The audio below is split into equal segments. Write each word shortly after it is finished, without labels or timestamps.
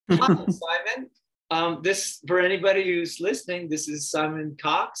Hi, Simon. This for anybody who's listening. This is Simon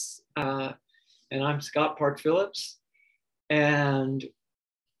Cox, and I'm Scott Park Phillips, and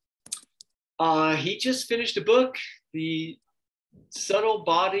he just finished a book, The Subtle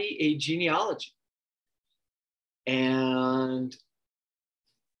Body: A Genealogy, and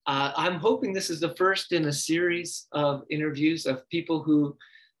I'm hoping this is the first in a series of interviews of people who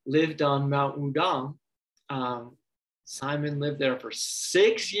lived on Mount Wudang. Simon lived there for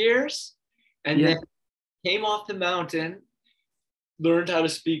 6 years and then came off the mountain, learned how to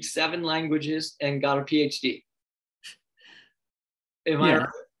speak 7 languages, and got a PhD. Am I right?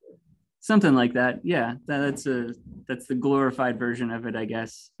 Something like that. Yeah, that's the glorified version of it, I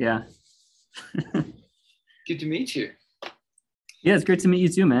guess. Yeah. Good to meet you. Yeah, it's great to meet you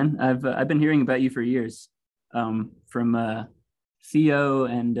too, man. I've been hearing about you for years, from Theo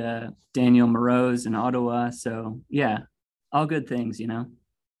and Daniel Morose in Ottawa. So yeah, all good things, you know.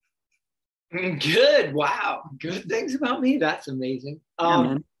 Good. Wow. Good things about me. That's amazing.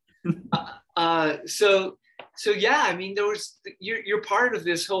 Yeah, man. So yeah, I mean, you're part of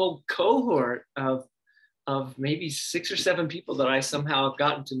this whole cohort of maybe 6 or 7 people that I somehow have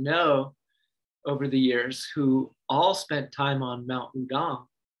gotten to know over the years who all spent time on Mount Wudang.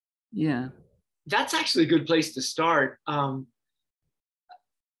 Yeah. That's actually a good place to start.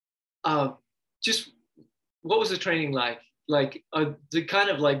 Just what was the training like? Like the kind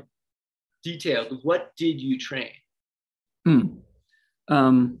of like detailed, what did you train?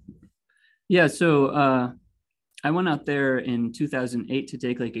 Yeah, so I went out there in 2008 to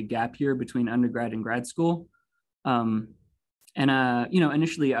take like a gap year between undergrad and grad school.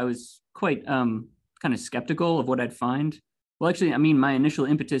 Initially I was quite kind of skeptical of what I'd find. Well, actually, I mean, my initial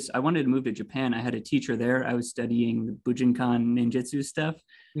impetus, I wanted to move to Japan. I had a teacher there. I was studying the Bujinkan ninjutsu stuff.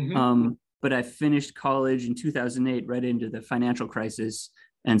 Mm-hmm. But I finished college in 2008 right into the financial crisis.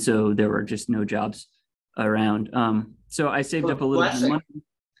 And so there were just no jobs around. So I saved up a little bit of money.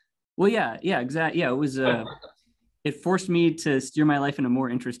 Well, yeah, exactly. Yeah, it was, it forced me to steer my life in a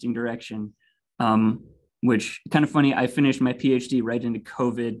more interesting direction, which kind of funny. I finished my PhD right into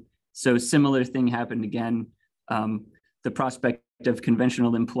COVID. So similar thing happened again. The prospect of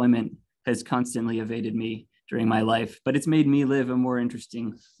conventional employment has constantly evaded me during my life, but it's made me live a more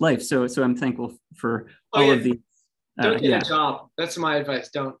interesting life. So I'm thankful for all of these. Don't get a job. That's my advice.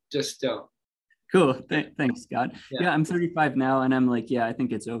 Don't. Cool. Thanks, Scott. Yeah, I'm 35 now, and I'm like, yeah, I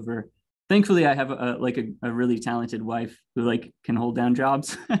think it's over. Thankfully, I have a really talented wife who like can hold down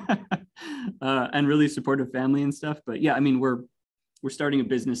jobs and really supportive family and stuff. But yeah, I mean, we're starting a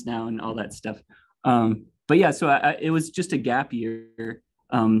business now and all that stuff. But yeah, so it was just a gap year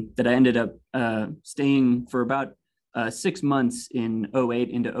that I ended up staying for about 6 months in 08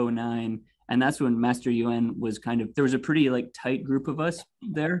 into 09. And that's when Master Yuan was there was a pretty like tight group of us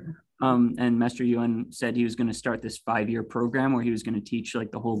there. And Master Yuan said he was going to start this 5-year program where he was going to teach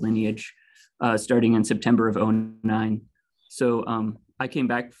like the whole lineage starting in September of 09. So I came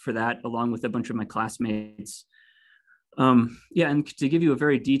back for that along with a bunch of my classmates. And to give you a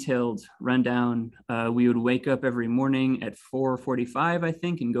very detailed rundown, we would wake up every morning at 4:45, I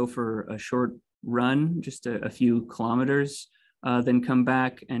think, and go for a short run, just a few kilometers, then come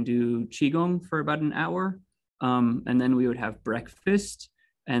back and do Qigong for about an hour. And then we would have breakfast.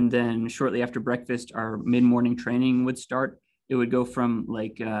 And then shortly after breakfast, our mid-morning training would start. It would go from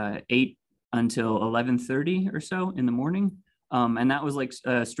like 8 until 11:30 or so in the morning. And that was like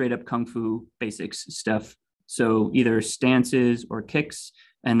straight up Kung Fu basics stuff. So either stances or kicks,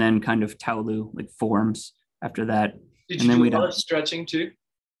 and then kind of Taolu, like forms after that. Did you do a lot of stretching too?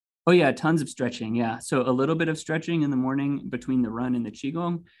 Oh yeah, tons of stretching, yeah. So a little bit of stretching in the morning between the run and the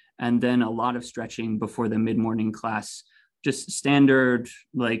Qigong, and then a lot of stretching before the mid-morning class. Just standard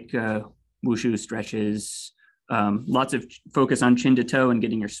like wushu stretches, lots of focus on chin to toe and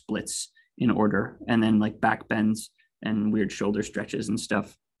getting your splits in order, and then like back bends and weird shoulder stretches and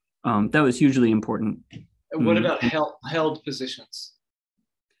stuff. That was hugely important. What about held positions?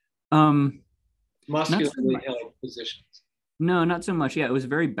 Muscularly held positions. No, not so much. Yeah, it was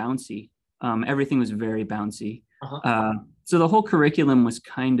very bouncy. Everything was very bouncy. So the whole curriculum was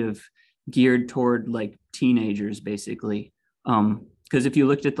kind of geared toward like teenagers, basically. Because if you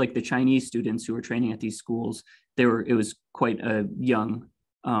looked at like the Chinese students who were training at these schools, it was quite young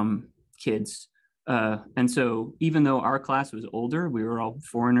kids. And so even though our class was older, we were all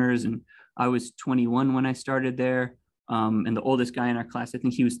foreigners, and I was 21 when I started there. And the oldest guy in our class, I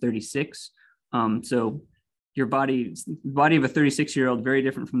think he was 36. So your body of a 36-year-old, very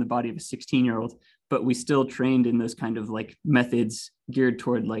different from the body of a 16-year-old, but we still trained in those kind of like methods geared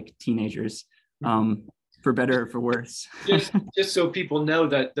toward like teenagers. for better or for worse. just so people know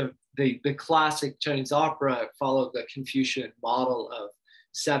that the classic Chinese opera followed the Confucian model of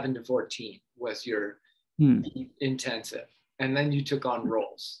 7 to 14 was your intensive, and then you took on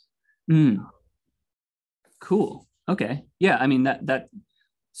roles. Cool. Okay. Yeah. I mean, that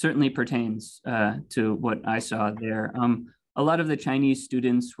certainly pertains to what I saw there. A lot of the Chinese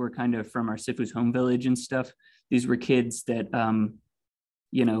students were kind of from our Sifu's home village and stuff. These were kids that,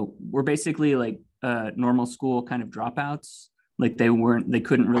 were basically like normal school kind of dropouts. Like they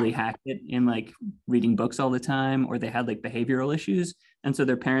couldn't really hack it in like reading books all the time, or they had like behavioral issues. And so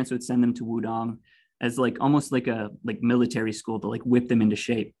their parents would send them to Wudang as like almost like a military school to like whip them into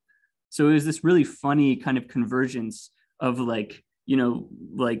shape. So it was this really funny kind of convergence of like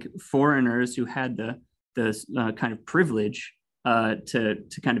foreigners who had the kind of privilege to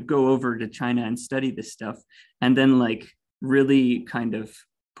kind of go over to China and study this stuff, and then like really kind of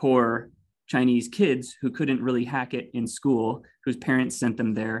poor Chinese kids who couldn't really hack it in school, whose parents sent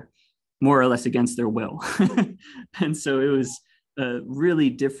them there more or less against their will. And so it was really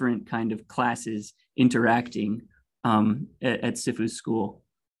different kind of classes interacting at Sifu's school.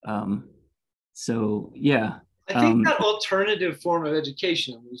 So yeah. I think that alternative form of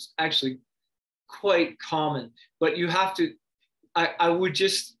education was actually quite common, but you have to, I would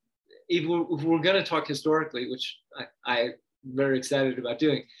just, if we're going to talk historically, which I'm very excited about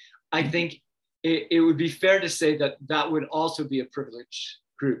doing, I think it would be fair to say that that would also be a privileged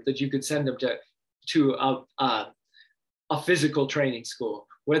group, that you could send them to a physical training school,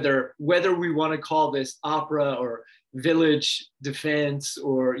 whether we want to call this opera or village defense,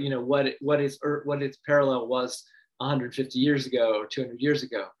 or what its parallel was 150 years ago or 200 years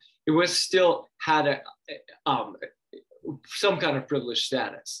ago. It was still had some kind of privileged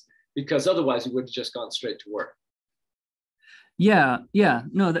status, because otherwise it would have just gone straight to work. Yeah.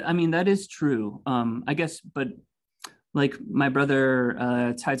 No, I mean, that is true. I guess, but like my brother,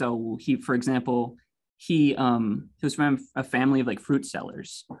 Cai Zhao, he, for example, he was from a family of like fruit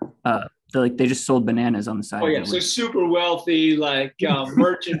sellers. They just sold bananas on the side. Oh yeah, so super wealthy, like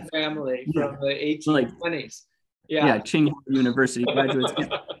merchant family from the 1820s. Yeah, Chang University graduates.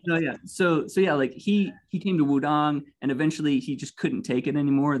 So yeah, like he came to Wudang, and eventually he just couldn't take it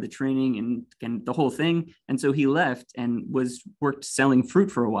anymore, the training and the whole thing, and so he left and worked selling fruit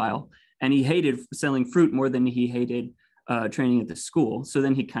for a while, and he hated selling fruit more than he hated training at the school. So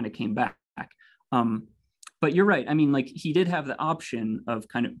then he kind of came back. But you're right. I mean, like he did have the option of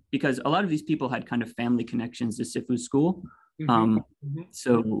because a lot of these people had kind of family connections to Sifu's school.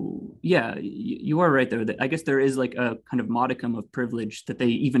 So yeah, you are right there. That I guess there is like a kind of modicum of privilege that they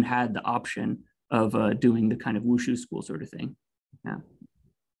even had the option of doing the kind of wushu school sort of thing.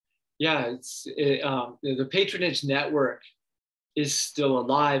 Yeah, the patronage network is still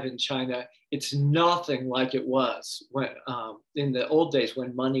alive in China. It's nothing like it was when in the old days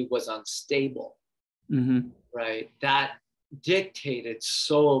when money was unstable. Right? That dictated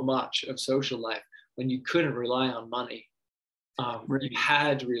so much of social life when you couldn't rely on money. Right. You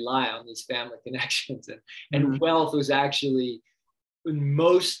had to rely on these family connections, and wealth was actually, in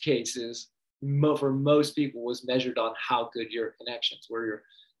most cases, for most people, was measured on how good your connections were, your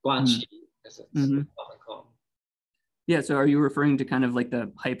guanxi, as it's often called. Yeah, so are you referring to kind of like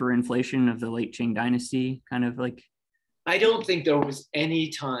the hyperinflation of the late Qing dynasty, kind of like? I don't think there was any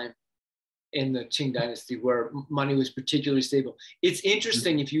time in the Qing dynasty where money was particularly stable. It's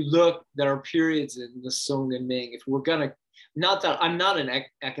interesting, if you look, there are periods in the Song and Ming, if we're gonna, not that I'm not an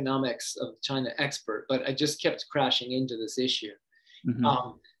economics of China expert, but I just kept crashing into this issue.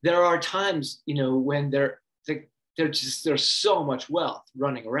 There are times, when there's so much wealth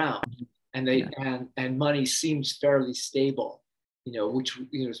running around, and and money seems fairly stable, which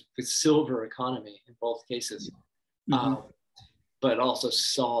with silver economy in both cases, but also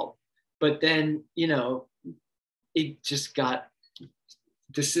salt. But then, it just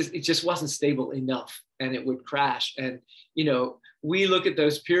wasn't stable enough, and it would crash. And, we look at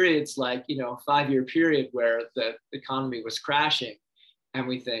those periods like, a 5-year period where the economy was crashing, and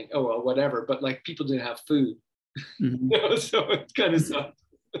we think, oh, well, whatever. But like people didn't have food. So it's kind of sucked.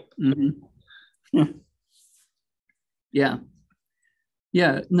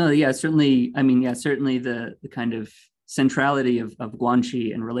 Certainly. I mean, certainly the kind of centrality of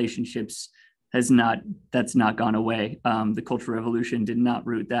guanxi and relationships that's not gone away. The Cultural Revolution did not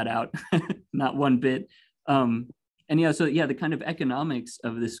root that out, not one bit. The kind of economics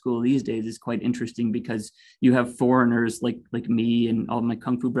of the school these days is quite interesting, because you have foreigners like me and all my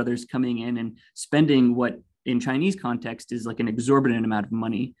Kung Fu brothers coming in and spending what in Chinese context is like an exorbitant amount of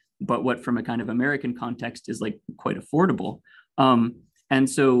money, but what from a kind of American context is like quite affordable. And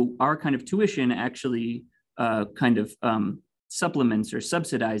so our kind of tuition actually kind of supplements or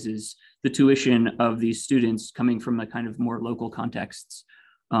subsidizes the tuition of these students coming from a kind of more local contexts.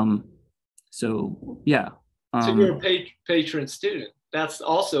 So yeah. So you're a patron student. That's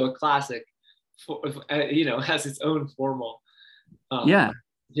also a classic, has its own formal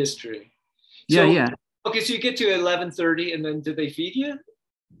history. So, yeah. Okay, so you get to 11:30, and then did they feed you?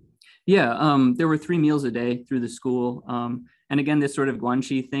 Yeah, there were 3 meals a day through the school. And again, this sort of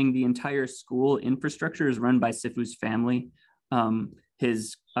guanxi thing, the entire school infrastructure is run by Sifu's family.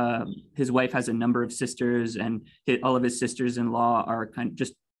 His wife has a number of sisters, and all of his sisters-in-law are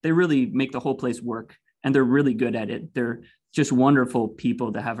they really make the whole place work, and they're really good at it. They're just wonderful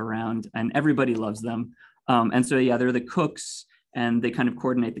people to have around, and everybody loves them. And so, yeah, they're the cooks, and they kind of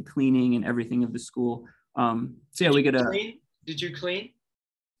coordinate the cleaning and everything of the school. Did you clean?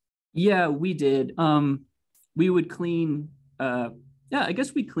 Yeah, we did. We would clean. I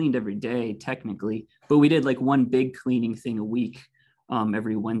guess we cleaned every day technically, but we did like one big cleaning thing a week,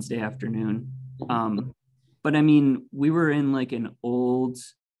 every Wednesday afternoon. But I mean, we were in like an old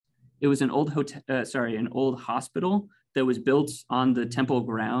hospital that was built on the temple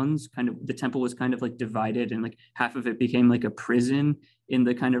grounds. The temple was kind of like divided, and like half of it became like a prison in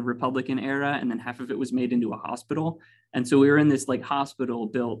the kind of Republican era, and then half of it was made into a hospital. And so we were in this like hospital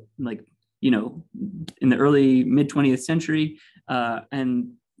built like, in the early mid 20th century.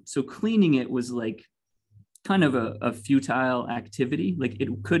 And so cleaning it was like kind of a futile activity. Like it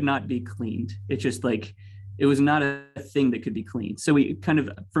could not be cleaned. It's just like, it was not a thing that could be cleaned. So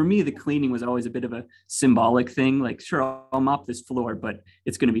for me, the cleaning was always a bit of a symbolic thing. Like, sure, I'll mop this floor, but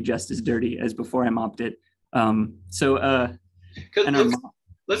it's going to be just as dirty as before I mopped it. Let's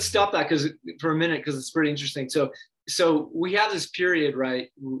stop that for a minute, because it's pretty interesting. So we have this period right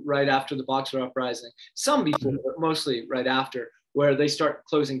after the Boxer Uprising, some before, but mostly right after, where they start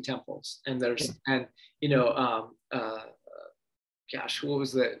closing temples, and what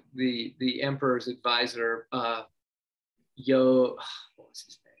was the emperor's advisor? What was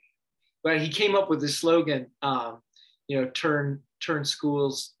his name? But he came up with this slogan, turn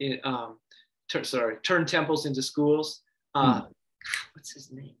schools turn temples into schools. What's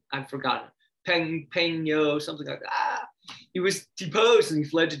his name? I've forgotten. Peng Yo, something like that. He was deposed and he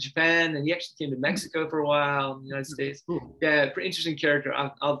fled to Japan, and he actually came to Mexico for a while in the United States. Yeah, pretty interesting character.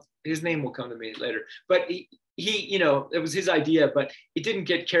 His name will come to me later. But he it was his idea, but it didn't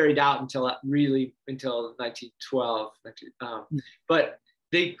get carried out until 1912. But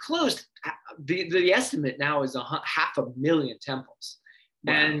they closed. The estimate now is 500,000 temples.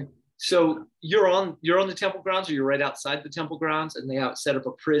 Wow. And so you're on the temple grounds, or you're right outside the temple grounds, and they have set up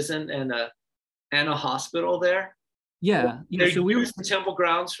a prison and a hospital there. Yeah. They use the temple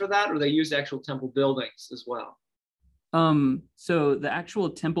grounds for that, or they use actual temple buildings as well? So the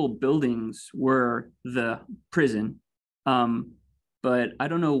actual temple buildings were the prison, but I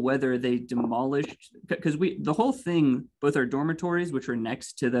don't know whether they demolished, because the whole thing, both our dormitories, which were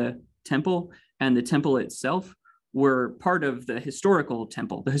next to the temple, and the temple itself were part of the historical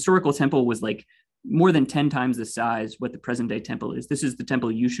temple. The historical temple was like more than 10 times the size what the present day temple is. This is the temple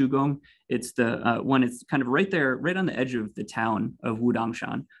Yushu. It's the one, it's kind of right there, right on the edge of the town of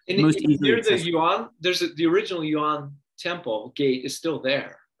Wudangshan. Near the Yuan, the original Yuan temple gate is still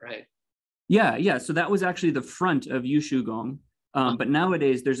there, right? Yeah. So that was actually the front of Yushu. But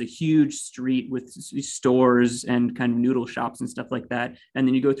nowadays there's a huge street with stores and kind of noodle shops and stuff like that. And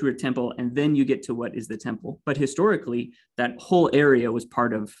then you go through a temple, and then you get to what is the temple. But historically, that whole area was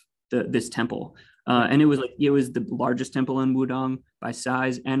part of this temple. And it was the largest temple in Wudang by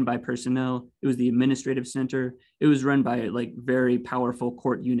size and by personnel. It was the administrative center. It was run by like very powerful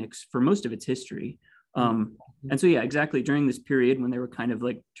court eunuchs for most of its history. And so, yeah, exactly. During this period when they were kind of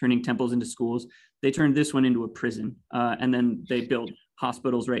like turning temples into schools, they turned this one into a prison. And then they built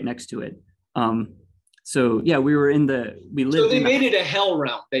hospitals right next to it. So yeah, we lived. So they made it a hell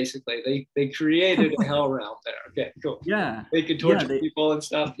realm, basically. They created a hell realm there. Okay, cool. Yeah. They could torture people and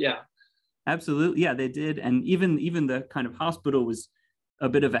stuff. Yeah. Absolutely. Yeah, they did. And even the kind of hospital was a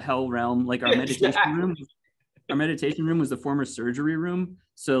bit of a hell realm. Like our meditation room. Our meditation room was the former surgery room.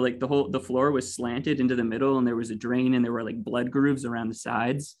 So like the floor was slanted into the middle, and there was a drain, and there were like blood grooves around the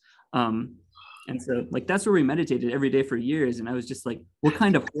sides. And so like that's where we meditated every day for years. And I was just like, what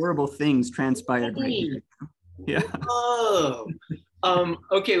kind of horrible things transpired right here? Yeah. Oh.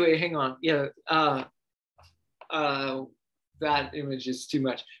 Okay, wait, hang on. Yeah. That image is too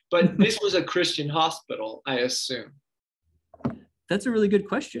much. But this was a Christian hospital, I assume. That's a really good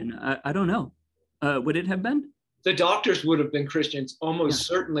question. I don't know. Would it have been? The doctors would have been Christians, almost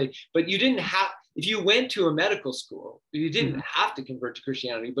certainly. But you didn't have, if you went to a medical school, you didn't have to convert to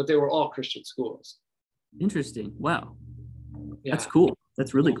Christianity, but they were all Christian schools. Interesting. Wow. Yeah. That's cool.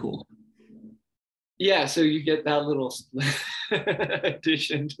 That's really cool. Yeah, so you get that little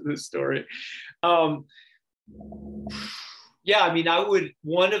addition to the story. Yeah, I mean,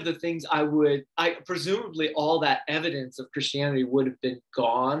 one of the things I presumably all that evidence of Christianity would have been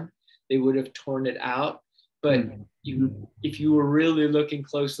gone. They would have torn it out. But if you were really looking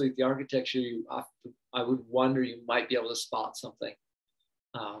closely at the architecture, I would wonder you might be able to spot something.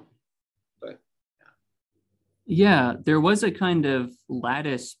 But yeah, there was a kind of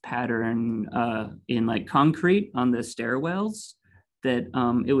lattice pattern in like concrete on the stairwells that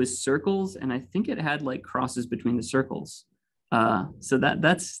it was circles, and I think it had like crosses between the circles. So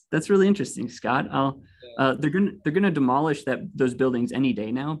that's really interesting, Scott. They're gonna demolish those buildings any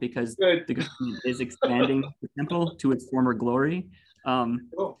day now because the government is expanding the temple to its former glory.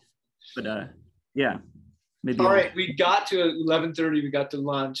 Cool. But yeah, maybe. All right, we got to 11:30. We got to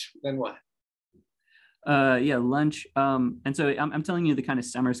lunch. Then what? Yeah, lunch. And so I'm telling you the kind of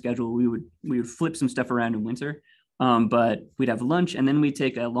summer schedule. We would flip some stuff around in winter, but we'd have lunch and then we'd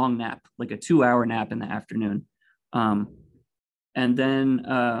take a long nap, like a 2-hour nap in the afternoon. And then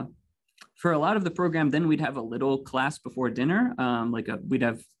for a lot of the program, then we'd have a little class before dinner. We'd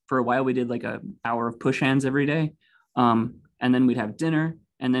have, for a while, we did like an hour of push hands every day. And then we'd have dinner,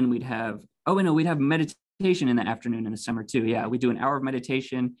 and then we'd have meditation in the afternoon in the summer too. Yeah, we do an hour of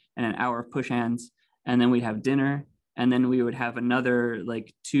meditation and an hour of push hands, and then we'd have dinner, and then we would have another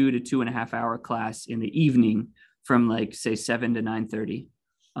like 2 to 2.5 hour class in the evening from like say 7 to 9:30.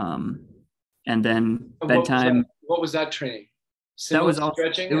 And then bedtime. What was that training? That was all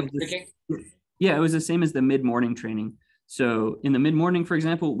stretching and kicking? Yeah, it was the same as the mid-morning training. So in the mid-morning, for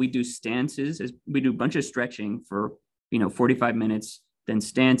example, we do stances. We do a bunch of stretching for 45 minutes, then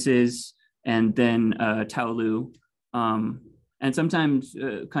stances, and then Taolu. And sometimes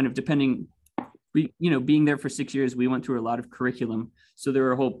kind of depending, being there for 6 years, we went through a lot of curriculum. So there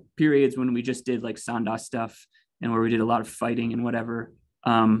were whole periods when we just did like Sanda stuff and where we did a lot of fighting and whatever.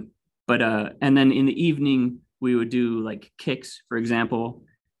 And then in the evening, we would do like kicks, for example,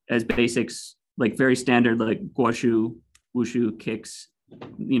 as basics, like very standard, like guoshu, wushu kicks,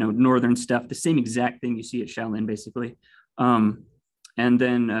 northern stuff, the same exact thing you see at Shaolin, basically. And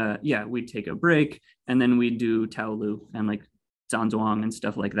then, we'd take a break, and then we'd do Taolu and like Zanzhuang and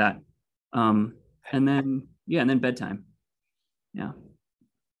stuff like that. And then bedtime. Yeah.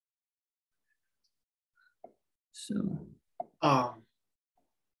 So.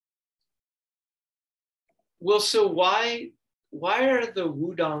 Well, so why are the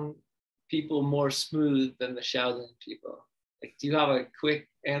Wudang people more smooth than the Shaolin people? Like, do you have a quick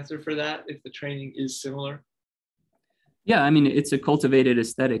answer for that? If the training is similar? Yeah, I mean, it's a cultivated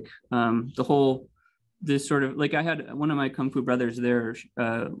aesthetic. This sort of like I had one of my Kung Fu brothers there,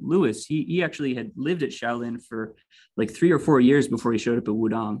 Louis. He actually had lived at Shaolin for like 3 or 4 years before he showed up at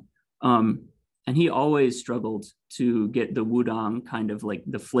Wudang. And he always struggled to get the Wudang kind of like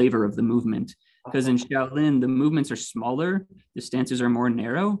the flavor of the movement. Because in Shaolin, the movements are smaller, the stances are more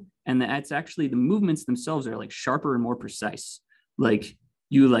narrow, and that's actually the movements themselves are like sharper and more precise. Like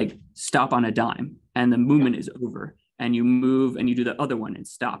you like stop on a dime and the movement is over, and you move and you do the other one, it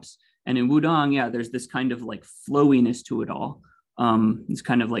stops. And in Wudang, there's this kind of like flowiness to it all. It's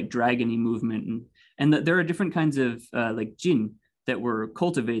kind of like dragony movement. And there are different kinds of like jin that we're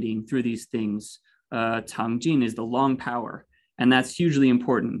cultivating through these things. Tang jin is the long power, and that's hugely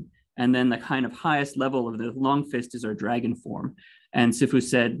important. And then the kind of highest level of the long fist is our dragon form. And Sifu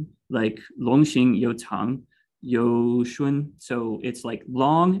said, like, long xing you tang, you shun. So it's like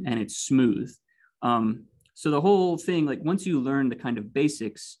long and it's smooth. So the whole thing, like once you learn the kind of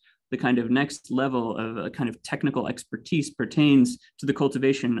basics, the kind of next level of a kind of technical expertise pertains to the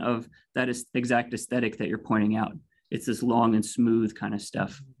cultivation of that is exact aesthetic that you're pointing out. It's this long and smooth kind of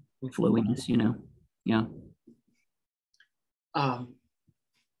stuff, flowiness, Yeah.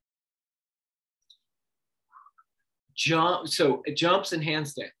 Jumps and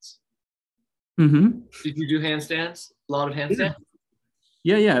handstands. Mm-hmm. Did you do handstands? A lot of handstands?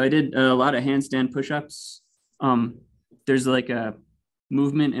 Yeah. I did a lot of handstand push-ups. There's like a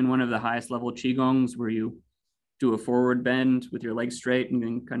movement in one of the highest level Qigongs where you do a forward bend with your legs straight and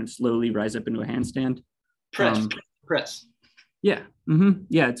then kind of slowly rise up into a handstand. Press. Yeah. Mm-hmm.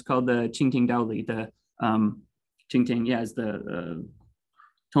 Yeah, it's called the Qingting Daoli. The Qingting, is the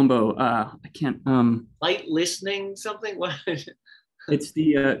Tombo, I can't. Light listening something? What? It's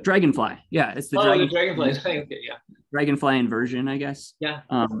the dragonfly. Yeah, it's the the dragonfly. Okay, yeah. Dragonfly inversion, I guess. Yeah.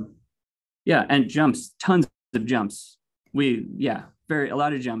 And jumps, tons of jumps. A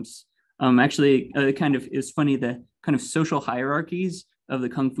lot of jumps. Actually, kind of is funny, the kind of social hierarchies of the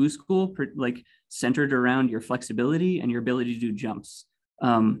Kung Fu school. Like, centered around your flexibility and your ability to do jumps.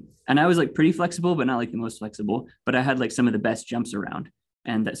 And I was like pretty flexible, but not like the most flexible, but I had like some of the best jumps around.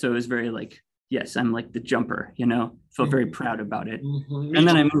 And so it was very like, yes, I'm like the jumper, you know, felt very proud about it. Mm-hmm. And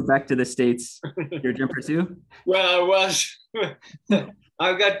then I moved back to the States. You're a jumper too? Well, I was.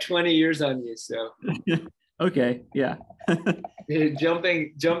 I've got 20 years on you, so. Okay, yeah.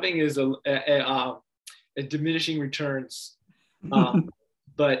 Jumping is a diminishing returns.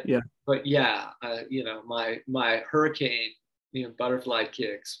 But yeah, you know, my hurricane, you know, butterfly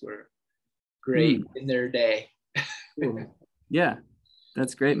kicks were great in their day. Cool. Yeah,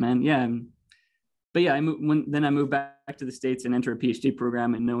 that's great, man. Yeah. But yeah, I moved back to the States and enter a PhD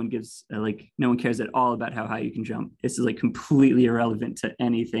program, and no one gives no one cares at all about how high you can jump. This is like completely irrelevant to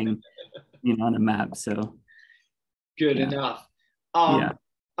anything, you know, on a map. So good enough. Yeah.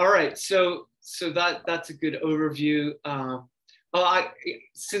 All right. So that's a good overview.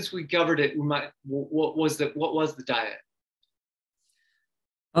 Since we covered it, what was the diet?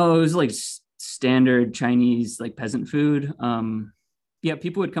 Oh, it was like standard Chinese like peasant food. Yeah,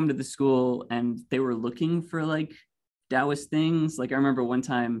 people would come to the school and they were looking for like Taoist things. Like I remember one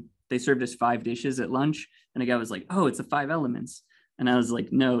time they served us 5 dishes at lunch, and a guy was like, "Oh, it's the 5 elements," and I was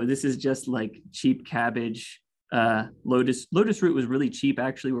like, "No, this is just like cheap cabbage." Lotus root was really cheap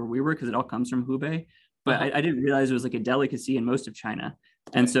actually where we were because it all comes from Hubei, but I didn't realize it was like a delicacy in most of China,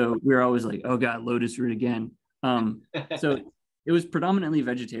 and so we were always like, "Oh God, lotus root again." So it was predominantly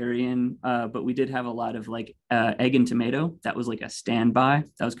vegetarian, but we did have a lot of like egg and tomato. That was like a standby.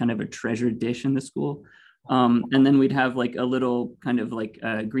 That was kind of a treasured dish in the school. And then we'd have like a little kind of like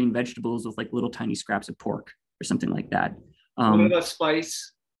green vegetables with like little tiny scraps of pork or something like that. What about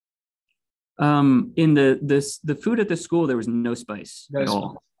spice? In the food at the school, there was no spice at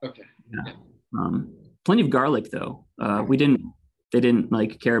all. Okay. Yeah. Plenty of garlic though. They didn't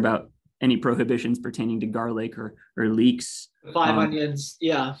like care about any prohibitions pertaining to garlic or leeks. 5 onions,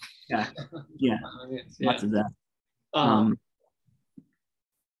 yeah. Onions, lots of that.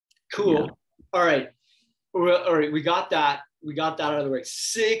 Cool. Yeah. All right, we got that out of the way.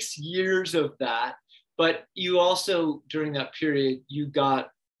 6 years of that, but you also during that period you got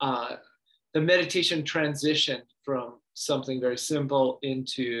the meditation transitioned from something very simple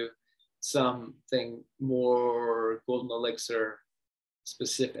into something more Golden Elixir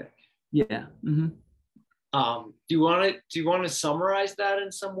specific. Yeah. Mm-hmm. Do you want to summarize that in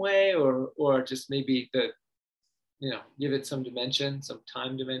some way, or just maybe give it some dimension, some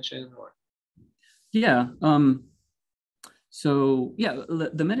time dimension, or? Yeah. So yeah,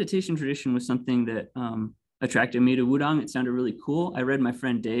 the meditation tradition was something that attracted me to Wudang. It sounded really cool. I read my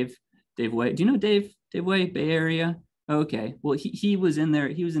friend Dave Wei. Do you know Dave Wei, Bay Area? Okay. Well, he was in there.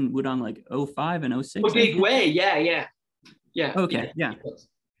 He was in Wudang like 05 and 06. Oh, Dave Wei. Yeah. Okay. Yeah.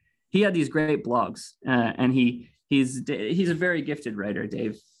 He had these great blogs, and he's a very gifted writer,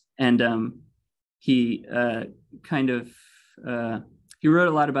 Dave, and he he wrote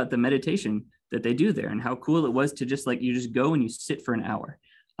a lot about the meditation that they do there and how cool it was to just like you just go and you sit for an hour,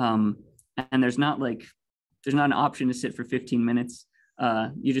 and there's not an option to sit for 15 minutes.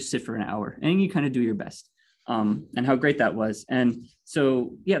 You just sit for an hour and you kind of do your best, and how great that was. And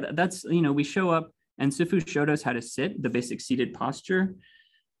so yeah, that's we show up and Sifu showed us how to sit, the basic seated posture,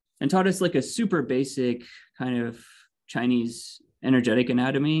 and taught us like a super basic kind of Chinese energetic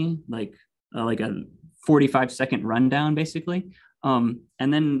anatomy, like a 45-second rundown, basically. And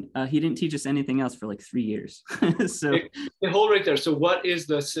then he didn't teach us anything else for like 3 years. So hold right there. So what is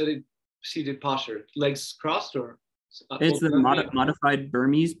the seated posture? Legs crossed, or? It's the modified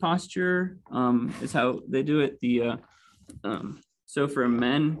Burmese posture. Is how they do it. So for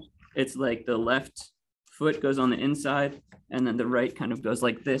men, it's like the left foot goes on the inside, and then the right kind of goes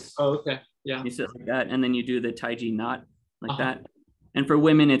like this. Oh, okay. Yeah. You sit like that, and then you do the Taiji knot like that. And for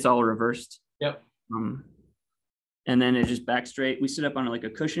women, it's all reversed. Yep. And then it's just back straight. We sit up on like a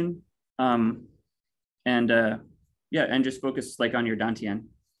cushion, and just focus like on your dantian,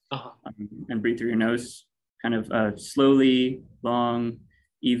 and breathe through your nose, kind of slowly, long,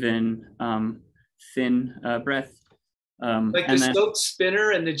 even, thin breath. Like the silk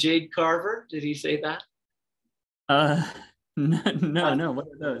spinner and the jade carver. Did he say that? No. What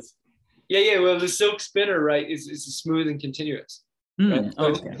are those? Yeah. Well, the silk spinner, right, is smooth and continuous. Right? So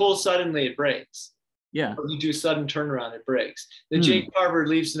if you pull suddenly, it breaks. Yeah. Or you do a sudden turnaround, it breaks. The jade carver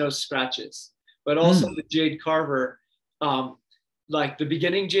leaves no scratches, but also the jade carver, like the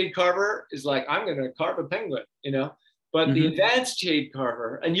beginning jade carver is like, I'm going to carve a penguin, But the advanced jade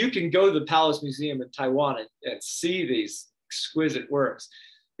carver, and you can go to the Palace Museum in Taiwan and see these exquisite works.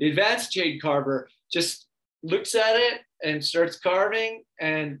 The advanced jade carver just looks at it and starts carving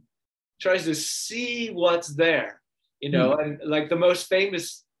and tries to see what's there, and like the most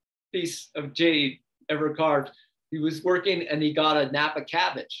famous piece of jade ever carved, he was working and he got a Napa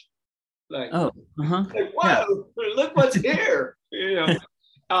cabbage. Like, like whoa, look what's here,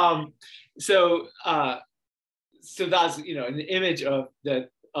 so that's an image of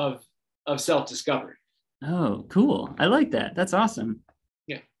self-discovery. Oh, cool. I like that. That's awesome.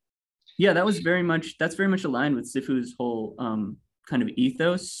 Yeah, that's very much aligned with Sifu's whole kind of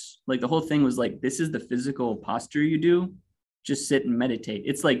ethos. Like the whole thing was like, this is the physical posture you do, just sit and meditate.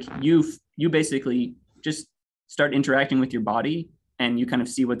 It's like you basically just start interacting with your body and you kind of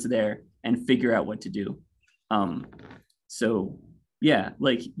see what's there and figure out what to do. So yeah,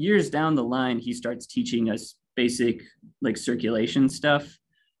 like years down the line, he starts teaching us basic like circulation stuff.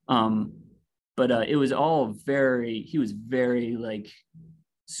 But it was all he was very like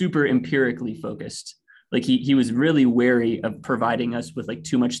super empirically focused. Like he was really wary of providing us with like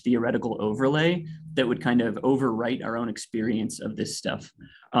too much theoretical overlay that would kind of overwrite our own experience of this stuff.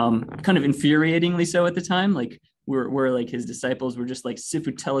 Kind of infuriatingly so at the time. Like we're like his disciples were just like,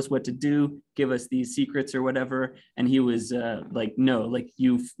 Sifu, tell us what to do, give us these secrets or whatever. And he was like, no, like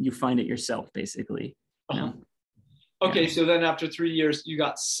you find it yourself, basically. Okay, so then after 3 years, you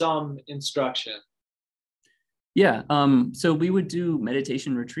got some instruction. Yeah, so we would do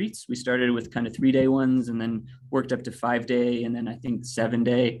meditation retreats. We started with kind of 3-day ones and then worked up to 5-day and then I think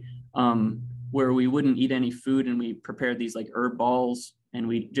 7-day, where we wouldn't eat any food and we prepared these like herb balls and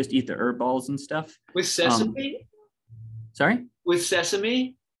we just eat the herb balls and stuff. With sesame? Sorry? With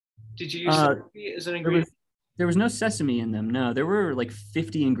sesame? Did you use sesame as an ingredient? There was no sesame in them, no. There were like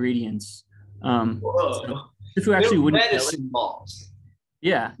 50 ingredients. Whoa. So actually wouldn't medicine balls.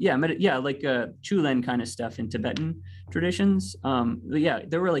 Yeah, like chulen kind of stuff in Tibetan traditions. But yeah,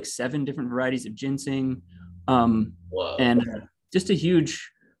 there were like 7 different varieties of ginseng, and just a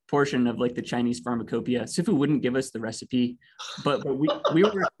huge portion of like the Chinese pharmacopoeia. Sifu wouldn't give us the recipe, but we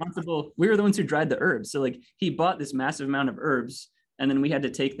were responsible. We were the ones who dried the herbs. So like he bought this massive amount of herbs, and then we had to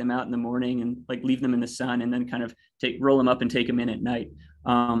take them out in the morning and like leave them in the sun, and then kind of roll them up and take them in at night.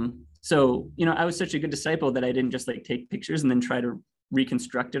 So I was such a good disciple that I didn't just like take pictures and then try to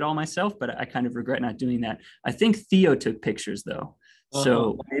reconstruct it all myself, but I kind of regret not doing that. I think Theo took pictures though.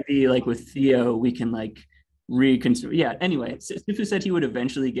 So maybe like with Theo, we can like reconstruct. Yeah, anyway, Sifu said he would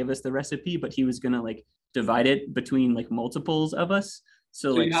eventually give us the recipe, but he was going to like divide it between like multiples of us.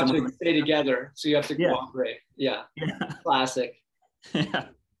 So like you have to stay together. So you have to cooperate. Yeah. Classic. Yeah.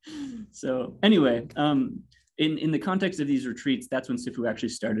 So anyway, in the context of these retreats, that's when Sifu actually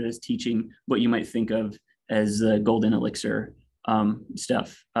started as teaching what you might think of as Golden Elixir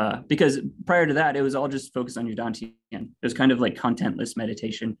stuff, because prior to that it was all just focused on your Dantian. It was kind of like contentless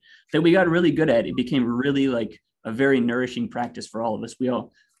meditation that we got really good at. It became really like a very nourishing practice for all of us.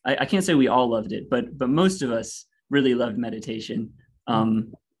 I can't say we all loved it, but most of us really loved meditation,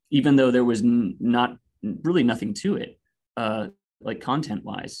 even though there was not really nothing to it, like content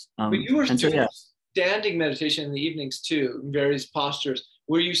wise. But you were standing meditation in the evenings too, in various postures.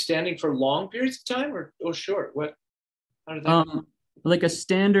 Were you standing for long periods of time or short? What? Like a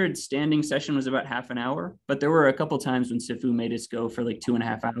standard standing session was about half an hour, but there were a couple times when Sifu made us go for like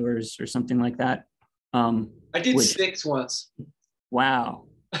 2.5 hours or something like that. I did 6 once. Wow.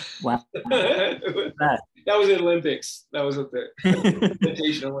 That was the Olympics. That was at the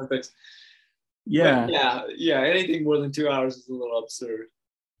meditation Olympics. Yeah. But yeah. Anything more than 2 hours is a little absurd.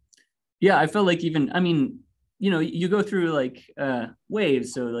 Yeah, I felt like you go through like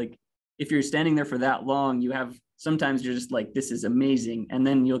waves. So like if you're standing there for that long, sometimes you're just like, this is amazing. And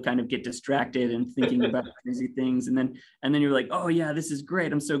then you'll kind of get distracted and thinking about crazy things. And then you're like, oh yeah, this is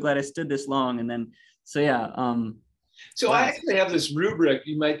great. I'm so glad I stood this long. And then, so yeah. So I actually have this rubric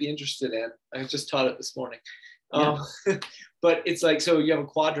you might be interested in. I just taught it this morning. But it's like, so you have a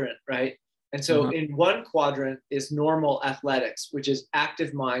quadrant, right? And so in one quadrant is normal athletics, which is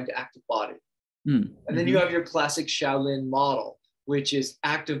active mind, active body. And then you have your classic Shaolin model, which is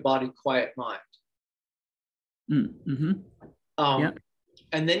active body, quiet mind. And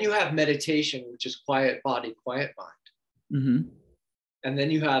then you have meditation, which is quiet body, quiet mind. And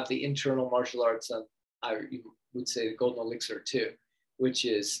then you have the internal martial arts, and you would say the Golden Elixir too, which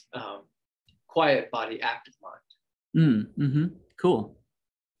is quiet body, active mind. Cool.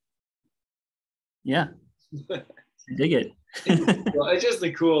 Yeah. I dig it. Well, it's just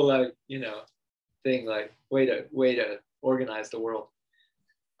a cool, like, thing, like way to organize the world.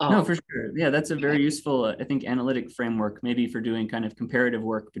 No, for sure. Yeah, that's a very useful, I think, analytic framework, maybe for doing kind of comparative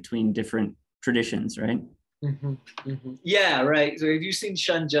work between different traditions, right? Yeah, right. So have you seen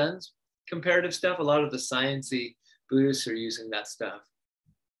Shenzhen's comparative stuff? A lot of the sciencey Buddhists are using that stuff.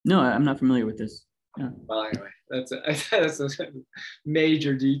 No, I'm not familiar with this. Yeah. Well, anyway, that's a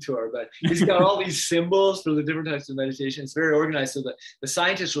major detour, but he's got all these symbols for the different types of meditation. It's very organized. So the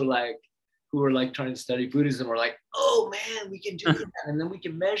scientists were like, who were like trying to study Buddhism, were like, oh man, we can do that, and then we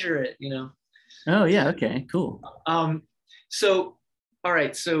can measure it, you know. Oh yeah, okay, cool. So, all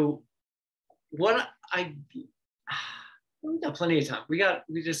right, so what we got plenty of time. We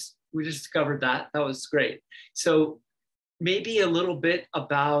just covered that. That was great. So maybe a little bit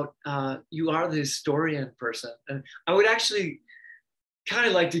about you are the historian person, and I would actually kind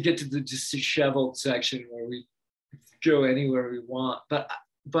of like to get to the disheveled section where we go anywhere we want,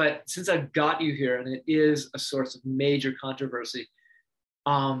 but since I've got you here and it is a source of major controversy,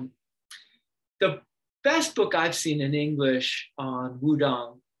 the best book I've seen in English on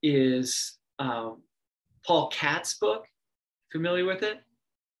Wudang is Paul Katz's book. Familiar with it?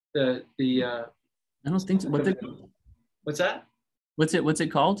 I don't think so. What's that? What's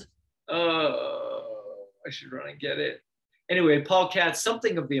it called? I should run and get it. Anyway, Paul Katz,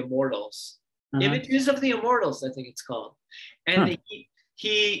 something of the Immortals. Images of the Immortals, I think it's called. And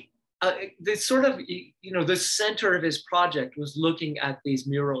the sort of, you know, the center of his project was looking at these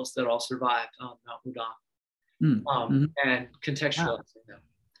murals that all survived on Mount Wudang and contextualizing them.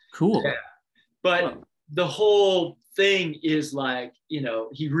 Cool. Yeah. But the whole thing is like, you know,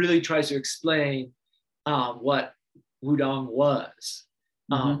 he really tries to explain what Wudang was.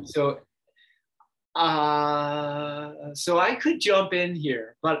 So I could jump in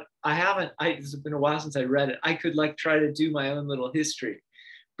here, but I haven't. It's been a while since I read it. I could like try to do my own little history,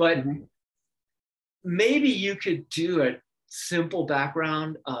 but maybe you could do a simple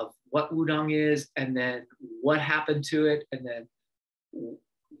background of what Wudang is, and then what happened to it, and then,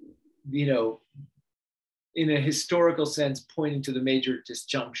 you know, in a historical sense, pointing to the major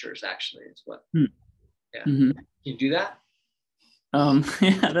disjunctures. Actually, is what. Yeah. Can you do that?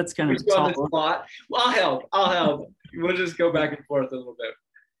 Yeah, that's kind of on the spot. Well, I'll help. We'll just go back and forth a little bit.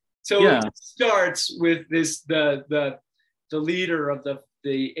 So it starts with this the leader of the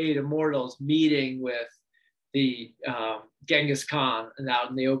 8 immortals meeting with the Genghis Khan and out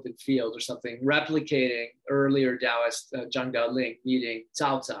in the open field or something, replicating earlier Taoist Zhang Daoling meeting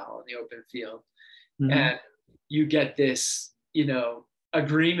Cao Cao in the open field. And you get this, you know,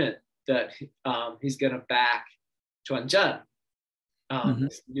 agreement that he's going to back Chuanzhen,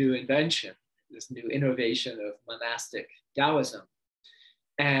 this new invention, this new innovation of monastic Taoism.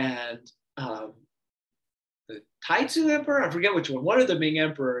 And the Taizu emperor, I forget which one of the Ming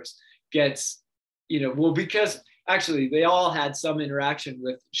emperors gets, you know, well, because actually they all had some interaction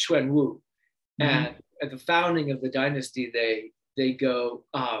with Xuanwu. And at the founding of the dynasty, they go,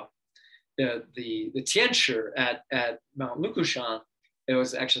 the Tianshi at Mount Lukushan, it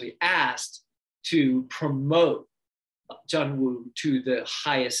was actually asked to promote Zhenwu to the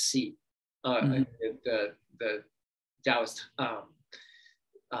highest seat, the Taoist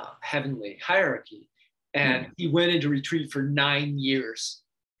heavenly hierarchy. And he went into retreat for 9 years.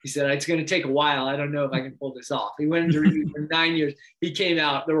 He said, it's going to take a while. I don't know if I can pull this off. He went into retreat for 9 years. He came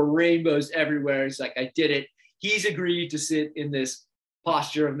out. There were rainbows everywhere. He's like, I did it. He's agreed to sit in this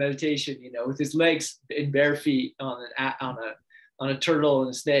posture of meditation, you know, with his legs in bare feet on a turtle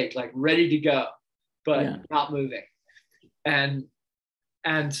and a snake, like ready to go, but not moving. And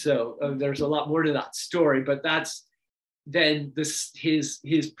so there's a lot more to that story, but that's then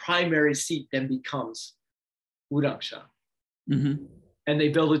his primary seat then becomes Wudangshan. And they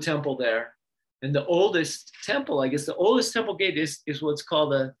build a temple there. And the oldest temple, I guess the oldest temple gate is what's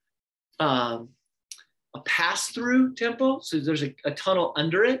called a pass-through temple. So there's a tunnel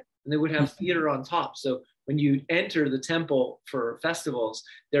under it, and they would have theater on top. So when you enter the temple for festivals,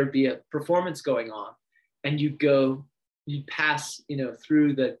 there'd be a performance going on, and you pass, you know,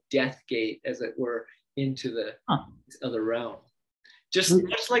 through the death gate, as it were, into the other realm. Just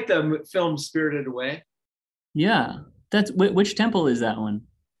like the film Spirited Away. Yeah, that's which temple is that one?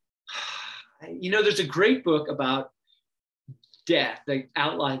 You know, there's a great book about death that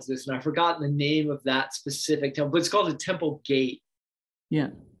outlines this, and I've forgotten the name of that specific temple, but it's called a temple gate. Yeah.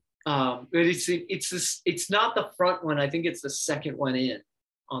 But it's not the front one. I think it's the second one in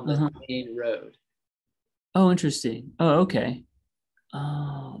on the main road. Oh, interesting. Oh, okay.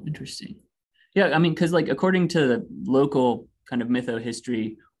 Oh, interesting. Yeah, I mean, because like according to the local kind of mytho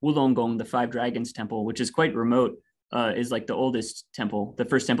history, Wulonggong, the 5 Dragons temple, which is quite remote, is like the oldest temple. The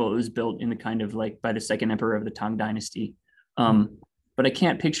first temple was built in the kind of like by the second emperor of the Tang dynasty. But I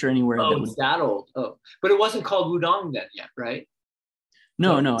can't picture anywhere that was that old. Oh, but it wasn't called Wudang then yet, right?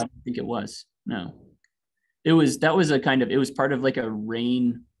 No, I don't think it was. No, it was part of like a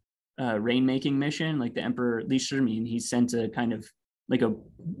rain making mission. Like the Emperor Li Shiming, he sent a kind of like a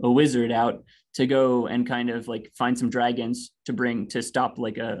wizard out to go and kind of like find some dragons to stop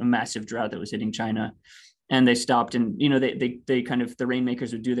like a massive drought that was hitting China. And they stopped, and they kind of, the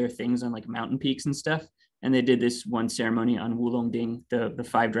rainmakers would do their things on like mountain peaks and stuff. And they did this one ceremony on Wulongding, the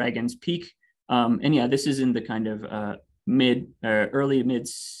five dragons peak. And yeah, this is in the kind of early mid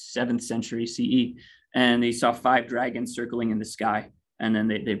 7th century CE. And they saw 5 dragons circling in the sky, and then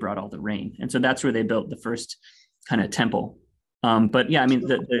they brought all the rain. And so that's where they built the first kind of temple. But yeah, I mean,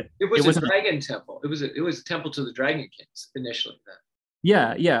 it was a dragon temple. It was a temple to the Dragon Kings initially. Then.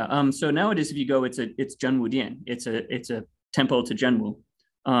 Yeah. So nowadays, if you go, it's Zhenwudian. It's a temple to Zhenwu.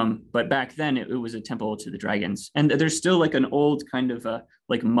 But back then, it was a temple to the dragons. And there's still like an old kind of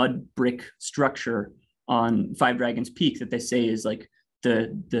like mud brick structure on Five Dragons Peak that they say is like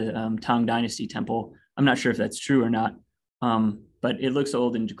the Tang Dynasty temple. I'm not sure if that's true or not, but it looks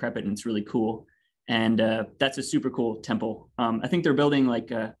old and decrepit, and it's really cool. And that's a super cool temple. I think they're building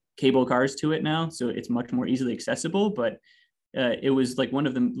like cable cars to it now, so it's much more easily accessible. But it was like one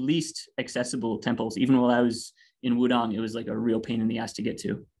of the least accessible temples. Even while I was in Wudang, it was like a real pain in the ass to get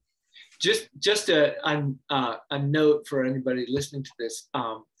to. Just a note for anybody listening to this.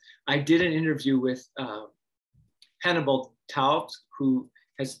 I did an interview with Hannibal Taub, who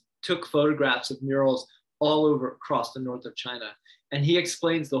took photographs of murals all over across the north of China. And he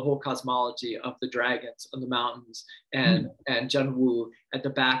explains the whole cosmology of the dragons on the mountains and Zhenwu at the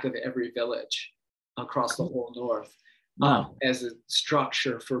back of every village across the whole north. Wow. As a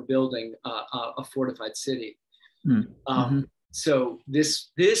structure for building a fortified city. So this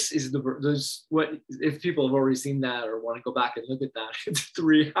is what, if people have already seen that or want to go back and look at that, it's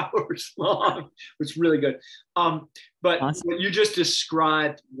 3 hours long. It's really good. But awesome. What you just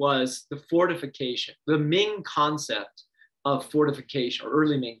described was the fortification, the Ming concept of fortification, or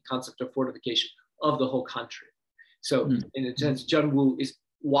early Ming concept of fortification of the whole country. So in a sense, Zhenwu is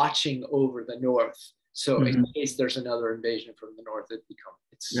watching over the north. So in case there's another invasion from the north,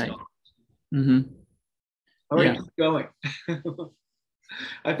 it's right. All right, keep going.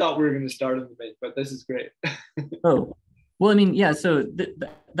 I thought we were going to start in the mid, but this is great. Oh, well, I mean, yeah. So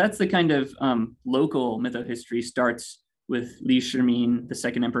that's the kind of local mytho-history starts with Li Shimin, the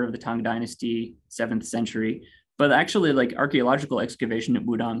second emperor of the Tang Dynasty, 7th century. But actually, like archaeological excavation at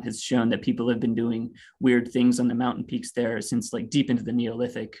Wudang has shown that people have been doing weird things on the mountain peaks there since like deep into the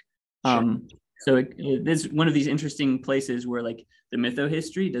Neolithic. Sure. So it's one of these interesting places where like the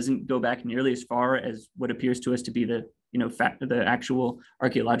mytho-history doesn't go back nearly as far as what appears to us to be the actual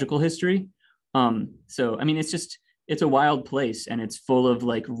archaeological history. So I mean, it's a wild place, and it's full of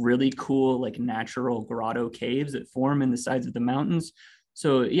like really cool like natural grotto caves that form in the sides of the mountains.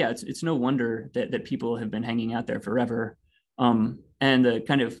 So yeah, it's no wonder that people have been hanging out there forever. And the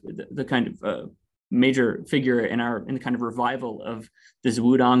kind of major figure in the kind of revival of this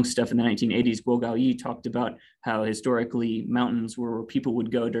Wudang stuff in the 1980s, Guo Gaoyi talked about how historically mountains were where people would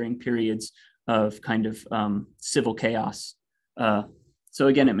go during periods of kind of civil chaos. So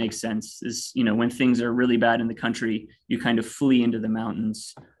again, it makes sense. Is when things are really bad in the country, you kind of flee into the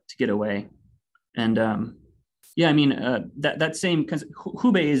mountains to get away. And yeah, I mean that same, because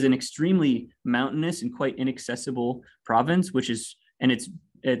Hubei is an extremely mountainous and quite inaccessible province,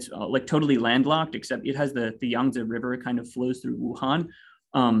 it's like totally landlocked, except it has the Yangtze River kind of flows through Wuhan.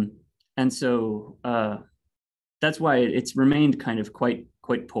 And so that's why it's remained kind of quite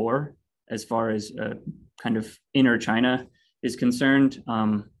poor as far as kind of inner China is concerned.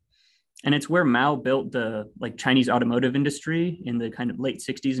 And it's where Mao built the like Chinese automotive industry in the kind of late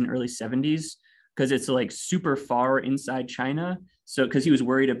 60s and early 70s, because it's like super far inside China. So because he was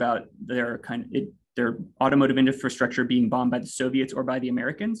worried about their automotive infrastructure being bombed by the Soviets or by the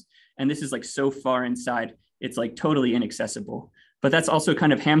Americans. And this is like so far inside, it's like totally inaccessible. But that's also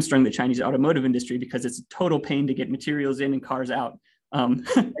kind of hamstrung the Chinese automotive industry because it's a total pain to get materials in and cars out. You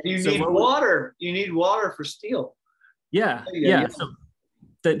need water. You need water for steel. Yeah. So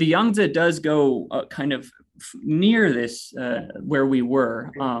the Yangtze does go kind of near this where we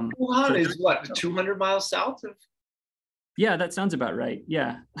were. Wuhan is what, 200 miles south of? Yeah, that sounds about right.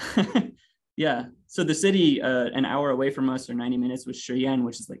 Yeah. Yeah. So the city an hour away from us, or 90 minutes, was Shiyan,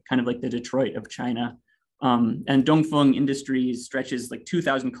 which is like kind of like the Detroit of China. And Dongfeng Industries stretches like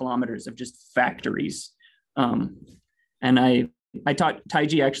 2,000 kilometers of just factories. And I taught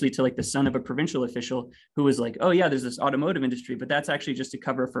Taiji actually to like the son of a provincial official who was like, oh yeah, there's this automotive industry, but that's actually just to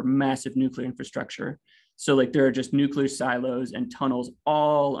cover for massive nuclear infrastructure. So like there are just nuclear silos and tunnels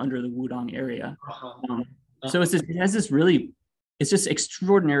all under the Wudang area. So it has this really, it's just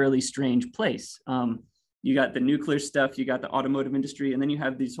extraordinarily strange place. You got the nuclear stuff, you got the automotive industry, and then you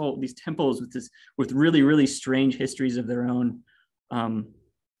have these temples with really, really strange histories of their own.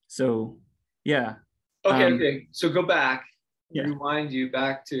 So yeah. Okay. So go back, Yeah. rewind you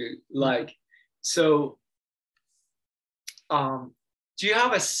back to like, so do you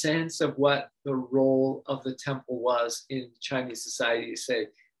have a sense of what the role of the temple was in Chinese society? Say,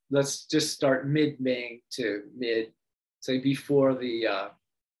 let's just start mid-Ming to say before the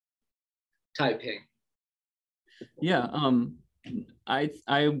Taiping. Yeah.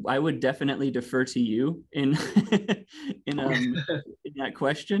 I would definitely defer to you in in that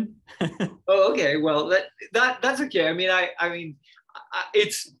question. Oh, okay. Well, that's okay. I mean,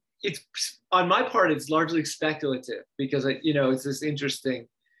 it's on my part, it's largely speculative because it's this interesting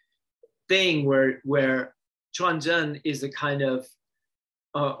thing where Chuanzhen is a kind of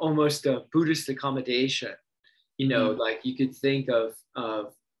almost a Buddhist accommodation. Like you could think of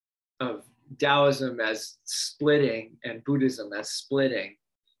Taoism as splitting and Buddhism as splitting.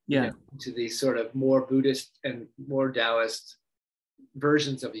 To these sort of more Buddhist and more Taoist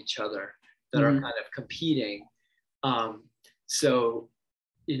versions of each other that are kind of competing. So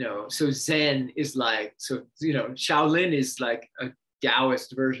Zen is like, Shaolin is like a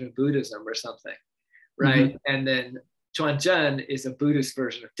Taoist version of Buddhism or something, right? And then Chuanzhen is a Buddhist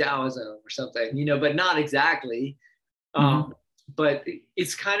version of Taoism or something, but not exactly. But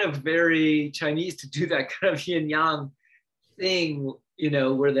it's kind of very Chinese to do that kind of yin yang thing,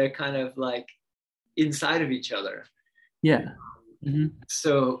 where they're kind of like inside of each other. Yeah.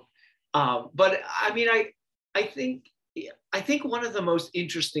 So, but I mean, I think one of the most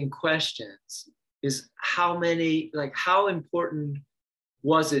interesting questions is how important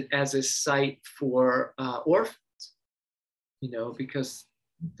was it as a site for orphans? Because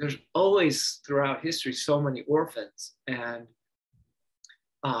there's always throughout history so many orphans, and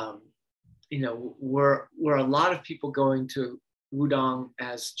were a lot of people going to Wudang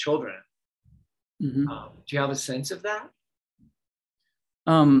as children. Do you have a sense of that?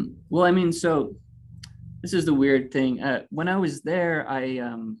 Well, I mean, so this is the weird thing. When I was there,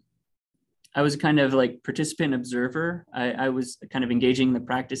 I was kind of like participant observer. I was kind of engaging the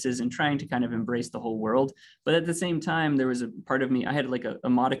practices and trying to kind of embrace the whole world. But at the same time, there was a part of me, I had like a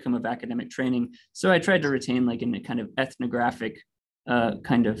modicum of academic training. So I tried to retain like a kind of ethnographic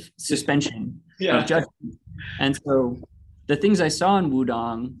kind of suspension of judgment. And so the things I saw in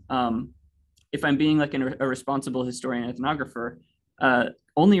Wudang, if I'm being like a responsible historian ethnographer,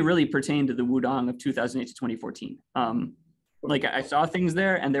 only really pertained to the Wudang of 2008 to 2014. Like I saw things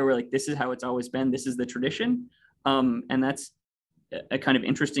there and they were like, this is how it's always been. This is the tradition. And that's a kind of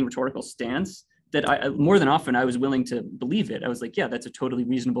interesting rhetorical stance that I more than often I was willing to believe it. I was like, yeah, that's a totally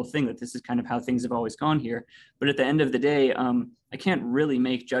reasonable thing, that this is kind of how things have always gone here. But at the end of the day, I can't really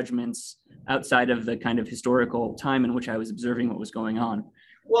make judgments outside of the kind of historical time in which I was observing what was going on.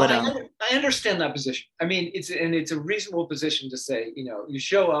 Well, but, I understand that position. I mean, it's a reasonable position to say, you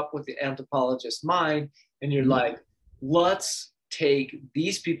show up with the anthropologist mind and you're like, let's take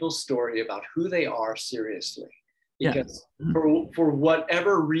these people's story about who they are seriously. Because for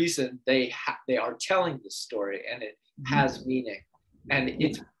whatever reason, they are telling this story and it has meaning. And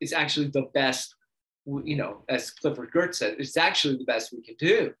it's actually the best, as Clifford Geertz said, it's actually the best we can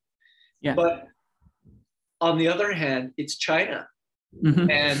do. Yeah. But on the other hand, it's China.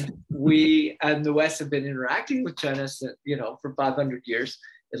 And we and the West have been interacting with China, for 500 years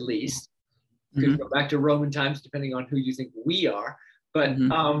at least. You could go back to Roman times, depending on who you think we are. But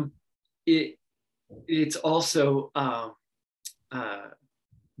it's also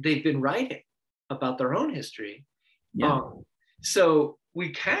they've been writing about their own history. So we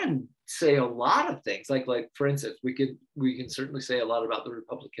can say a lot of things. Like for instance, we can certainly say a lot about the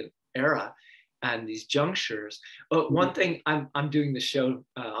Republican era and these junctures. One thing, I'm doing the show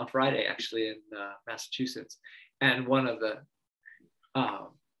on Friday actually in Massachusetts, and one of the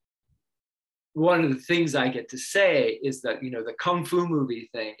things I get to say is that the kung fu movie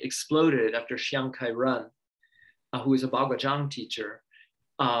thing exploded after Xiang Kai-ren, who is a Baguazhang teacher,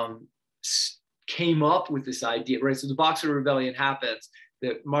 came up with this idea. Right, so the Boxer Rebellion happens,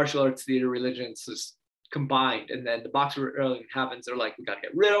 the martial arts, theater, religions is combined, and then the Boxer Rebellion happens. They're like, we got to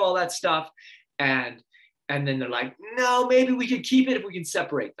get rid of all that stuff. And then they're like, no, maybe we could keep it if we can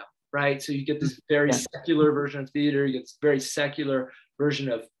separate them, right? So you get this very secular version of theater, you get this very secular version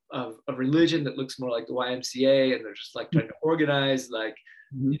of religion that looks more like the YMCA, and they're just like trying to organize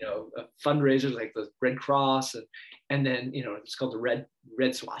fundraisers like the Red Cross, and then it's called the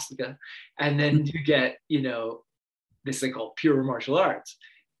red swastika, and then you get this thing called pure martial arts.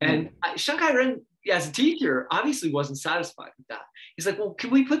 And Xiang Kai-ren, as a teacher, obviously wasn't satisfied with that. He's like, well, can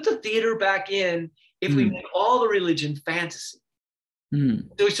we put the theater back in if we make all the religion fantasy? So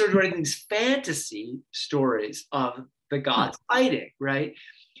he started writing these fantasy stories of the gods fighting, right?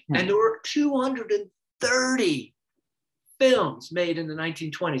 And there were 230 films made in the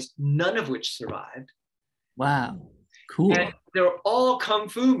 1920s, none of which survived. Wow, cool. And they're all kung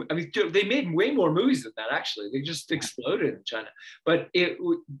fu. I mean, they made way more movies than that, actually. They just exploded in China. But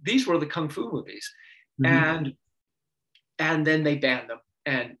these were the kung fu movies. And then they banned them.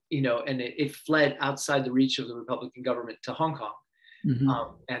 And, and it fled outside the reach of the Republican government to Hong Kong.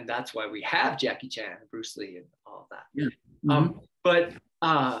 And that's why we have Jackie Chan and Bruce Lee and all of that.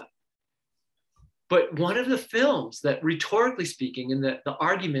 But one of the films that, rhetorically speaking, and the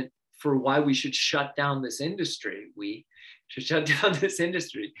argument for why we should shut down this industry,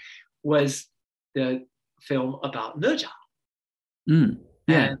 was the film about Ne Zha.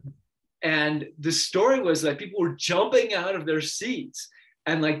 And the story was that people were jumping out of their seats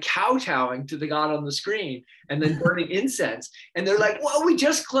and like kowtowing to the god on the screen and then burning incense. And they're like, well, we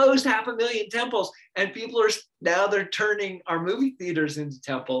just closed 500,000 temples and people they're turning our movie theaters into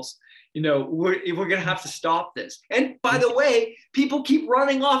temples. We're going to have to stop this. And by the way, people keep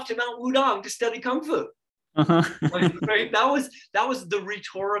running off to Mount Wudang to study Kung Fu. Right? That was the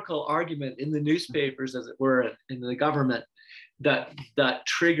rhetorical argument in the newspapers, as it were, in the government that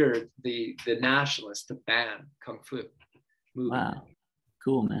triggered the nationalists to ban Kung Fu movie. Wow.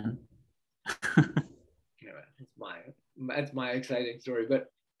 Cool, man. That's my exciting story.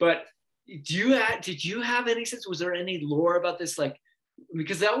 But did you have any sense? Was there any lore about this? Like,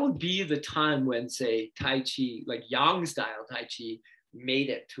 because that would be the time when, say, Tai Chi, like Yang style Tai Chi, made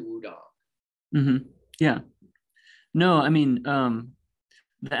it to Wudang. Yeah. No, I mean, the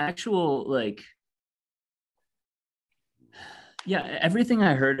actual everything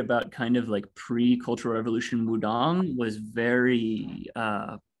I heard about kind of like pre-Cultural Revolution Wudang was very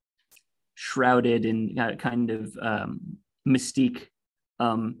shrouded in kind of mystique.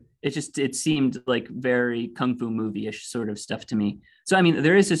 It seemed like very Kung Fu movie-ish sort of stuff to me. So, I mean,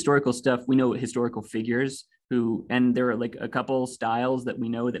 there is historical stuff. We know historical figures and there are like a couple styles that we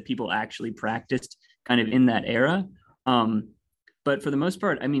know that people actually practiced kind of in that era. But for the most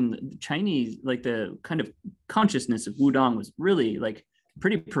part, I mean, the Chinese, like the kind of consciousness of Wudang was really like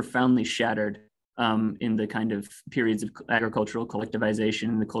pretty profoundly shattered in the kind of periods of agricultural collectivization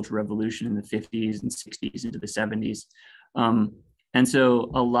and the Cultural Revolution in the 50s and 60s into the 70s. And so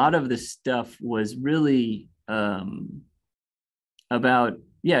a lot of this stuff was really about,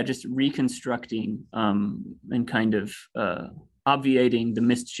 just reconstructing and kind of obviating the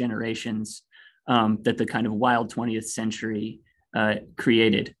missed generations that the kind of wild 20th century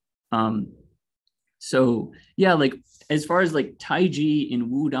created. Like as far as like Taiji in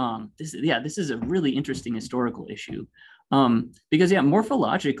Wudang, this is a really interesting historical issue. Because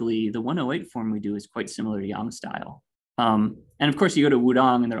morphologically, the 108 form we do is quite similar to Yang style. And of course you go to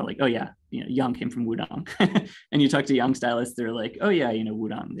Wudang and they're like, oh yeah, Yang came from Wudang. And you talk to Yang stylists, they're like, oh yeah,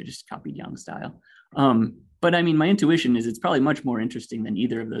 Wudang, they just copied Yang style. But I mean, my intuition is it's probably much more interesting than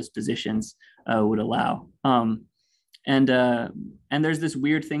either of those positions would allow. And there's this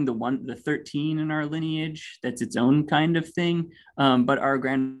weird thing, the 13 in our lineage, that's its own kind of thing. But our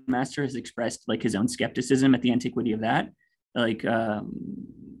Grandmaster has expressed like his own skepticism at the antiquity of that. Like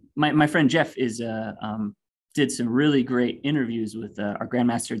my friend Jeff did some really great interviews with our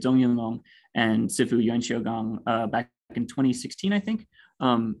Grandmaster Zhong Yunlong and Sifu Yuan Xiugang back in 2016, I think.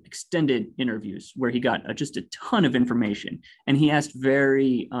 Extended interviews where he got just a ton of information, and he asked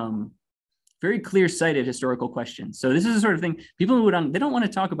very clear-sighted historical questions. So this is the sort of thing people in Wudang, they don't want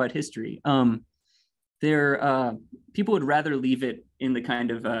to talk about history. People would rather leave it in the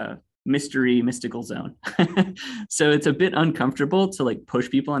kind of mystical zone. So it's a bit uncomfortable to like push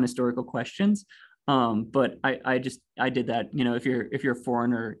people on historical questions. But I did that. If you're a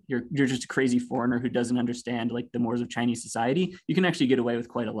foreigner, you're just a crazy foreigner who doesn't understand like the mores of Chinese society, you can actually get away with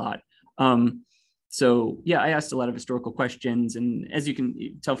quite a lot. I asked a lot of historical questions, and as you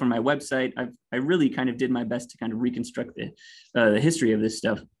can tell from my website, I really kind of did my best to kind of reconstruct the history of this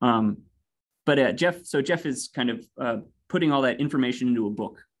stuff. Jeff is kind of putting all that information into a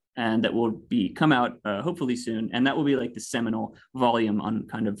book, and that will come out hopefully soon. And that will be like the seminal volume on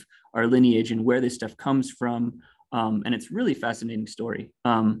kind of our lineage and where this stuff comes from. And it's really fascinating story.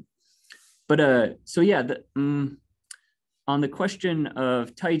 On the question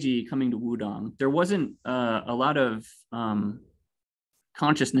of Taiji coming to Wudang, there wasn't a lot of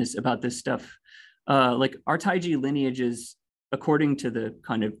consciousness about this stuff. Like our Taiji lineages, according to the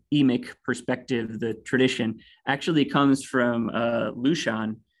kind of emic perspective, the tradition actually comes from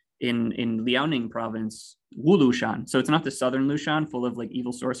Lushan in Liaoning province, Wulushan. So it's not the southern Lushan full of like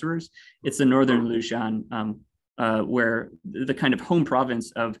evil sorcerers. It's the northern Lushan where the kind of home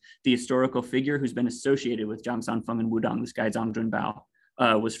province of the historical figure who's been associated with Zhang Sanfeng and Wudang, this guy Zhang Junbao,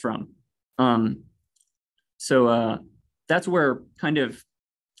 was from. So that's where kind of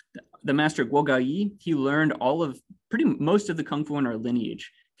the master Guo Gaoyi, he learned most of the Kung Fu in our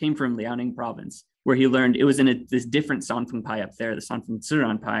lineage came from Liaoning province, where he learned, it was in this different San-Feng Pai up there, the San-Feng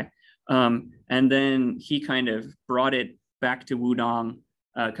Ziran Pai. And then he kind of brought it back to Wudang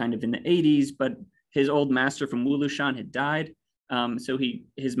kind of in the 80s, but his old master from Wulushan had died. So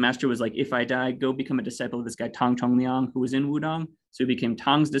his master was like, if I die, go become a disciple of this guy, Tang Chongliang, who was in Wudang. So he became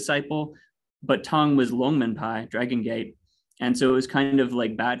Tang's disciple, but Tang was Longmen Pai, Dragon Gate. And so it was kind of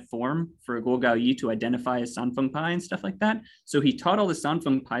like bad form for Guo Gaoyi to identify as San-Feng Pai and stuff like that. So he taught all the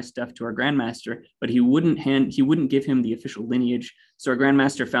San-Feng Pai stuff to our grandmaster, but he wouldn't give him the official lineage. So our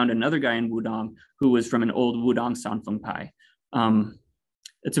grandmaster found another guy in Wudang who was from an old Wudang San-Feng Pai.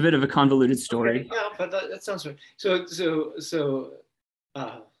 It's a bit of a convoluted story. Okay, yeah, but that sounds right. So it was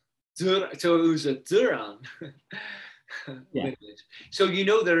a Ziran. Yeah. So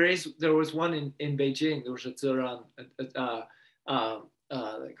there was one in Beijing. There was a Ziran. They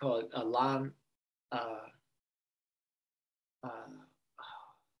call it a Lan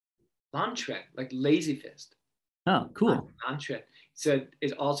Lan Quan, like lazy fist. Oh, cool. Lan Quan. Said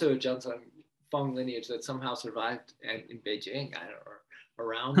it's also a Zhang Sanfeng lineage that somehow survived in Beijing. I don't know.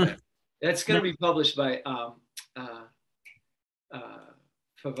 Around there. That's going to be published by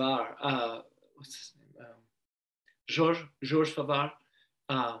Favard. What's his name? Georges Favard.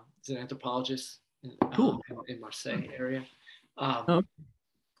 He's an anthropologist in Marseille area.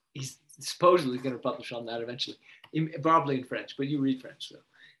 He's supposedly going to publish on that eventually, probably in French, but you read French, so.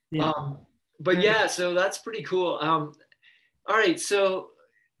 Yeah. But yeah, so that's pretty cool. All right, so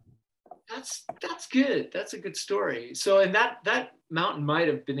that's good. That's a good story. So, and that mountain might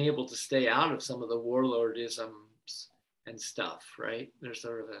have been able to stay out of some of the warlordisms and stuff, right? There's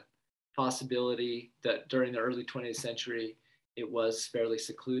sort of a possibility that during the early 20th century, it was fairly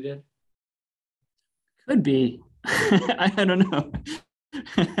secluded. Could be. I don't know.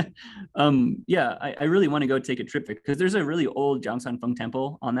 Yeah, I really want to go take a trip because there's a really old Zhang Sanfeng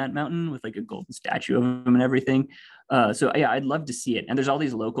temple on that mountain with like a golden statue of him and everything. So yeah, I'd love to see it. And there's all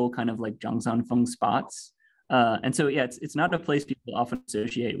these local kind of like Zhang Sanfeng spots. And so yeah, it's not a place people often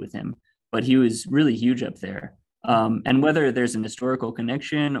associate with him, but he was really huge up there. And whether there's an historical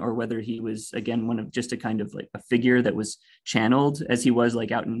connection or whether he was again one of just a kind of like a figure that was channeled as he was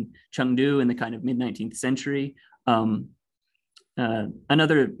like out in Chengdu in the kind of mid-19th century.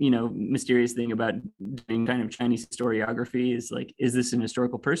 Another, mysterious thing about doing kind of Chinese historiography is like, is this an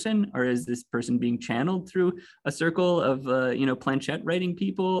historical person or is this person being channeled through a circle of, planchette writing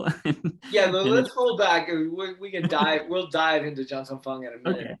people? Yeah, let's hold back. We can dive. We'll dive into Zhang Sanfeng in a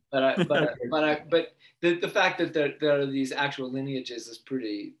minute. Okay. But the fact that there are these actual lineages is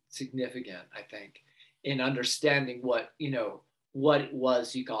pretty significant, I think, in understanding what it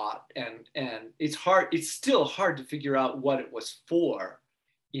was you got, and it's still hard to figure out what it was for,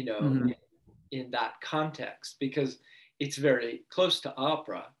 in that context, because it's very close to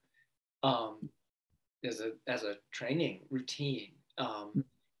opera as a training routine,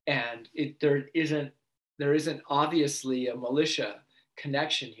 and there isn't obviously a militia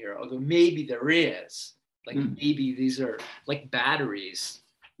connection here, although maybe there is, like maybe these are like batteries,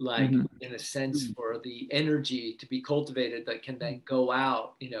 like in a sense, for the energy to be cultivated that can then go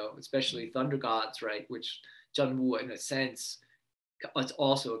out, especially thunder gods, right? Which Zhen Wu, in a sense, is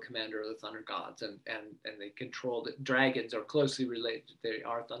also a commander of the thunder gods, and they control the dragons are closely related. They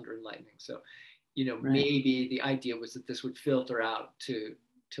are thunder and lightning. So, maybe the idea was that this would filter out to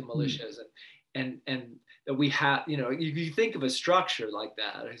militias, and that we have, if you think of a structure like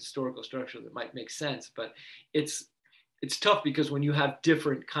that, a historical structure, that might make sense, but it's tough because when you have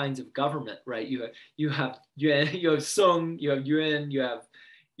different kinds of government, right? You have Song, you have Yuan, you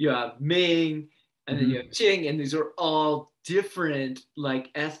have Ming, and then you have Qing, and these are all different like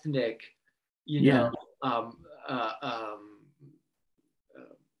ethnic, what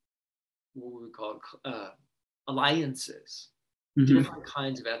would we call it? Alliances, different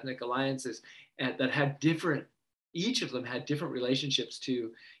kinds of ethnic alliances, and that had different. Each of them had different relationships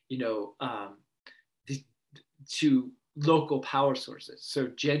to, to local power sources. So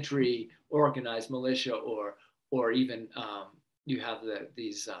gentry, organized militia, or even you have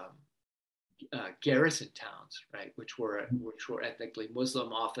these garrison towns, right, which were ethnically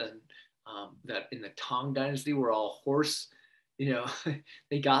Muslim often. That in the Tang Dynasty were all horse.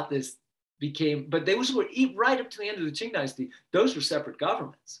 They got this but those were right up to the end of the Qing Dynasty. Those were separate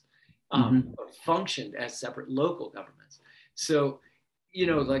governments, functioned as separate local governments. So,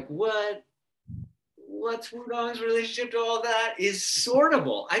 like what's Wudang's relationship to all that is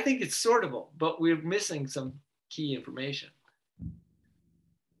sortable. I think it's sortable, but we're missing some key information.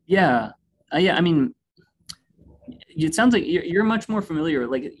 Yeah. Yeah. I mean, it sounds like you're much more familiar.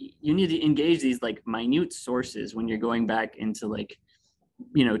 Like you need to engage these like minute sources when you're going back into like,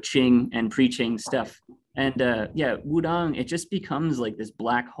 Qing and pre-Qing stuff. And yeah, Wudang, it just becomes like this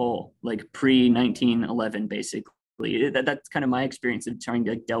black hole, like pre-1911, basically. That's kind of my experience of trying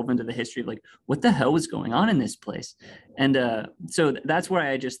to like delve into the history of like, what the hell was going on in this place? And so that's where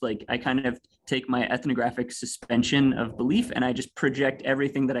I kind of take my ethnographic suspension of belief and I just project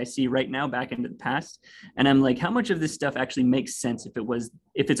everything that I see right now back into the past. And I'm like, how much of this stuff actually makes sense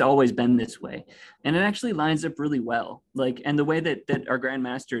if it's always been this way? And it actually lines up really well. Like, and the way that our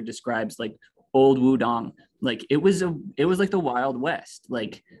grandmaster describes like old Wudang, like it was like the Wild West.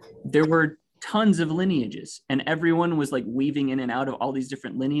 Like there were tons of lineages and everyone was like weaving in and out of all these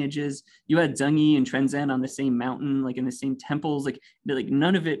different lineages. You had Zhengyi and Trenzhen on the same mountain, like in the same temples, like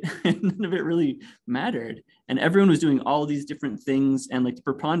none of it really mattered. And everyone was doing all these different things. And like the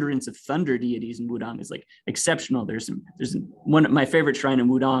preponderance of thunder deities in Wudang is like exceptional. There's one of my favorite shrine in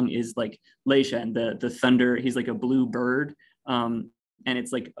Wudang is like Leisha, and the thunder, he's like a blue bird. And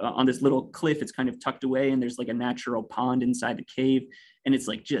it's like on this little cliff, it's kind of tucked away and there's like a natural pond inside the cave. And it's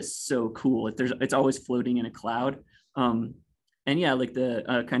like just so cool. It's always floating in a cloud. And yeah, like the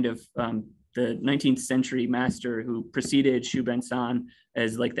the 19th century master who preceded Shiu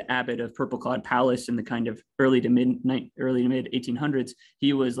as like the abbot of Purple Cloud Palace in the kind of early to mid 1800s,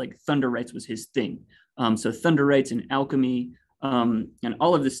 he was like thunder rites was his thing. So thunder rites and alchemy and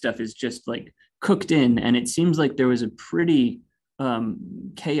all of this stuff is just like cooked in. And it seems like there was a pretty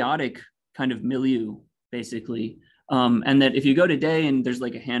chaotic kind of milieu, basically. And that if you go today and there's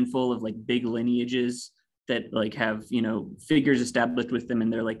like a handful of like big lineages that like have, figures established with them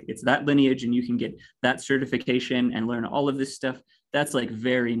and they're like, it's that lineage and you can get that certification and learn all of this stuff. That's like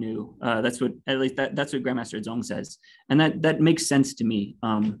very new. That's what Grandmaster Zhong says. And that makes sense to me.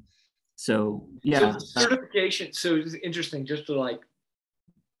 So yeah. So certification. So it's interesting just to like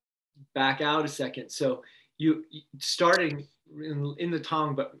back out a second. So you starting in the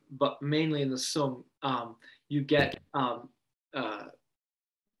Tang, but mainly in the Sung, you get not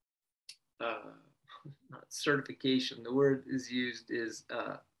certification. The word is used is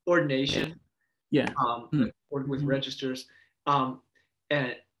ordination. Yeah. Or with registers, and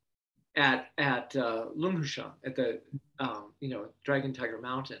at Lungushan at the Dragon Tiger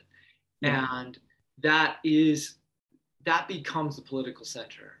Mountain, and that becomes the political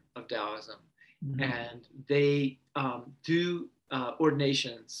center of Taoism. Mm-hmm. And they do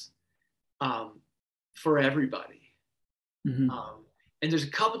ordinations for everybody. Mm-hmm. And there's a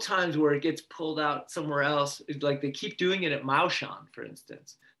couple times where it gets pulled out somewhere else. It's like they keep doing it at Maoshan, for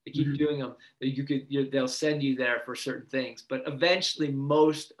instance. They keep doing them. They'll send you there for certain things. But eventually,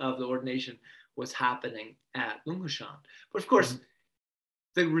 most of the ordination was happening at Lungushan. But of course,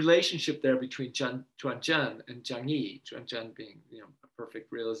 the relationship there between Chuanzhen and Jiangyi, Chuanzhen being a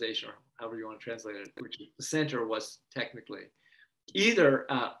perfect realization, or however you want to translate it, which the center was technically either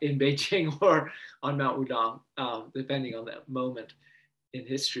in Beijing or on Mount Wudang, depending on that moment in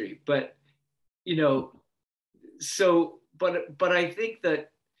history. But but I think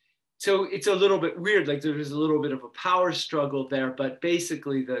that, so it's a little bit weird, like there's a little bit of a power struggle there, but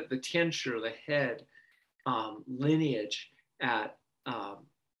basically the Tianshi, the head lineage at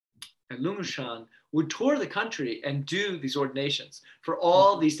Lungushan would tour the country and do these ordinations for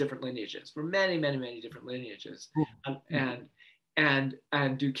all these different lineages, for many, many, many different lineages, and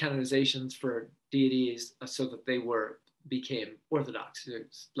do canonizations for deities so that they became orthodox.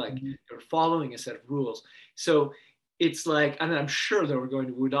 It's like they were following a set of rules. So it's like, and I'm sure they were going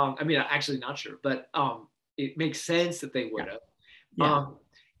to Wudang. I mean, actually not sure, but it makes sense that they would have. Yeah.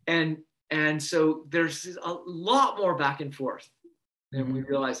 And so there's a lot more back and forth than we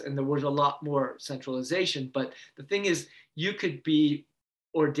realized, and there was a lot more centralization. But the thing is, you could be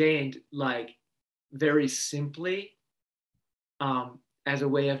ordained like very simply as a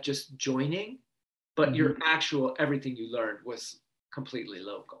way of just joining, but your actual everything you learned was completely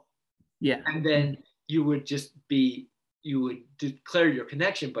local. Yeah. And then you would declare your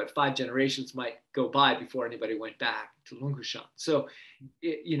connection, but 5 generations might go by before anybody went back to Lungushan. So,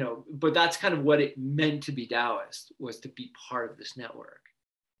 but that's kind of what it meant to be Taoist, was to be part of this network.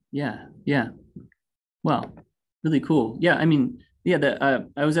 Yeah. Well, really cool. Yeah. I mean, I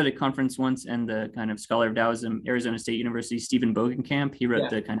was at a conference once, and the kind of scholar of Taoism, Arizona State University, Stephen Bogenkamp, he wrote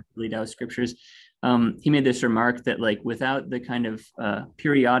the kind of early Taoist scriptures. He made this remark that like without the kind of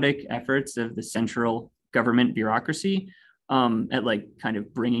periodic efforts of the central government bureaucracy, at like kind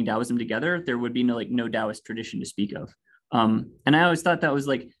of bringing Taoism together, there would be no Taoist tradition to speak of. And I always thought that was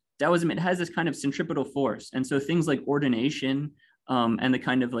like Taoism, it has this kind of centripetal force. And so things like ordination and the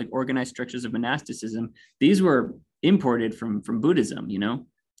kind of like organized structures of monasticism, these were imported from Buddhism, you know?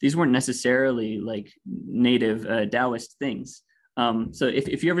 These weren't necessarily like native Taoist things. So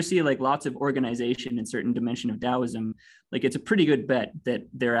if you ever see like lots of organization in certain dimension of Taoism, like it's a pretty good bet that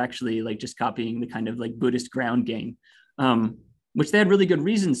they're actually like just copying the kind of like Buddhist ground game, which they had really good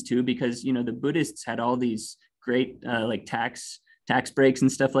reasons to, because, you know, the Buddhists had all these great like tax breaks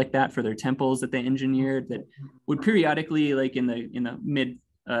and stuff like that for their temples that they engineered that would periodically, like in the mid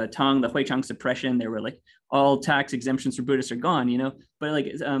Tang, the Huichang suppression, there were like all tax exemptions for Buddhists are gone, you know, but like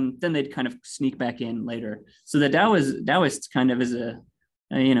then they'd kind of sneak back in later. So the Taoists kind of as a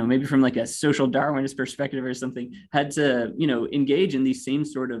you know, maybe from like a social Darwinist perspective or something, had to, you know, engage in these same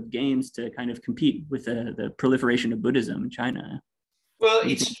sort of games to kind of compete with the proliferation of Buddhism in China. Well,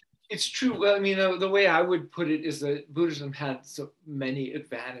 it's true. Well, I mean, the way I would put it is that Buddhism had so many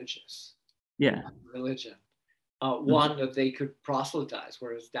advantages. Yeah. Religion. One, that they could proselytize,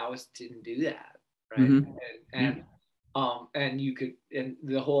 whereas Taoists didn't do that, right? And you could, and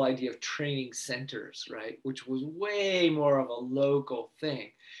the whole idea of training centers, right, which was way more of a local thing.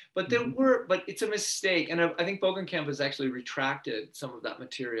 But there were, but it's a mistake, and I think Bogenkamp has actually retracted some of that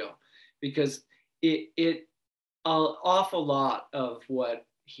material, because it an awful lot of what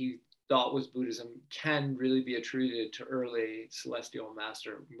he thought was Buddhism can really be attributed to early celestial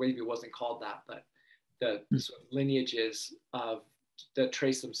master. Maybe it wasn't called that, but the sort of lineages that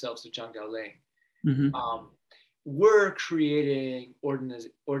trace themselves to Zhang Daoling were creating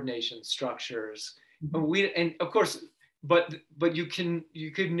ordination structures, and of course, but you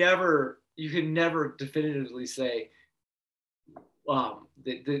could never definitively say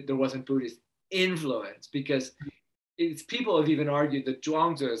that there wasn't Buddhist influence, because people have even argued that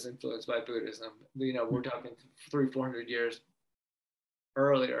Zhuangzi is influenced by Buddhism. You know, we're talking 300-400 years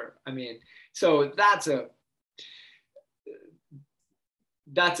earlier. I mean, so that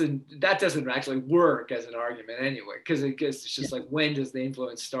doesn't actually work as an argument anyway, because it's just like, when does the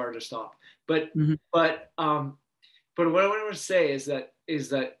influence start or stop? But what I want to say is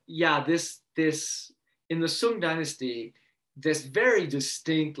that yeah, this in the Sung Dynasty, this very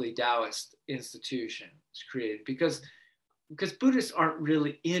distinctly Taoist institution was created because Buddhists aren't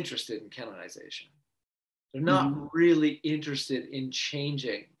really interested in canonization. They're not really interested in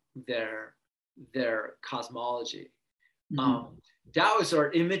changing their cosmology. Taoists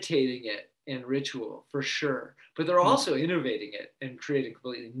are imitating it in ritual for sure, but they're also innovating it and creating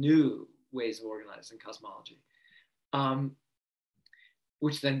completely new ways of organizing cosmology,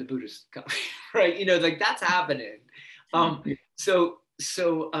 which then the Buddhists come, right? You know, like that's happening. But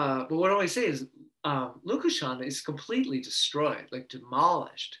what I want to say is, Lukushan is completely destroyed, like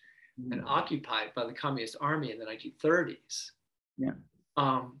demolished and occupied by the Communist Army in the 1930s. Yeah.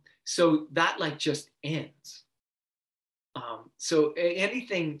 So that like just ends. So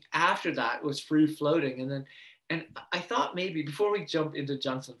anything after that was free floating, and I thought maybe before we jump into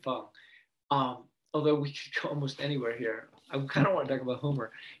Zhang Sanfeng, although we could go almost anywhere here, I kind of want to talk about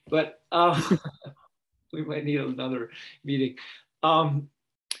Homer, but we might need another meeting.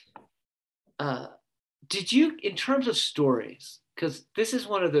 Did you, in terms of stories, because this is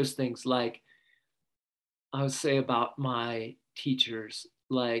one of those things, like I would say about my teachers,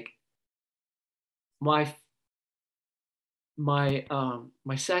 like my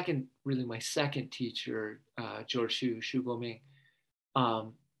second teacher, George Shiu Guoming,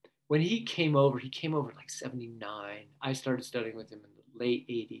 when he came over in like 79. I started studying with him in the late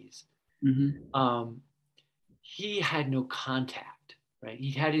 80s. He had no contact, right?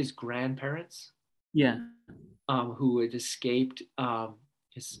 He had his grandparents, who had escaped.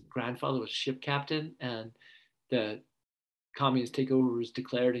 His grandfather was a ship captain, and the communist takeover was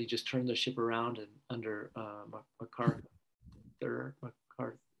declared, and he just turned the ship around, and under MacArthur,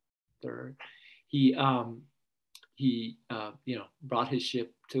 he brought his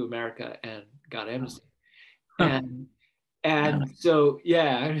ship to America and got amnesty. And so,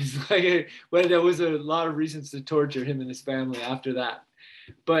 yeah, it was like, well, there was a lot of reasons to torture him and his family after that.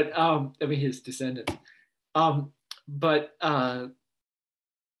 But I mean, his descendants. So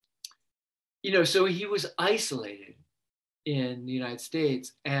he was isolated in the United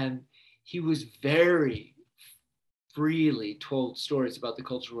States, and he was very freely told stories about the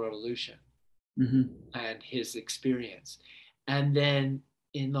Cultural Revolution and his experience. And then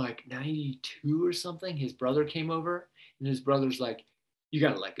in like 92 or something, his brother came over, and his brother's like, you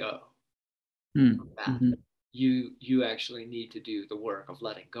got to let go of that. You actually need to do the work of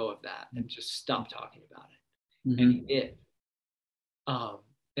letting go of that and just stop talking about it. And he did.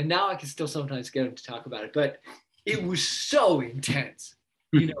 And now I can still sometimes get him to talk about it, but it was so intense.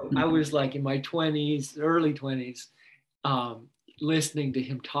 You know, I was like in my 20s, early 20s, listening to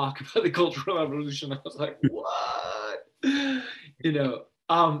him talk about the Cultural Revolution. I was like, what? You know,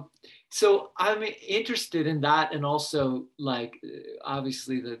 so I'm interested in that, and also like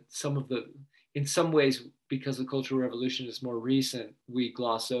obviously in some ways, because the Cultural Revolution is more recent, we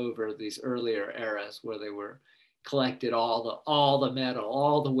gloss over these earlier eras where they were collected all the metal,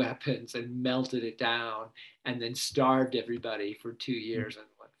 all the weapons, and melted it down, and then starved everybody for 2 years, and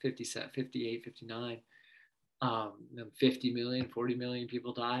what, 58, 59, 50 million, 40 million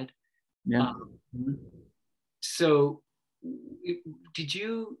people died. Yeah. So did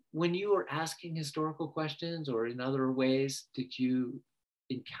you, when you were asking historical questions or in other ways, did you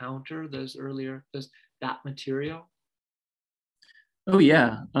encounter that material? Oh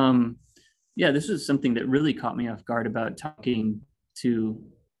yeah. Yeah, this was something that really caught me off guard about talking to,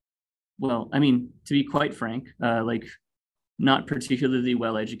 well, I mean, to be quite frank, like not particularly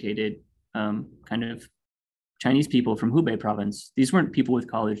well-educated kind of Chinese people from Hubei province. These weren't people with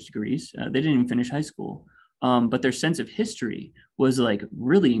college degrees. They didn't even finish high school. But their sense of history was like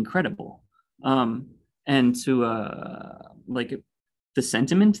really incredible. And to like the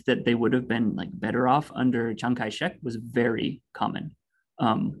sentiment that they would have been like better off under Chiang Kai-shek was very common.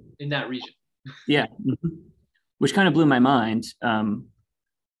 In that region. Yeah. Which kind of blew my mind.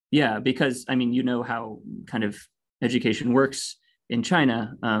 Yeah, because I mean, you know how kind of education works in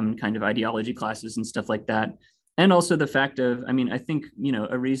China, kind of ideology classes and stuff like that. And also the fact of, I mean, I think, you know,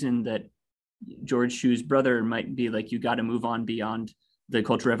 a reason that George Shiu's brother might be like, you got to move on beyond the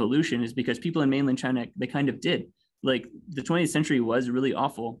Cultural Revolution is because people in mainland China, they kind of did. Like the 20th century was really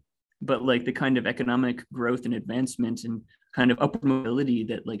awful, but like the kind of economic growth and advancement and kind of upward mobility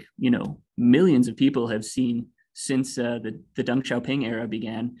that like, you know, millions of people have seen since the Deng Xiaoping era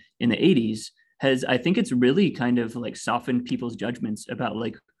began in the 80s has, I think it's really kind of like softened people's judgments about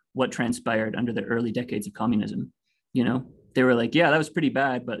like what transpired under the early decades of communism. You know, they were like, yeah, that was pretty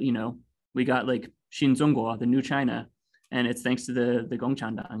bad, but you know, we got like Xinzhongguo, the new China, and it's thanks to the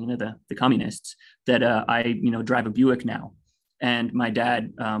Gongchandang, you know, the communists that I, you know, drive a Buick now, and my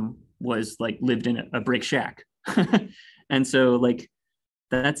dad was like lived in a brick shack, and so like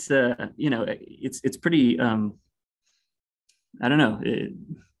that's you know, it's pretty I don't know.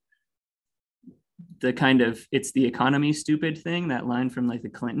 The kind of it's the economy stupid thing, that line from like the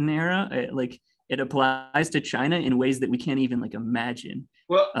Clinton era, it applies to China in ways that we can't even like imagine.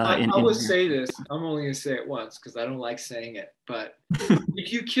 Well, I will say this. I'm only going to say it once because I don't like saying it. But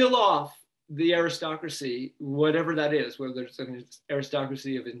if you kill off the aristocracy, whatever that is, whether it's an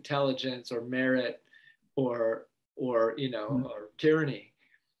aristocracy of intelligence or merit or you know, or tyranny,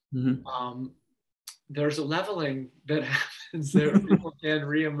 there's a leveling that happens there. People can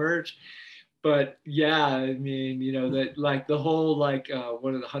reemerge. But yeah, I mean, you know, that like the whole like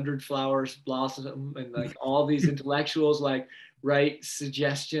what are the 100 flowers blossom, and like all these intellectuals like write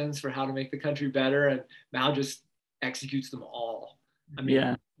suggestions for how to make the country better, and Mao just executes them all. I mean,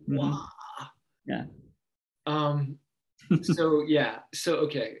 yeah. Wow. Yeah. So yeah, so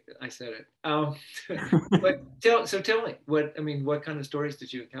okay, I said it. But tell me, what kind of stories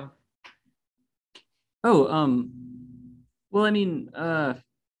did you encounter? Oh, well, I mean,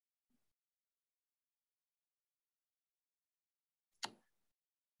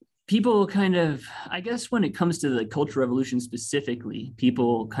 people kind of, I guess when it comes to the Cultural Revolution specifically,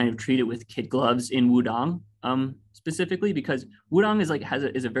 people kind of treat it with kid gloves in Wudang, specifically because Wudang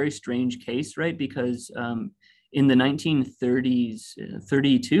is a very strange case, right? Because in the 1930s,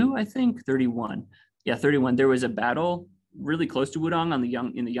 32, I think, 31. Yeah, 31, there was a battle really close to Wudang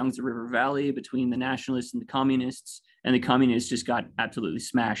in the Yangtze River Valley between the nationalists and the communists just got absolutely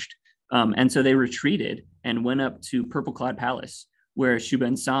smashed. And so they retreated and went up to Purple Cloud Palace, where Xu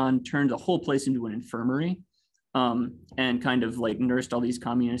Bensan turned the whole place into an infirmary, and kind of like nursed all these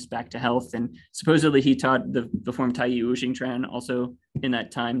communists back to health. And supposedly he taught the form Tai Yi Wu Xingchuan also in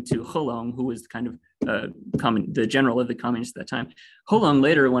that time to He Long, who was kind of the general of the communists at that time. He Long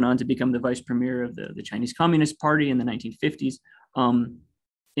later went on to become the vice premier of the Chinese Communist Party in the 1950s,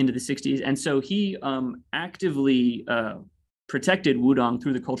 into the 60s. And so he actively protected Wudang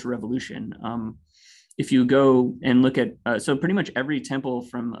through the Cultural Revolution. If you go and look at, so pretty much every temple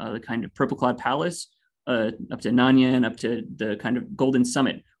from the kind of Purple Cloud Palace up to Nanyang, up to the kind of Golden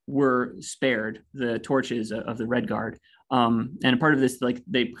Summit, were spared the torches of the Red Guard. And a part of this, like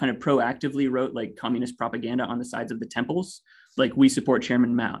they kind of proactively wrote like communist propaganda on the sides of the temples, like we support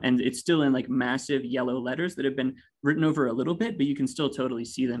Chairman Mao. And it's still in like massive yellow letters that have been written over a little bit, but you can still totally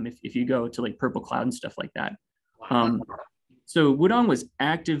see them if you go to like Purple Cloud and stuff like that. So Wudang was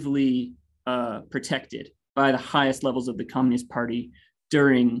actively protected by the highest levels of the Communist Party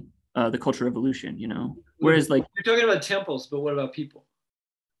during the Cultural Revolution, you know. Whereas like you're talking about temples, but what about people?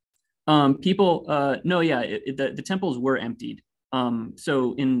 People, no, yeah, the temples were emptied.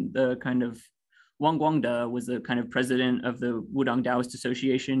 So in the kind of Wang Guangde was the kind of president of the Wudang Taoist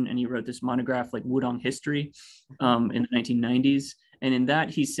Association, and he wrote this monograph like Wudang History in the 1990s. And in that,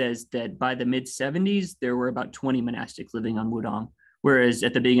 he says that by the mid 70s, there were about 20 monastics living on Wudang, whereas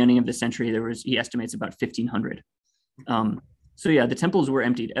at the beginning of the century, he estimates about 1,500. So yeah, the temples were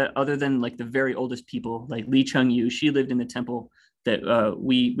emptied, other than like the very oldest people, like Li Chengyu. She lived in the temple that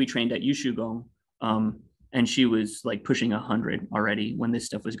we trained at Yushu Gong, and she was like pushing 100 already when this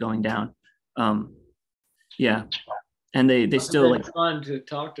stuff was going down. Yeah, and they still like fun to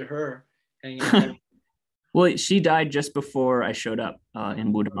talk to her. Hanging out. Well, she died just before I showed up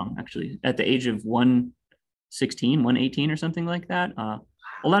in Wudang, actually, at the age of 116, 118 or something like that.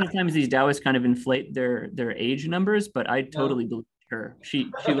 A lot of times these Taoists kind of inflate their age numbers, but I totally believe her. She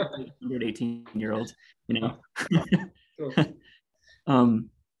looked like 118-year-old, you know.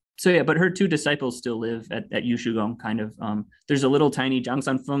 So yeah, but her two disciples still live at Yushugong, kind of. There's a little tiny Zhang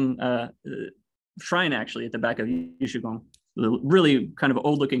Sanfeng shrine actually at the back of Yushugong, really kind of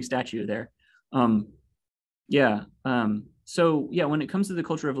old-looking statue there. So yeah, when it comes to the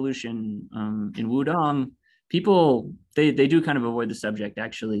Cultural Revolution in Wudang, people they do kind of avoid the subject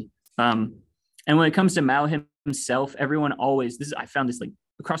actually. And when it comes to Mao himself, everyone always I found this like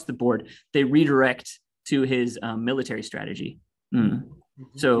across the board, they redirect to his military strategy.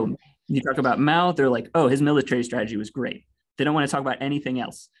 So you talk about Mao, they're like, oh, his military strategy was great. They don't want to talk about anything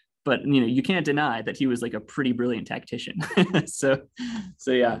else. But you know, you can't deny that he was like a pretty brilliant tactician. so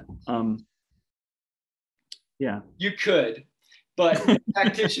yeah. Yeah. You could, but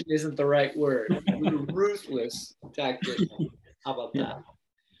tactician isn't the right word. Ruthless tactician. How about that?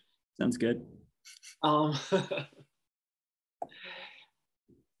 Sounds good.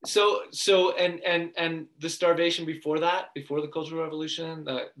 So and the starvation before that, before the Cultural Revolution,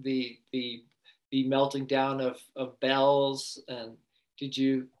 the melting down of bells, and did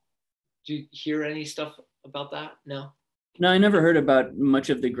you hear any stuff about that? No, I never heard about much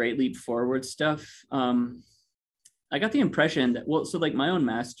of the Great Leap Forward stuff. I got the impression that, well, so like my own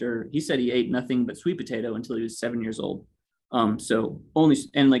master, he said he ate nothing but sweet potato until he was 7 years old. So only,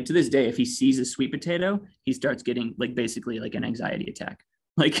 and like to this day, if he sees a sweet potato, he starts getting like basically like an anxiety attack.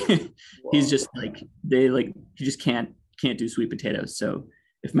 Like he's just like, he just can't do sweet potatoes. So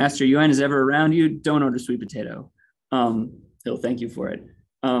if Master Yuan is ever around you, don't order sweet potato. He'll thank you for it.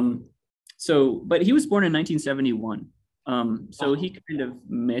 But he was born in 1971. So he kind of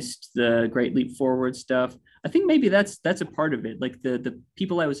missed the Great Leap Forward stuff. I think maybe that's a part of it. Like the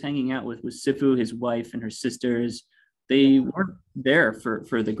people I was hanging out with was Sifu, his wife, and her sisters. They weren't there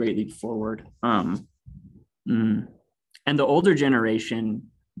for the Great Leap Forward. And the older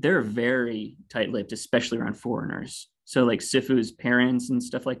generation, they're very tight-lipped, especially around foreigners. So like Sifu's parents and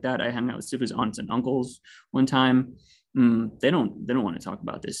stuff like that. I hung out with Sifu's aunts and uncles one time. They don't want to talk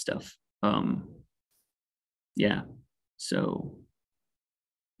about this stuff. Yeah. So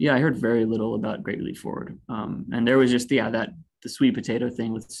yeah, I heard very little about Great Leap Forward. And there was just the sweet potato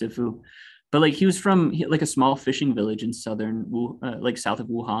thing with Sifu. But like he was from like a small fishing village in southern, like south of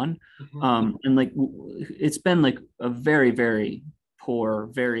Wuhan. And like it's been like a very, very poor,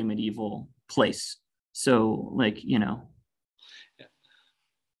 very medieval place. So like, you know.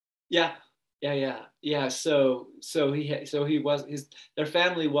 Yeah. So their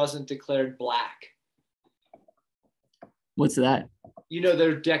family wasn't declared black. What's that? You know,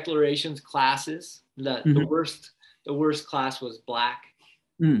 their declarations classes. The worst class was black.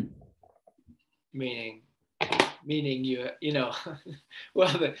 Meaning you know, well,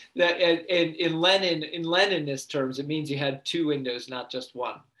 that in Leninist terms, it means you had two windows, not just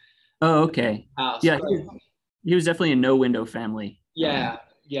one. Oh, okay. House. Yeah, he was definitely a no window family. Yeah,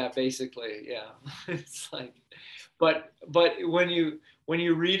 basically, yeah. It's like, but when you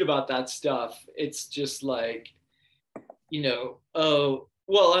read about that stuff, it's just like, you know, oh.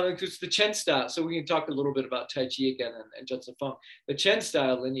 Well, I mean, it's the Chen style, so we can talk a little bit about Tai Chi again and Chen Sanfeng. The Chen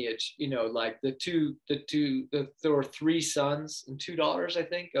style lineage, you know, like there were three sons and $2, I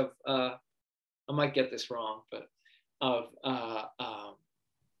think, of I might get this wrong, but of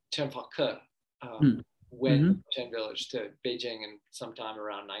Chen Fake went from Chen Village to Beijing in sometime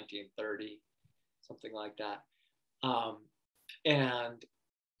around 1930, something like that, and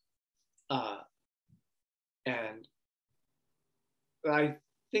I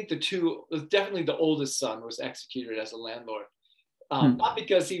think definitely the oldest son was executed as a landlord. Not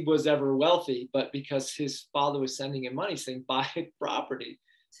because he was ever wealthy, but because his father was sending him money saying, buy property.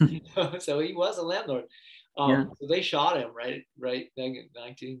 So he was a landlord. So they shot him right then in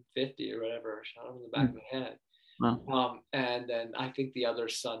 1950 or whatever, shot him in the back of the head. Wow. And then I think the other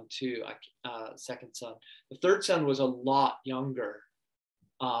son too, second son. The third son was a lot younger.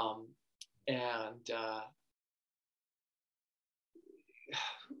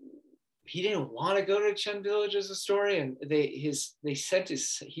 He didn't want to go to Chen village as a story, and he sent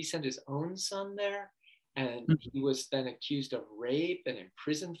his own son there, and he was then accused of rape and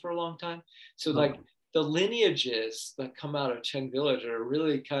imprisoned for a long time. So like the lineages that come out of Chen village are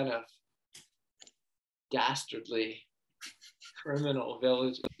really kind of dastardly criminal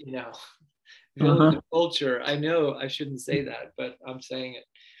village, village culture. I know I shouldn't say that, but I'm saying it.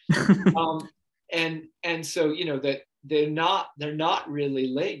 And so that they're not really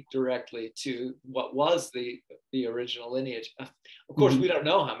linked directly to what was the original lineage. Of course, we don't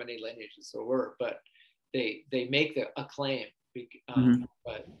know how many lineages there were, but they make a claim,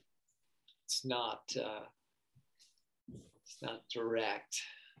 but it's not direct.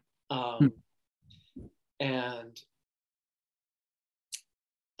 And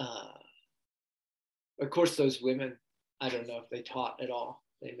of course, those women, I don't know if they taught at all.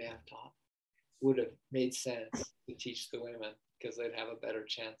 They may have taught. Would have made sense to teach the women because they'd have a better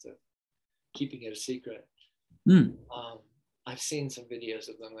chance of keeping it a secret. I've seen some videos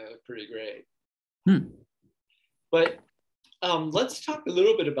of them. They look pretty great. But let's talk a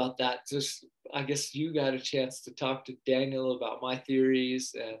little bit about that. Just, I guess you got a chance to talk to Daniel about my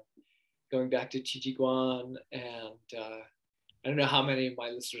theories and going back to Qijiguan, and I don't know how many of my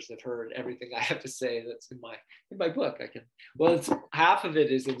listeners have heard everything I have to say that's in my book. It's half of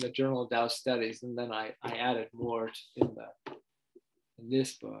it is in the Journal of Taoist Studies, and then I added more in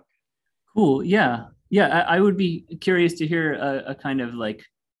this book. Cool. Yeah. I would be curious to hear a kind of like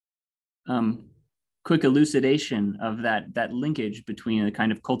quick elucidation of that linkage between the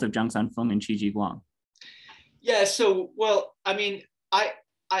kind of cult of Zhang Sanfeng and Qijiguan. Yeah. So, well, I mean,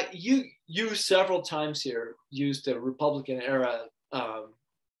 you several times here used the Republican era,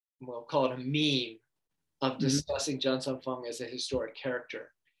 we'll call it a meme, of discussing Zhang Sanfeng as a historic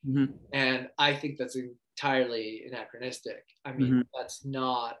character. And I think that's entirely anachronistic. I mean, that's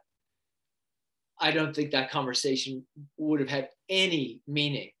not, I don't think that conversation would have had any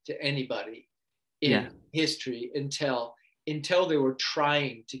meaning to anybody in history until they were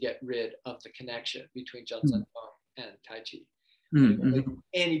trying to get rid of the connection between Zhang Sanfeng and Tai Chi.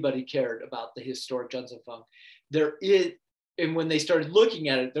 Anybody cared about the historic Zhang Sanfeng. There is, and when they started looking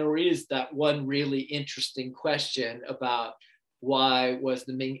at it, there is that one really interesting question about why was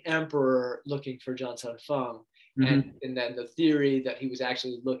the Ming Emperor looking for Zhang Sanfeng, and then the theory that he was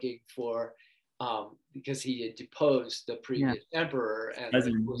actually looking for because he had deposed the previous emperor and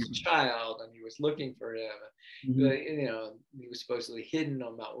he was a child and he was looking for him. He was supposedly hidden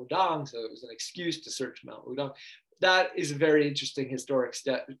on Mount Wudang, so it was an excuse to search Mount Wudang. That is a very interesting historic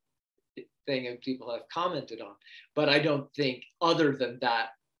thing and people have commented on. But I don't think, other than that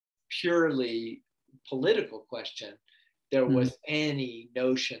purely political question, there was any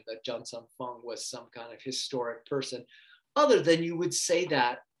notion that Zhang Sanfeng was some kind of historic person, other than you would say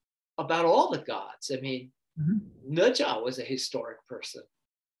that about all the gods. I mean, Nejia was a historic person.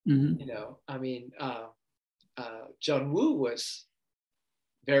 I mean, Zheng Wu was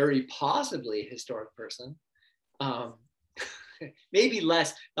very possibly a historic person. Maybe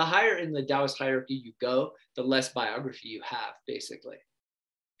less, the higher in the Taoist hierarchy you go, the less biography you have, basically.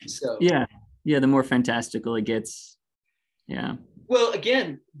 So the more fantastical it gets. Well,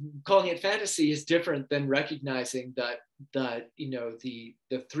 again, calling it fantasy is different than recognizing that the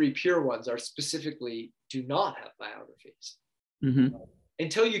three pure ones are specifically do not have biographies.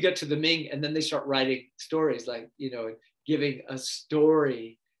 Until you get to the Ming, and then they start writing stories, like giving a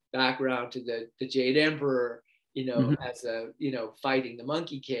story background to the Jade Emperor, as a fighting the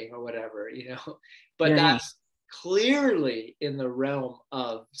Monkey King or whatever, but that's clearly in the realm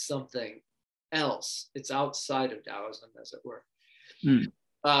of something else. It's outside of Taoism, as it were.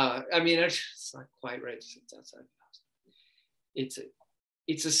 I mean, it's not quite right. It's outside of Taoism.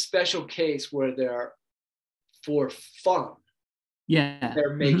 It's a special case where they're for fun.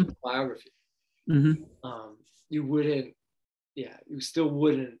 They're making biography. You still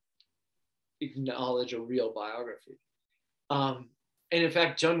wouldn't acknowledge a real biography. And in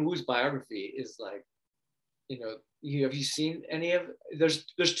fact, Zheng Wu's biography is like, have you seen any of it?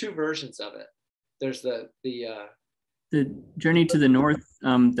 There's two versions of it. There's the Journey to the North,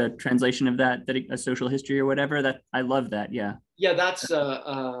 the translation of that a social history or whatever. That I love that. Yeah, that's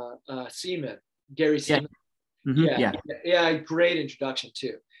Seaman, Gary Seaman. Yeah, great introduction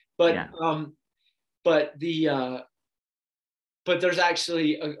too. But but there's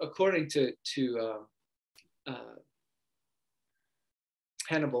actually, according to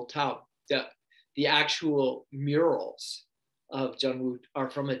Hannibal Taub, the actual murals of Zhengwu are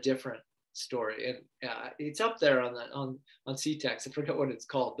from a different story, and it's up there on CTEX. I forget what it's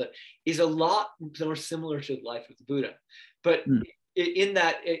called, but is a lot more similar to the life of the Buddha. But in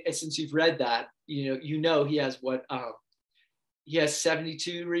that, since you've read that, you know he has what he has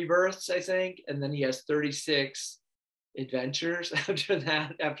 72 rebirths, I think, and then he has 36 adventures after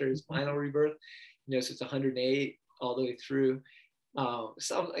that, after his final rebirth. So it's 108 all the way through,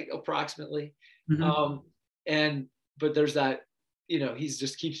 something like approximately. But there's that, he's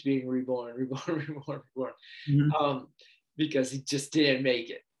just keeps being reborn, because he just didn't make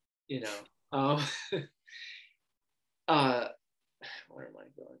it, where am I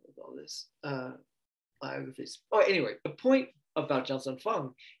going with all this? Biographies. Oh, anyway, the point about Zhang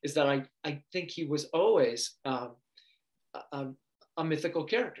Sanfeng is that I think he was always a mythical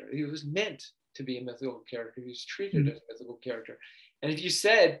character. He was meant to be a mythical character. He was treated as a mythical character. And if you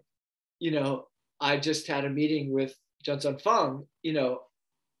said, I just had a meeting with Zhang Sanfeng,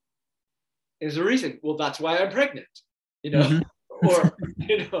 there's a reason. Well, that's why I'm pregnant, or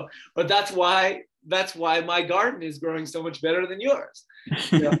or that's why my garden is growing so much better than yours,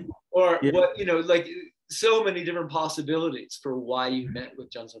 or what, like so many different possibilities for why you met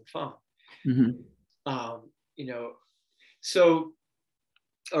with Zhang Sanfeng. So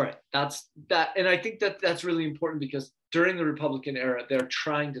all right, that's that. And I think that's really important, because during the Republican era, they're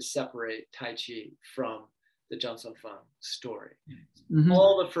trying to separate Tai Chi from the Zhang Sanfeng story.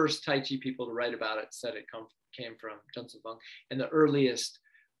 All the first Tai Chi people to write about it said it came from Zhang Sanfeng, and the earliest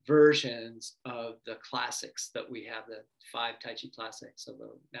versions of the classics that we have, the 5 Tai Chi classics,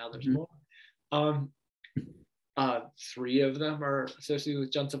 although now there's more. 3 of them are associated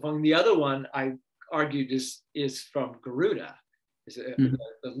with Zhang Sanfeng. The other one I argued is from Garuda, is the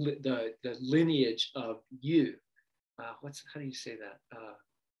lineage of Yu. How do you say that?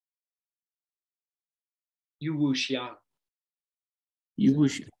 Yu Wu Xiang. Yu Wu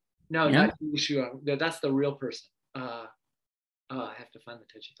Xiang. No, not Yu Wu Xiang. No, that's the real person. I have to find the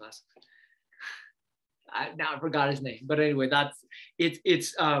Tai Chi classics. Now I forgot his name, but anyway,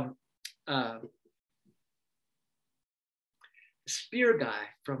 it's spear guy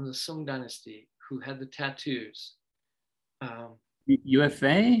from the Song Dynasty who had the tattoos.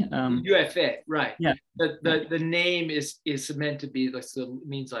 UFA? UFA, right. Yeah. The name is meant to be,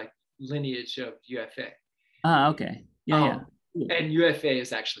 means like lineage of UFA. Okay. Yeah. And UFA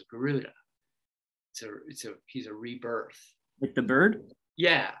is actually Garuda. He's a rebirth. Like the bird?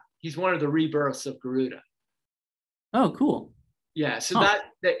 Yeah. He's one of the rebirths of Garuda. Oh, cool. Yeah. So that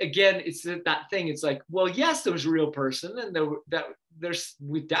again, it's that thing. It's like, well, yes, there was a real person, and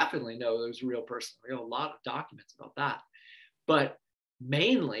we definitely know there was a real person. We have a lot of documents about that. But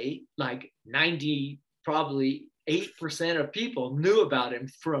mainly, like 98% of people knew about him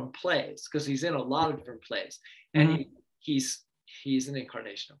from plays, because he's in a lot of different plays, and he's an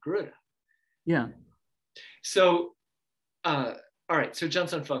incarnation of Garuda. Yeah. So, all right. So Zhang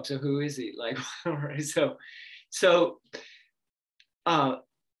Sanfeng. So who is he? Like, all right. So,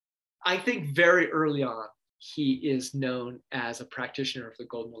 I think very early on he is known as a practitioner of the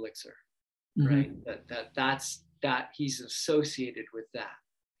Golden Elixir, right? That he's associated with that.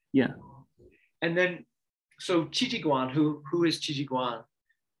 Yeah. And then, so Qi Guan, who is Qi Guan?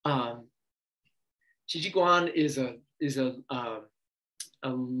 Qi Guan is a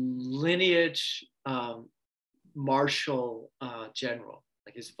lineage martial general.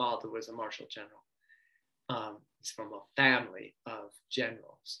 Like his father was a martial general. He's from a family of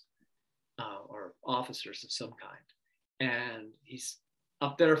generals or officers of some kind, and he's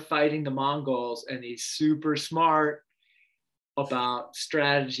up there fighting the Mongols, and he's super smart about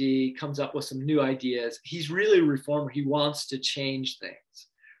strategy, comes up with some new ideas. He's really a reformer. He wants to change things,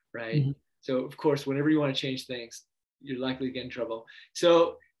 right? So of course, whenever you want to change things, you're likely to get in trouble.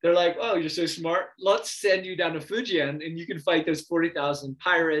 So they're like, oh, you're so smart. Let's send you down to Fujian, and you can fight those 40,000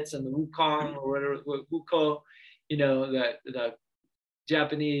 pirates and the Wukong or whatever, Wuko, the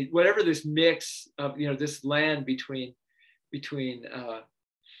Japanese, whatever this mix of, this land between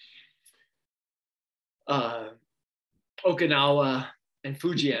Okinawa and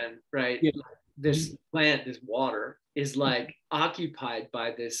Fujian, right? Yeah. This land, this water is like occupied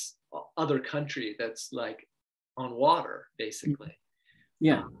by this other country that's like on water, basically.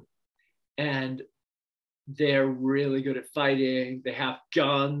 Yeah. And they're really good at fighting. They have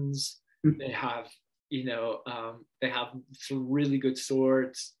guns. They have, they have some really good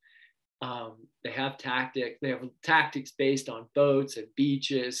swords. They have tactics based on boats and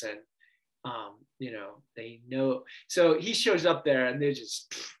beaches, and they know. So he shows up there, and they're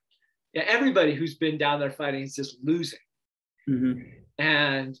just, everybody who's been down there fighting is just losing. Mm-hmm.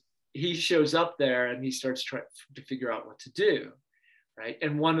 And he shows up there, and he starts trying to figure out what to do, right?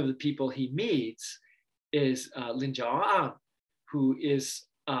 And one of the people he meets is Lin Jiaoan, who is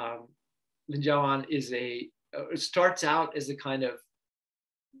Lin Jiaoan is starts out as a kind of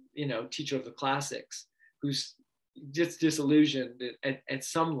teacher of the classics who's just disillusioned at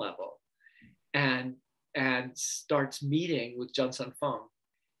some level, and starts meeting with Zhang Sanfeng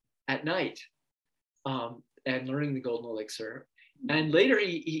at night, and learning the Golden Elixir. And later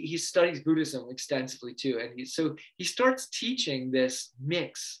he studies Buddhism extensively too, and he starts teaching this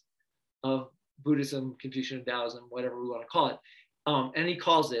mix of Buddhism, Confucian, Taoism, whatever we want to call it, and he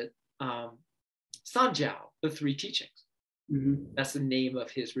calls it Sanjiao, the three teachings. Mm-hmm. That's the name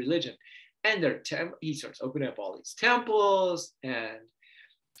of his religion. And he starts opening up all these temples, and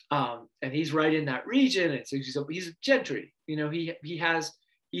he's right in that region. And so he's a gentry. He has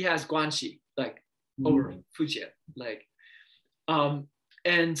guanxi, like over Fujian, like,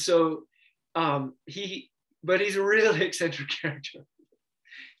 and so but he's a really eccentric character.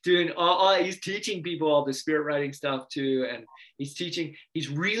 Doing he's teaching people all the spirit writing stuff too, and he's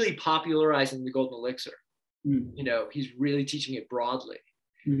really popularizing the Golden Elixir. He's really teaching it broadly.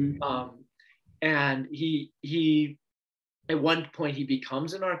 Mm-hmm. And he at one point he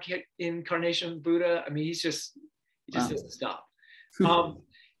becomes an incarnation of Buddha. I mean, he just doesn't stop. But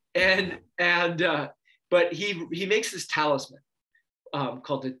he makes this talisman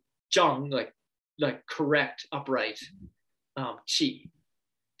called the Chang, like correct, upright qi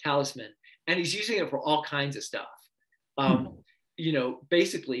talisman, and he's using it for all kinds of stuff.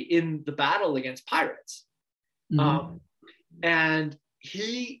 Basically in the battle against pirates. Mm-hmm. And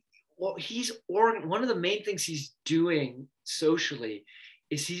one of the main things he's doing socially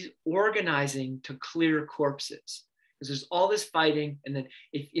is he's organizing to clear corpses, because there's all this fighting, and then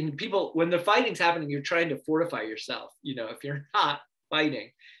when the fighting's happening, you're trying to fortify yourself. If you're not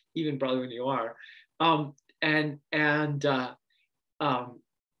fighting, even probably when you are, and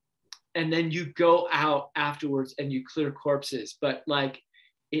then you go out afterwards and you clear corpses, but like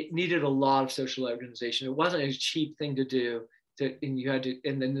it needed a lot of social organization. It wasn't a cheap thing to do.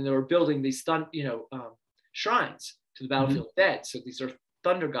 And then they were building these shrines to the battlefield dead. So these are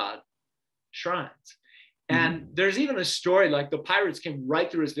thunder god shrines. And there's even a story like the pirates came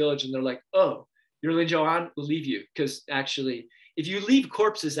right through his village, and they're like, "Oh, you're Lin Jiaoan, we'll leave you, because actually, if you leave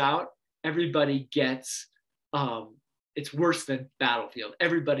corpses out, everybody gets it's worse than battlefield.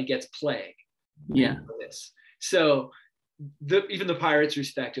 Everybody gets plague." Yeah. For this. So even the pirates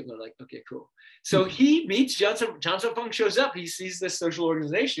respect him. They're like, "Okay, cool." So he meets Zhang Sanfeng, shows up. He sees this social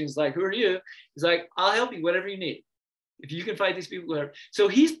organization. He's like, "Who are you?" He's like, "I'll help you, whatever you need. If you can fight these people, whatever." So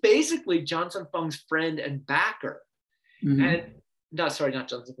he's basically Zhang Sanfeng's friend and backer. Mm-hmm. And not Zhang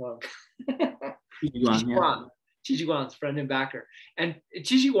Sanfeng. Qi Guan's friend and backer. And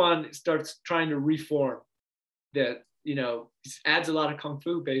Qi Guan starts trying to reform that. He adds a lot of kung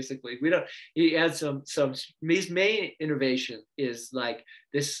fu. Basically, he adds some. His main innovation is like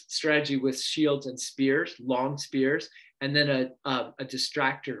this strategy with shields and spears, long spears, and then a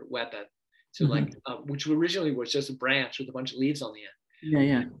distractor weapon. So which originally was just a branch with a bunch of leaves on the end.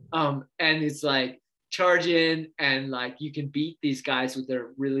 Yeah. And it's like charge in, and like you can beat these guys with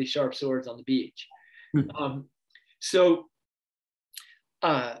their really sharp swords on the beach. So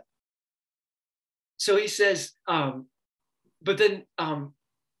he says, but then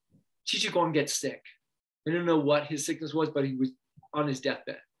Qi Guan gets sick. I don't know what his sickness was, but he was on his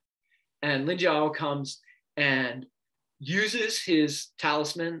deathbed. And Lin Jiao comes and uses his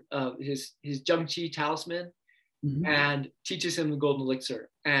talisman, his Zhengqi talisman, and teaches him the Golden Elixir.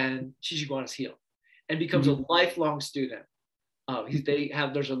 And Qi Guan is healed and becomes a lifelong student.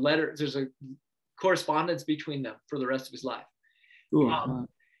 There's a correspondence between them for the rest of his life.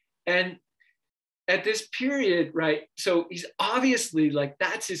 And at this period, right, so he's obviously like,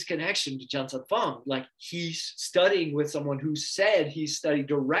 that's his connection to Zhang Sanfeng. Like he's studying with someone who said he studied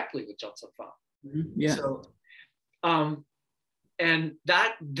directly with Zhang Sanfeng. Yeah. So, and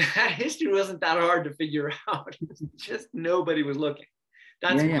that history wasn't that hard to figure out. Just nobody was looking.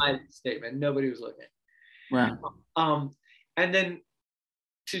 That's my statement. Nobody was looking. Wow. And then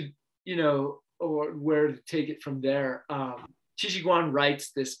or where to take it from there. Qi Guan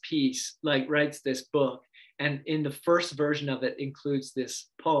writes this book, and in the first version of it includes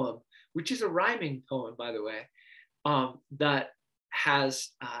this poem, which is a rhyming poem, by the way, that has,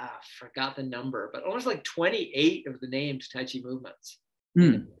 forgot the number, but almost like 28 of the named Tai Chi movements.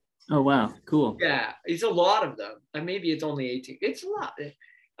 Oh, wow. Cool. Yeah, it's a lot of them. And maybe it's only 18. It's a lot.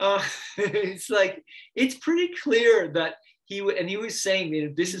 It's like, it's pretty clear that he was saying, you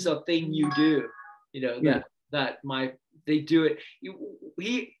know, this is a thing you do, you know, they do it.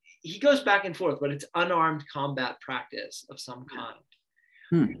 He goes back and forth, but it's unarmed combat practice of some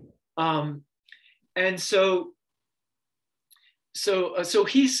kind. And so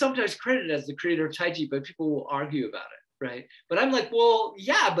he's sometimes credited as the creator of Tai Chi, but people will argue about it, right? But I'm like, well,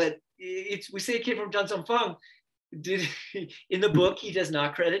 yeah, but we say it came from Zhang Sanfeng. In the book, he does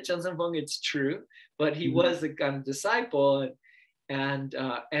not credit Zhang Sanfeng. It's true, but he was the kind of disciple, and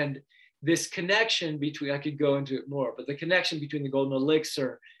this connection between, I could go into it more, but the connection between the Golden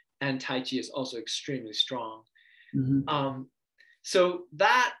Elixir and Tai Chi is also extremely strong. So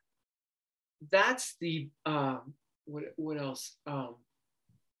that's the what else?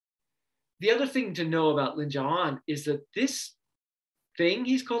 The other thing to know about Lin Jiaoan is that this thing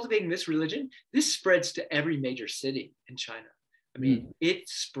he's cultivating, this religion, this spreads to every major city in China. I mean, it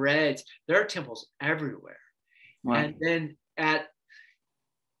spreads. There are temples everywhere. Wow. And then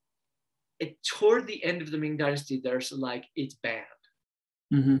toward the end of the Ming Dynasty, there's like, it's banned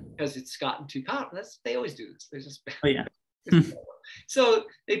because it's gotten too powerful. They always do this. They just ban it. Oh, yeah. So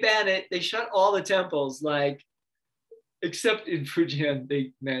they ban it. They shut all the temples, like, except in Fujian,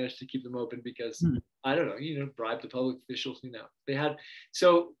 they managed to keep them open because, I don't know, you know, bribe the public officials, you know. They had,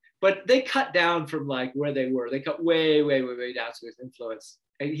 but they cut down from like where they were. They cut way, way, way, way down to his influence.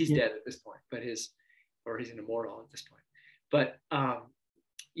 And he's dead at this point, but he's an immortal at this point. But,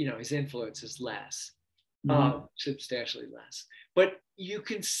 you know, his influence is less, substantially less. But you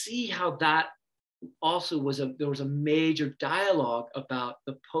can see how that also there was a major dialogue about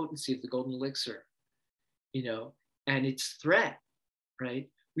the potency of the Golden Elixir, you know, and its threat, right?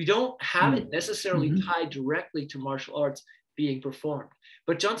 We don't have it necessarily tied directly to martial arts being performed.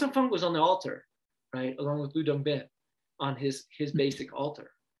 But Zhang Sanfeng was on the altar, right? Along with Lu Dongbin on his basic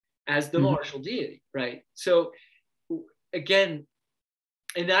altar as the martial deity, right? So again,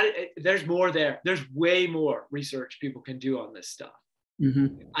 and that there's more there. There's way more research people can do on this stuff.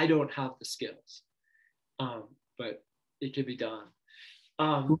 I don't have the skills, but it can be done.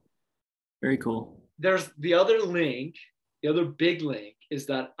 Very cool. There's the other link, the other big link is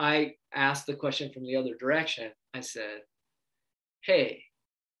that I asked the question from the other direction. I said, hey,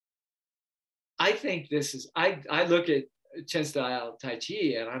 I think this is, I look at Chen style Tai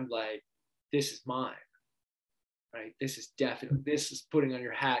Chi and I'm like, this is mine, right? This is definitely, this is putting on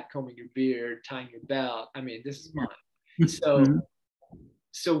your hat, combing your beard, tying your belt. I mean, this is mine.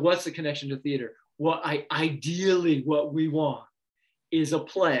 So what's the connection to theater? Ideally what we want is a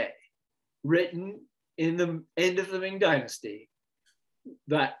play written in the end of the Ming Dynasty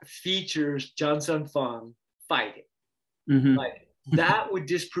that features Zhang Sanfeng fighting. Like, that would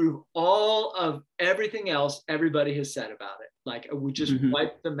disprove all of everything else everybody has said about it. Like, it would just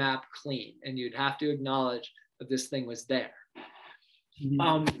wipe the map clean, and you'd have to acknowledge that this thing was there.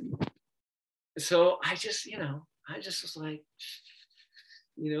 So I just was like,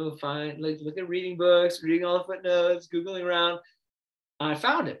 you know, fine, like, look at reading books, reading all the footnotes, Googling around. I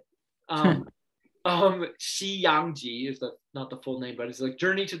found it. Xi Yangji is not the full name, but it's like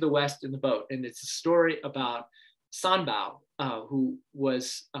Journey to the West in the Boat. And it's a story about Sanbao, who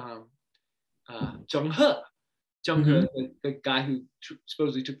was Zheng He, the guy who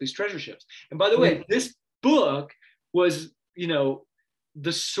supposedly took these treasure ships. And by the way, this book was, you know,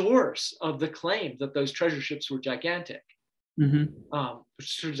 the source of the claim that those treasure ships were gigantic.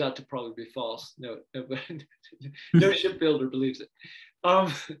 Which turns out to probably be false. No shipbuilder believes it.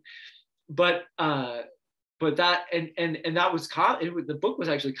 But that and that was the book was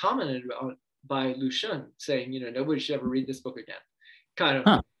actually commented on by Lu Xun, saying, you know, nobody should ever read this book again. Kind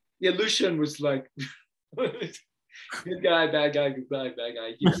of, yeah. Lu Xun was like, good guy, bad guy, good guy, bad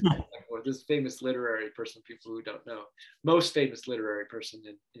guy. He was like, this famous literary person. People who don't know, most famous literary person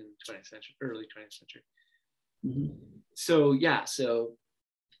in 20th century, early 20th century. So yeah, so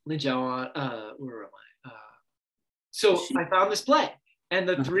Lin Jiaoan, where am I? So I found this play, and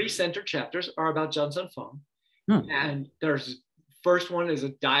the three center chapters are about Zhang Sanfeng. And there's first one is a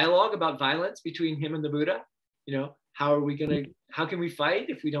dialogue about violence between him and the Buddha. You know, how can we fight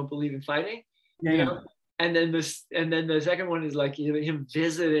if we don't believe in fighting? You know? And then the second one is like him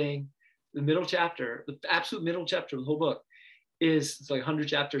visiting the middle chapter, the absolute middle chapter of the whole book it's like 100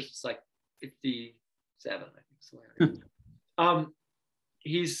 chapters. It's like 57, I think.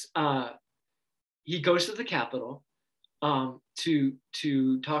 He goes to the capital to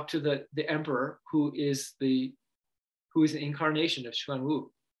talk to the emperor, who is an incarnation of Xuan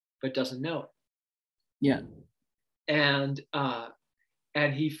Wu, but doesn't know it. Yeah. And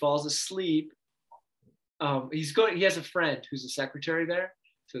and he falls asleep. He has a friend who's a secretary there.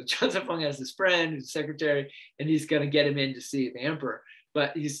 So Zhang Sanfeng has this friend who's a secretary, and he's going to get him in to see the emperor.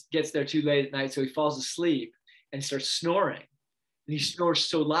 But he gets there too late at night, so he falls asleep and starts snoring. And he snores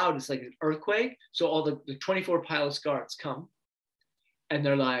so loud, it's like an earthquake. So all the 24 palace guards come, and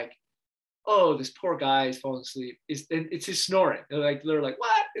they're like, "Oh, this poor guy is falling asleep. It's his snoring." They're like,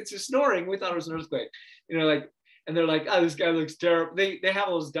 "What? It's his snoring. We thought it was an earthquake." And they're like, "Oh, this guy looks terrible." They have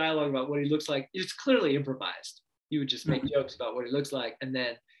all this dialogue about what he looks like. It's clearly improvised. He would just make jokes about what he looks like, and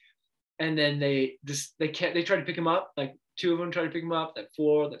then they try to pick him up. Like 2 of them try to pick him up. Then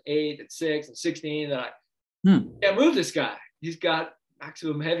 4, then 8, then 6, and 16. They're like, "Can't move this guy. He's got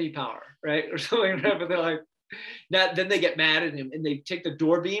maximum heavy power, right?" Or something like that. But they're like, now then they get mad at him and they take the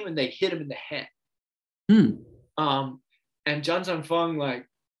door beam and they hit him in the head. And Zhang Sanfeng like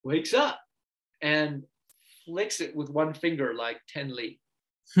wakes up and flicks it with one finger like 10 li,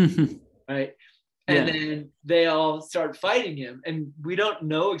 right? And then they all start fighting him, and we don't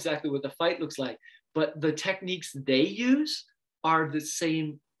know exactly what the fight looks like, but the techniques they use are the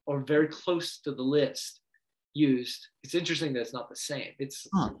same or very close to the list used. It's interesting that it's not the same. It's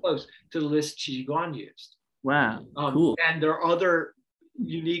close to the list Qi Guan used. Wow, cool. And there are other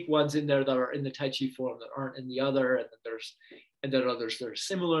unique ones in there that are in the Tai Chi form that aren't in the other, and then others that are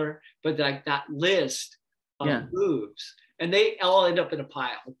similar, but like that list moves, and they all end up in a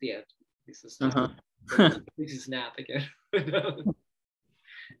pile at the end. This is nap again.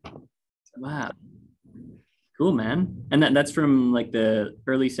 Wow, cool, man. And that's from like the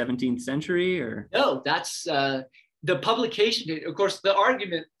early 17th century, or? No, that's the publication. Of course, the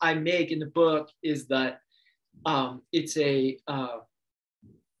argument I make in the book is that it's a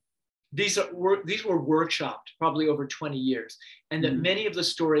these were workshopped probably over 20 years, and that many of the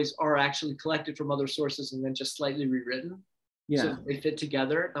stories are actually collected from other sources and then just slightly rewritten. So they fit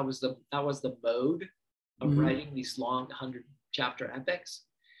together. That was the mode of writing these long 100-chapter epics.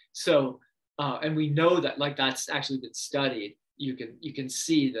 So and we know that like that's actually been studied. You can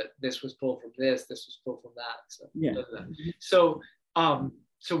see that this was pulled from this was pulled from that. So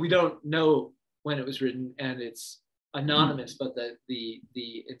so we don't know when it was written, and it's anonymous, but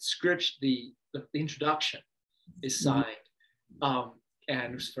the inscription, the introduction is signed, and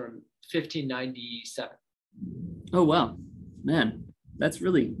it was from 1597. Oh wow, man, that's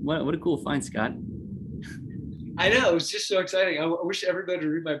really what a cool find, Scott. I know, it was just so exciting. I wish everybody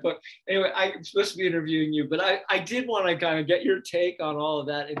would read my book. Anyway, I'm supposed to be interviewing you, but I did want to kind of get your take on all of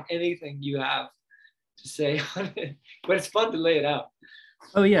that and anything you have to say on it. But it's fun to lay it out.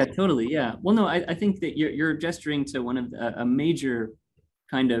 Oh yeah, totally. Yeah. Well, no, I think that you're gesturing to one of a major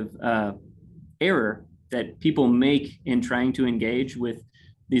kind of error that people make in trying to engage with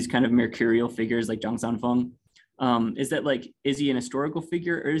these kind of mercurial figures like Zhang Sanfeng. Is that like, is he an historical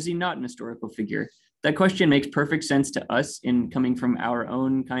figure or is he not an historical figure? That question makes perfect sense to us in coming from our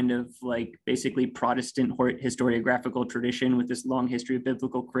own kind of like basically Protestant historiographical tradition with this long history of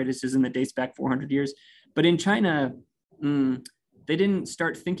biblical criticism that dates back 400 years. But in China, they didn't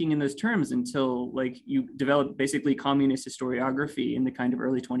start thinking in those terms until like you developed basically communist historiography in the kind of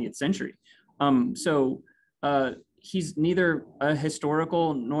early 20th century. So he's neither a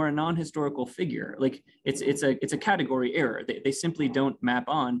historical nor a non-historical figure. Like it's a category error. They simply don't map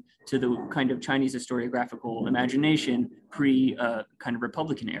on to the kind of Chinese historiographical imagination pre kind of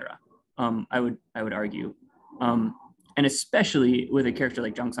Republican era. I would argue, and especially with a character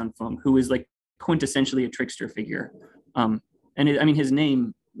like Zhang Sanfeng, who is like quintessentially a trickster figure. And I mean, his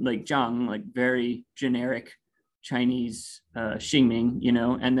name, like Zhang, like very generic Chinese Xingming, you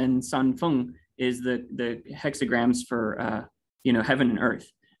know, and then San-Feng is the hexagrams for, you know, heaven and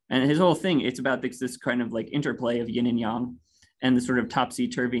earth. And his whole thing, it's about this kind of like interplay of yin and yang and the sort of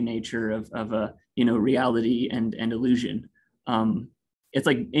topsy-turvy nature of you know, reality and illusion. It's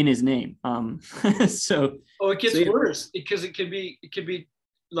like in his name. So. Oh, it gets worse because it could be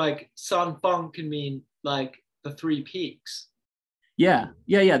like San-Feng can mean like the 3 peaks. Yeah.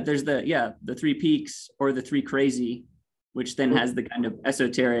 There's the 3 peaks or the 3 crazy, which then has the kind of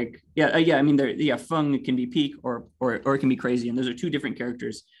esoteric. I mean, Feng can be peak or it can be crazy, and those are 2 different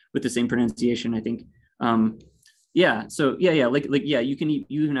characters with the same pronunciation, I think. So you can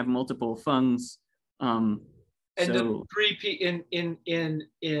even have multiple Fengs. And the 3 peak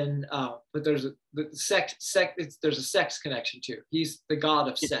but there's there's a sex connection too. He's the god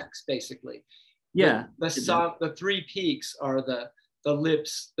of sex, basically. Yeah. The 3 peaks are the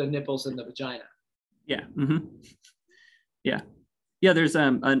lips, the nipples, and the vagina. Yeah. Yeah, there's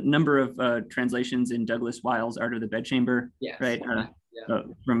a number of translations in Douglas Wile's Art of the Bedchamber, yes. Right?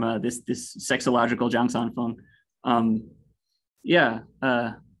 From this sexological Zhang Sanfeng. And it, I mean, there's 2 different characters with the same pronunciation, I think. So Yeah.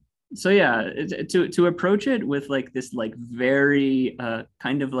 So yeah, to approach it with like this like very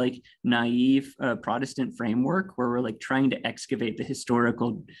kind of like naive Protestant framework where we're like trying to excavate the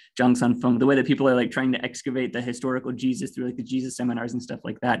historical Zhang Sanfeng, the way that people are like trying to excavate the historical Jesus through like the Jesus seminars and stuff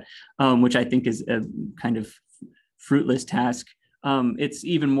like that, which I think is a kind of fruitless task. It's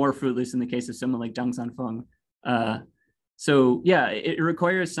even more fruitless in the case of someone like Zhang Sanfeng. So yeah, it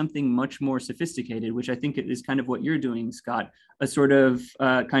requires something much more sophisticated, which I think is kind of what you're doing, Scott, a sort of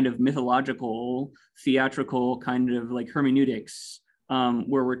kind of mythological, theatrical kind of like hermeneutics,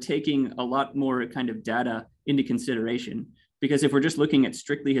 where we're taking a lot more kind of data into consideration. Because if we're just looking at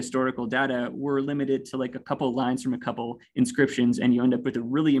strictly historical data, we're limited to like a couple lines from a couple inscriptions, and you end up with a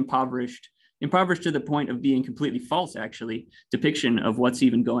really impoverished to the point of being completely false, actually, depiction of what's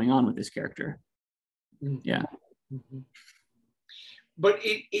even going on with this character. Yeah. Mm-hmm. But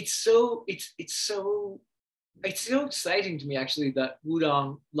it's so exciting to me actually that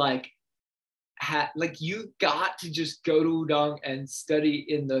Wudang like you got to just go to Wudang and study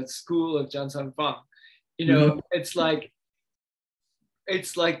in the school of Zhang Sanfeng. You know, mm-hmm. it's like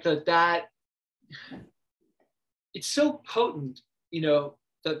that it's so potent, you know,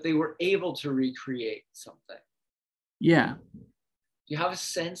 that they were able to recreate something. Yeah. Do you have a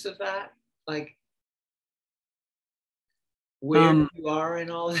sense of that? Like where you are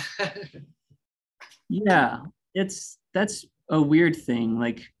and all that? Yeah, that's a weird thing,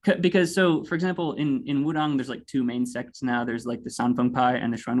 like because so for example in Wudang there's like two main sects now. There's like the San-Feng Pai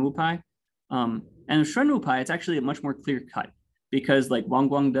and the Xuanwu Pai, and the Xuanwu Pai, it's actually a much more clear cut because like Wong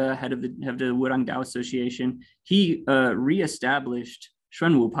Guangde, head of the Wudang Dao Association, he reestablished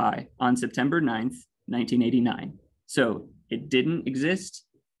Xuanwu Pai on September 9th, 1989. So it didn't exist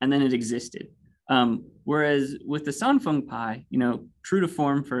and then it existed. Whereas with the San-Feng Pai, you know, true to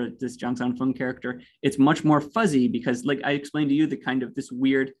form for this Zhang Sanfeng character, it's much more fuzzy because, like I explained to you, the kind of this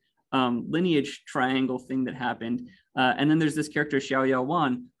weird lineage triangle thing that happened. And then there's this character, Xiao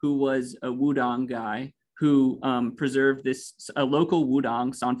Yaowan, who was a Wudang guy who preserved a local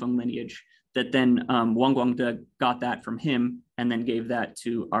Wudang Sanfeng lineage that then Wang Guangde got that from him and then gave that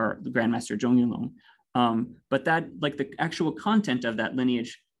to the Grandmaster Zhong Yunlong. But that, like the actual content of that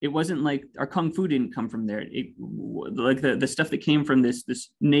lineage, it wasn't like our Kung Fu didn't come from there. Like the stuff that came from this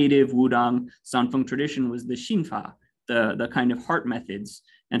native Wudang Sanfeng tradition was the Xinfa, the kind of heart methods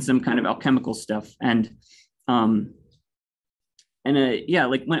and some kind of alchemical stuff. And yeah,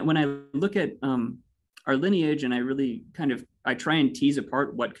 like when I look at our lineage and I try and tease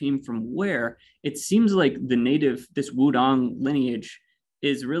apart what came from where, it seems like this Wudang lineage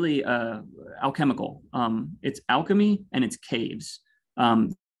is really alchemical. It's alchemy and it's caves.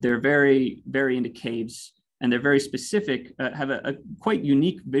 They're very, very into caves, and they're very specific, have a quite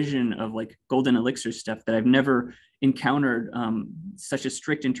unique vision of like Golden Elixir stuff that I've never encountered such a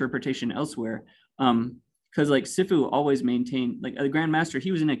strict interpretation elsewhere. Because like Sifu always maintained, like the Grandmaster,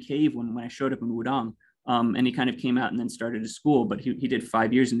 he was in a cave when I showed up in Wudang, and he kind of came out and then started a school, but he did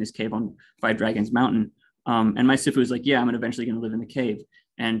 5 years in this cave on Five Dragons Mountain. And my Sifu was like, yeah, I'm eventually going to live in the cave.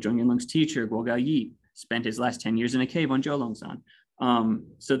 And Zhong Yunlong's teacher, Guo Gaoyi, spent his last 10 years in a cave on Zhoulongsan.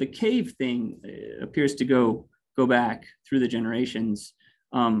 So the cave thing appears to go back through the generations.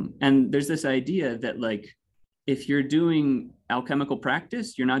 And there's this idea that like, if you're doing alchemical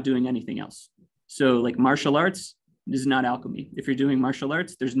practice, you're not doing anything else. So like martial arts is not alchemy. If you're doing martial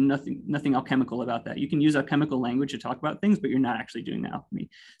arts, there's nothing alchemical about that. You can use alchemical language to talk about things, but you're not actually doing the alchemy.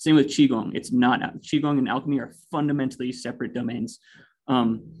 Same with Qigong. It's not, Qigong and alchemy are fundamentally separate domains.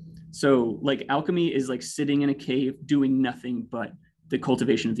 So like alchemy is like sitting in a cave doing nothing but the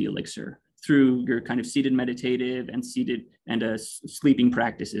cultivation of the elixir through your kind of seated meditative and sleeping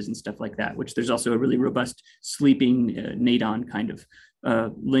practices and stuff like that, which there's also a really robust sleeping Nadon kind of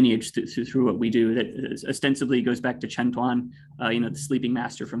lineage through what we do that ostensibly goes back to Chen Tuan, the sleeping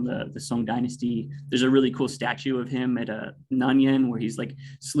master from the Song dynasty. There's a really cool statue of him at Nanyan where he's like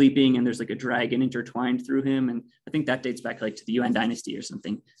sleeping and there's like a dragon intertwined through him. And I think that dates back like to the Yuan dynasty or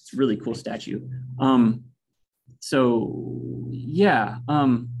something. It's a really cool statue. So yeah,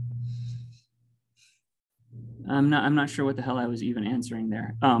 I'm not sure what the hell I was even answering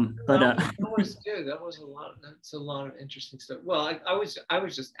there. That was good. That was a lot. That's a lot of interesting stuff. Well, I was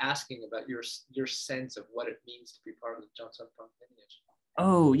just asking about your sense of what it means to be part of the Zhang Sanfeng lineage.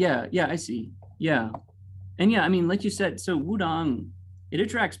 Oh yeah, I see. Yeah, and yeah, I mean, like you said, so Wudang, it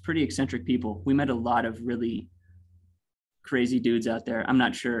attracts pretty eccentric people. We met a lot of really crazy dudes out there. I'm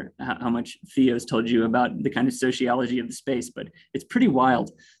not sure how much Theo's told you about the kind of sociology of the space, but it's pretty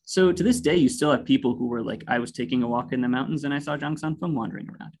wild. So to this day, you still have people who were like, I was taking a walk in the mountains and I saw Zhang Sanfeng wandering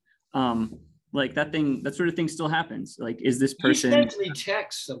around. like that sort of thing still happens. Like, is this He person? sends me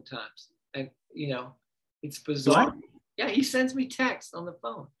texts sometimes, and it's bizarre. What? Yeah, he sends me texts on the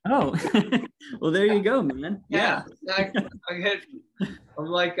phone. Oh, well, there you go, man. Yeah. I'm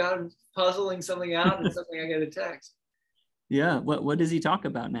like, I'm puzzling something out, and something I get a text. Yeah. What does he talk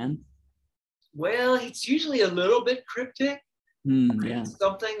about, man? Well, it's usually a little bit cryptic. Yeah.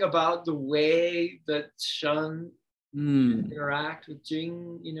 Something about the way that Shun interact with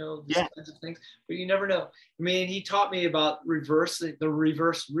Jing, these kinds of things. But you never know. I mean, he taught me about the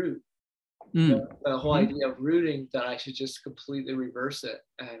reverse root. The whole idea of rooting, that I should just completely reverse it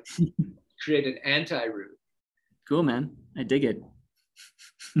and create an anti-root. Cool, man. I dig it.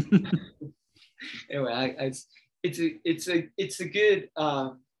 Anyway, it's a good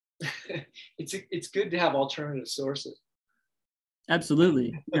it's good to have alternative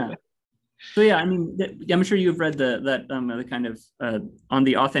sources.70. Yeah. So yeah, I mean, I'm sure you've read the kind of on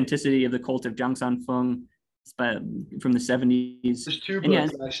the authenticity of the cult of Zhang Sanfeng from the 70s. There's two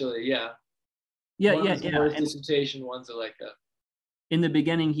books, actually. Yeah. One's a dissertation. One's like a. In the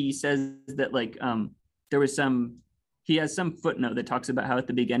beginning, he says that like he has some footnote that talks about how at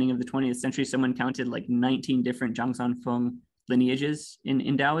the beginning of the 20th century, someone counted like 19 different Zhang Sanfeng lineages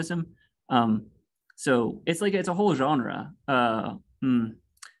in Taoism. So it's a whole genre.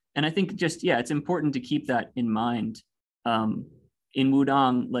 And I think just, it's important to keep that in mind. In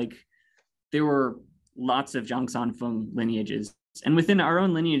Wudang, like there were lots of Zhang Sanfeng lineages. And within our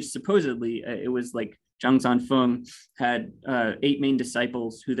own lineage, supposedly, it was like Zhang Sanfeng had 8 main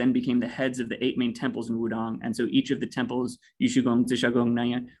disciples who then became the heads of the 8 main temples in Wudang. And so each of the temples, Yishugong, Zishagong,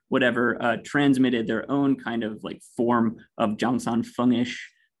 Nanya, whatever, transmitted their own kind of like form of Zhang Sanfeng-ish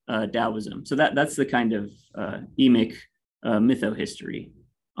Taoism. So that's the kind of emic mytho-history.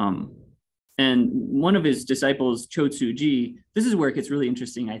 And one of his disciples, Cho Tzu-ji, this is where it gets really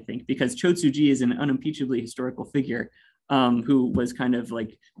interesting, I think, because Cho Tzu-ji is an unimpeachably historical figure who was kind of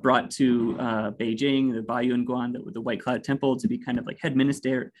like brought to Beijing, the Baiyunguan, the White Cloud Temple, to be kind of like head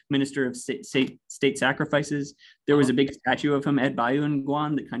minister of state sacrifices. There was a big statue of him at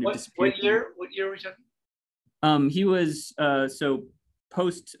Baiyunguan that kind of disappeared. What year are we talking? He was so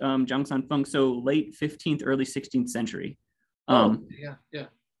post Zhang Sanfeng, so late 15th, early 16th century. Yeah.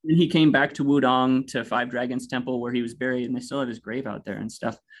 And he came back to Wudang to Five Dragons Temple where he was buried, and they still have his grave out there and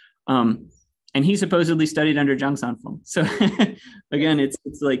stuff. And he supposedly studied under Zhang Sanfeng. So again, it's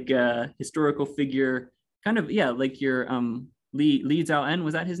like a historical figure, kind of, like your Li Zhaoen,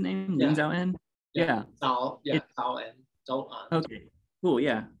 was that his name? Yeah. Lin Zhaoen? Yeah. Zhaoen. Okay, cool,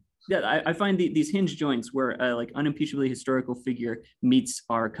 yeah. Yeah, I find these hinge joints where like unimpeachably historical figure meets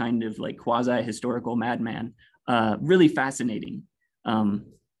our kind of like quasi-historical madman really fascinating.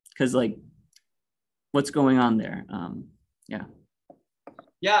 Because like what's going on there? I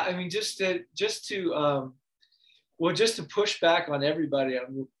mean, just to push back on everybody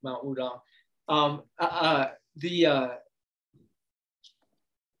on Mount Wudang,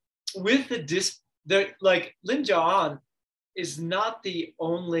 like Lin Zhaoan is not the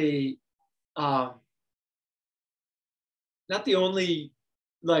only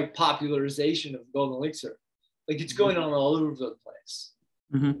like popularization of Golden Elixir. Like it's going on all over the place.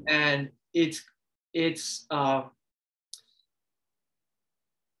 And it's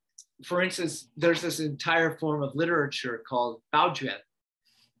for instance, there's this entire form of literature called baojuan,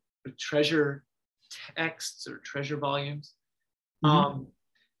 treasure texts or treasure volumes.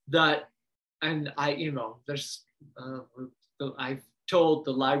 That, and there's I've told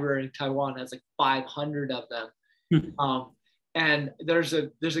the library in Taiwan has like 500 of them. And there's a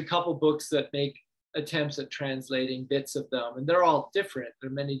couple books that make attempts at translating bits of them, and they're all different.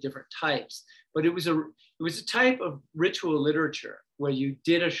 There are many different types, but it was a type of ritual literature where you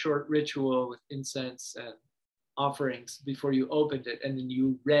did a short ritual with incense and offerings before you opened it, and then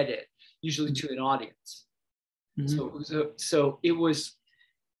you read it, usually to an audience. So it was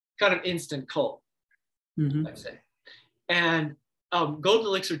kind of instant cult, I'd say. And Golden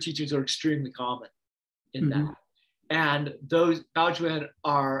Elixir teachings are extremely common in that, and those baojuan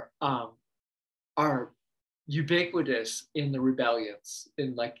are ubiquitous in the rebellions,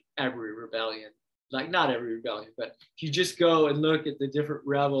 in like every rebellion, like not every rebellion, but if you just go and look at the different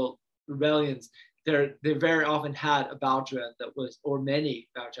rebellions, they very often had a baojuan that was, or many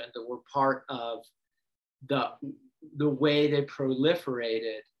baojuan that were part of the way they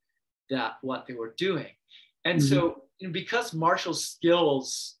proliferated what they were doing. And so because martial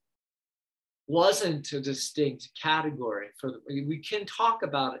skills wasn't a distinct category we can talk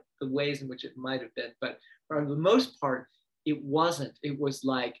about it, the ways in which it might have been, but for the most part, it wasn't. It was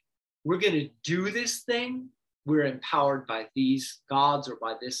like, we're going to do this thing. We're empowered by these gods or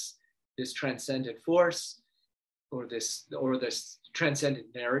by this this transcendent force, or this transcendent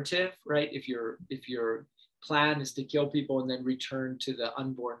narrative, right? If your plan is to kill people and then return to the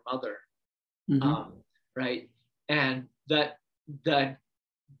unborn mother, right? And that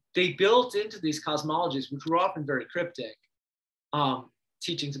they built into these cosmologies, which were often very cryptic,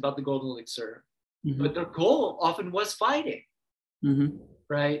 teachings about the Golden Elixir, but their goal often was fighting,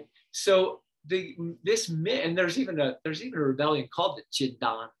 right? So this myth, and there's even a rebellion called the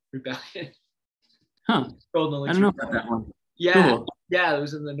Jindan Rebellion. Golden Elixir. I don't know about that one. Yeah, cool. Yeah, it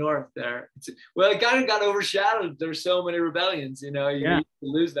was in the north there. Well, it kind of got overshadowed. There's so many rebellions, you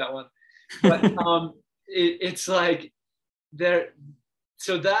lose that one. But it's like there.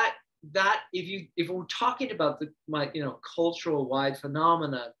 So that if we're talking about cultural wide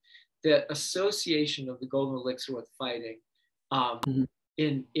phenomenon, the association of the Golden Elixir with fighting,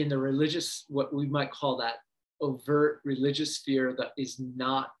 in the religious, what we might call that overt religious sphere that is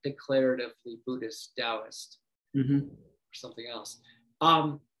not declaratively Buddhist, Taoist, or something else.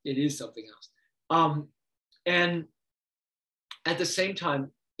 It is something else. And at the same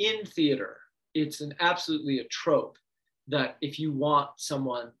time, in theater, it's absolutely a trope that if you want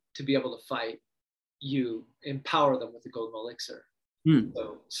someone to be able to fight, you empower them with the Golden Elixir.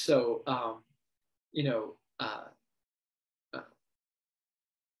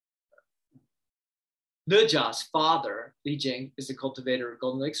 Nejia's father, Li Jing, is a cultivator of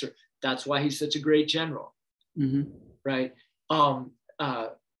Golden Elixir. That's why he's such a great general, right?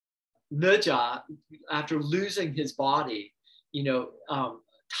 Nejia, after losing his body,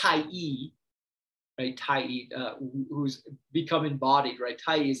 Tai Yi, right? Tai Yi, who's become embodied, right?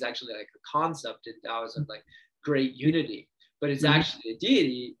 Tai Yi is actually like a concept in Taoism, like great unity, but it's actually a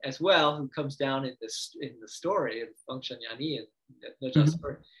deity as well who comes down in the story of Feng Shen Yani and Nejia's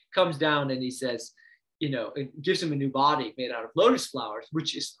story, comes down and he says, it gives him a new body made out of lotus flowers,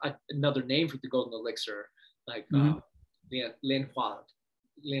 which is another name for the Golden Elixir, like Lian Hua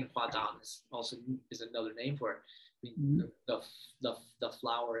Dan is another name for it. The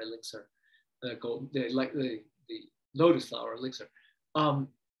flower elixir, the lotus flower elixir, and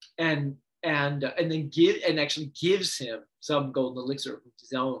then actually gives him some Golden Elixir of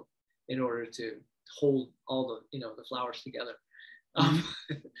his own in order to hold all the flowers together.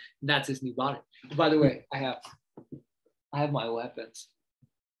 That's his new body. By the way, I have my weapons.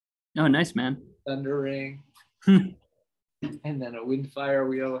 Oh, nice, man. Thunder ring, and then a wind fire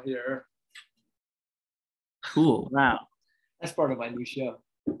wheel here. Cool. Wow. That's part of my new show.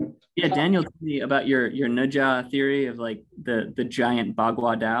 Yeah, Daniel told me about your Nejia theory of like the giant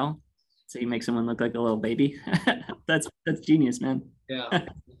Bagua Dao. So you make someone look like a little baby. That's genius, man. Yeah.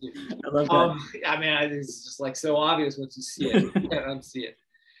 I love that. I mean, it's just like so obvious once you see it. You can't unsee it.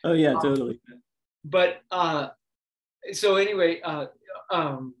 Oh yeah, totally. But so anyway,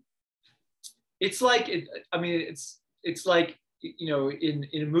 it's like it's like in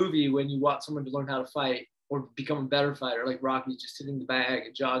a movie when you want someone to learn how to fight or become a better fighter, like Rocky, just hitting the bag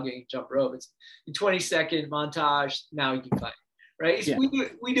and jogging, jump rope. It's a 20-second montage. Now you can fight, right? Yeah. We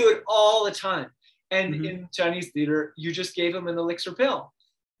do it all the time. And in Chinese theater, you just gave them an elixir pill,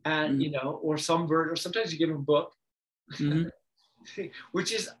 and or some bird, or sometimes you give them a book,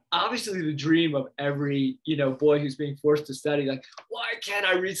 which is obviously the dream of every boy who's being forced to study. Like, why can't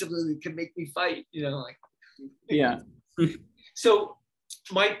I read something that can make me fight? Yeah. So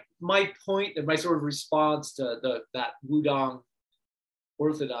my point and my sort of response to that Wudang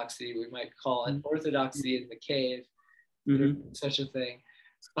orthodoxy, we might call it orthodoxy in the cave, such a thing,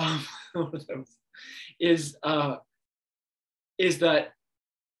 is that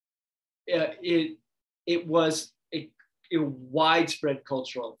it was a widespread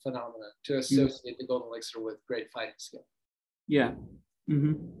cultural phenomenon to associate the Golden Elixir with great fighting skill. Yeah.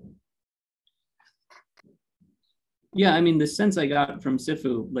 Yeah, I mean, the sense I got from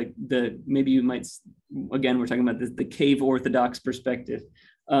Sifu, like maybe you might, again, we're talking about the cave orthodox perspective,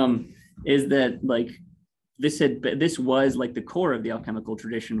 is that like this was like the core of the alchemical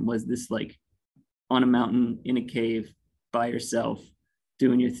tradition, was this like on a mountain in a cave by yourself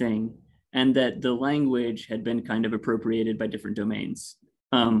doing your thing, and that the language had been kind of appropriated by different domains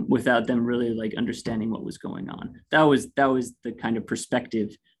without them really like understanding what was going on. That was the kind of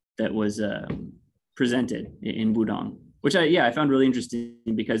perspective that was presented in Wudang, which I found really interesting,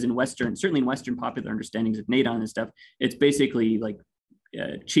 because certainly in Western popular understandings of Neidan and stuff, it's basically like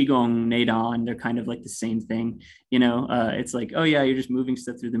Qigong, Neidan, they're kind of like the same thing, it's like, oh yeah, you're just moving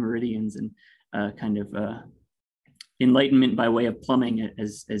stuff through the meridians and kind of enlightenment by way of plumbing,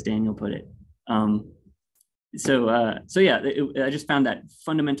 as Daniel put it. So yeah, I just found that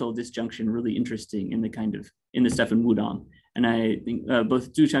fundamental disjunction really interesting in the stuff in Wudang. And I think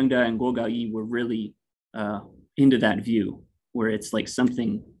both Zhu Chengde and Guo Gaoyi were really into that view, where it's like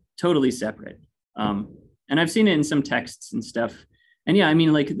something totally separate. And I've seen it in some texts and stuff. And yeah, I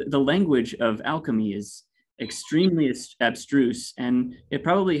mean, like the language of alchemy is extremely abstruse, and it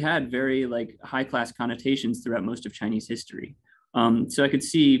probably had very like high-class connotations throughout most of Chinese history. So I could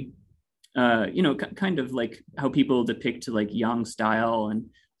see, kind of like how people depict like Yang style and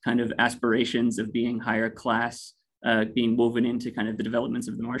kind of aspirations of being higher class being woven into kind of the developments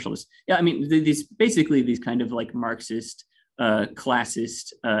of the martialists. Yeah, I mean, these kind of like Marxist,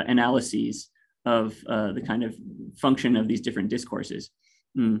 classist analyses of the kind of function of these different discourses.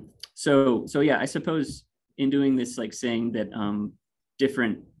 So yeah, I suppose in doing this, like saying that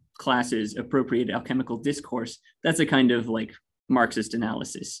different classes appropriate alchemical discourse, that's a kind of like Marxist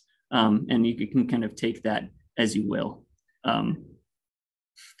analysis. And you can kind of take that as you will.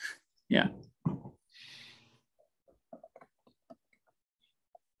 Yeah.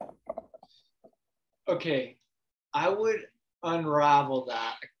 Okay, I would unravel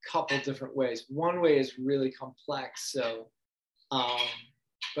that a couple different ways. One way is really complex, so,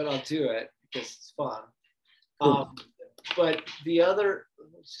 but I'll do it because it's fun. Cool. But the other,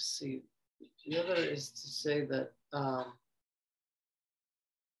 let's just see, the other is to say that,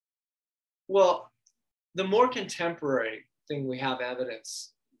 well, the more contemporary thing we have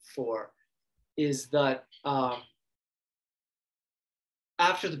evidence for is that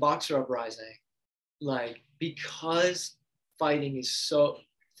after the Boxer Uprising, like, because fighting is so,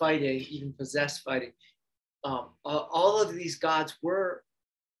 even possessed fighting, all of these gods were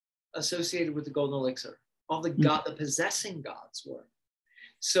associated with the Golden Elixir. All the the possessing gods were.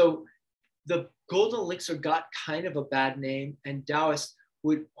 So the Golden Elixir got kind of a bad name, and Taoists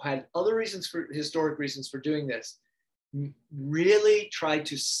had other reasons for, historic reasons for doing this. Really tried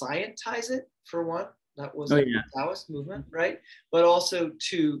to scientize it, for one. That was the Taoist movement, right? But also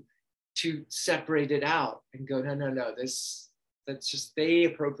to separate it out and go, no, that's just, they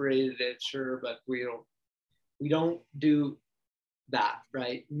appropriated it, sure, but we don't do that,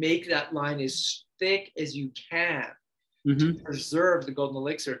 right? Make that line as thick as you can to preserve the Golden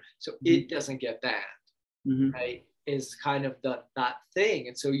Elixir so it doesn't get banned, right? Is kind of that thing.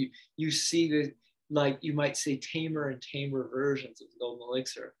 And so you see the, like, you might say tamer and tamer versions of the Golden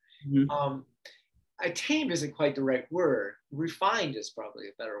Elixir. Tame isn't quite the right word. Refined is probably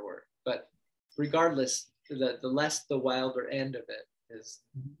a better word. But regardless, the less, the wilder end of it is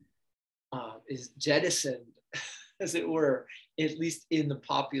jettisoned, as it were, at least in the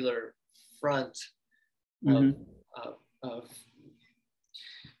popular front of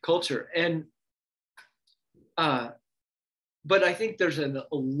culture. And but I think there's a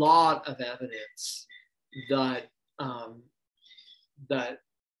lot of evidence that that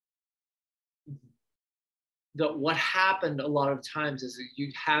what happened a lot of times is that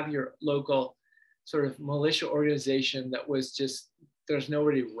you'd have your local sort of militia organization that was just, there's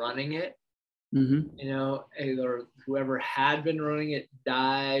nobody running it, you know, either whoever had been running it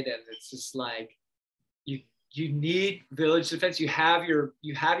died, and it's just like, you need village defense. You have your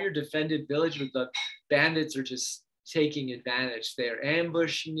defended village, but the bandits are just taking advantage. They're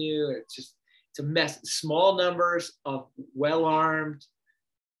ambushing you. It's a mess. Small numbers of well-armed,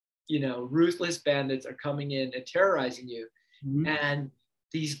 ruthless bandits are coming in and terrorizing you. And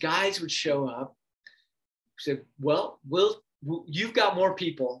these guys would show up, say, well, you've got more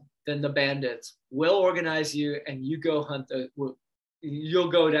people than the bandits. We'll organize you, and you go hunt you'll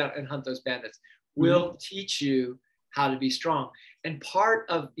go down and hunt those bandits. We'll teach you how to be strong. And part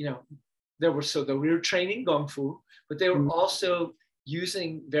of, we were training Kung Fu, but they were also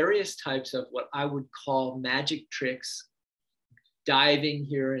using various types of what I would call magic tricks, diving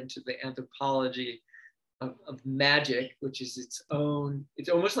here into the anthropology of magic, which is its own, it's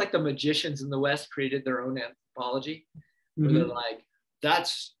almost like the magicians in the West created their own anthropology, where they're like,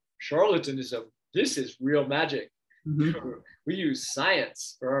 that's charlatanism, this is real magic. We use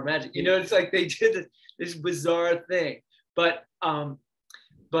science for our magic. It's like they did this bizarre thing, but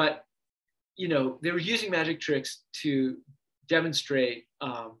they were using magic tricks to demonstrate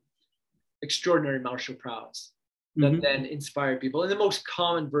extraordinary martial prowess that then inspired people. And the most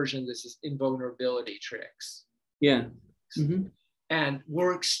common version of this is invulnerability tricks. Yeah. And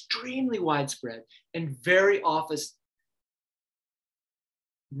were extremely widespread and very often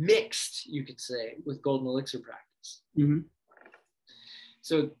mixed, you could say, with Golden Elixir practice.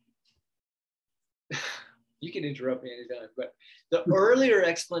 So you can interrupt me anytime, but the earlier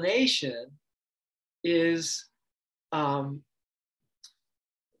explanation is that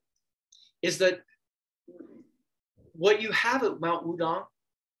what you have at Mount Wudang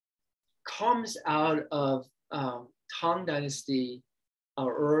comes out of Tang Dynasty,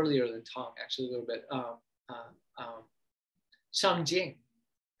 or earlier than Tang, actually a little bit, Shangjing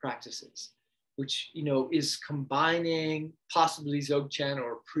practices, which, you know, is combining possibly Dzogchen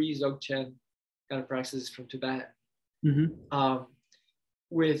or pre-Dzogchen kind of practices from Tibet,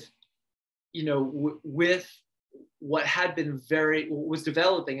 with, you know, with what had been was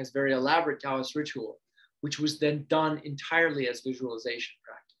developing as very elaborate Taoist ritual, which was then done entirely as visualization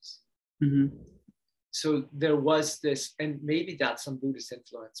practice. So there was this, and maybe that's some Buddhist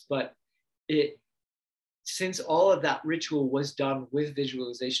influence, but since all of that ritual was done with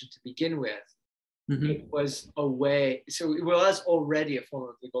visualization to begin with, it was a way, so it was already a form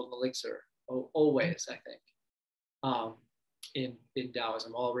of the Golden Elixir, always, I think, in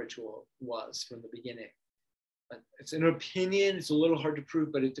Taoism, all ritual was from the beginning. It's an opinion, it's a little hard to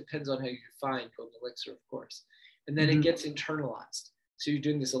prove, but it depends on how you define Golden Elixir, of course. And then it gets internalized. So you're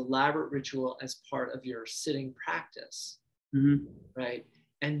doing this elaborate ritual as part of your sitting practice, right?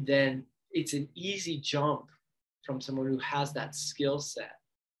 And then it's an easy jump from someone who has that skill set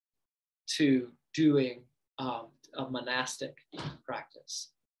to doing a monastic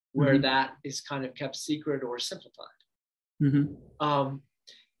practice, where that is kind of kept secret or simplified.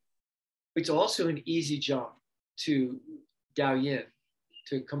 It's also an easy jump to Daoyin,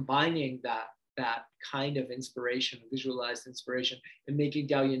 to combining that kind of inspiration, visualized inspiration, and making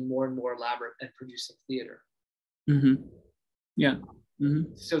Daoyin more and more elaborate and producing theater.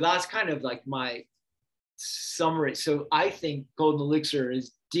 So that's kind of like my summary. So I think Golden Elixir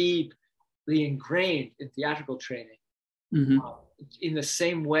is deeply ingrained in theatrical training. In the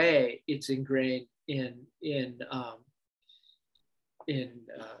same way it's ingrained in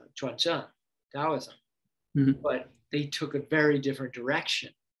Chuanzheng, Taoism. But they took a very different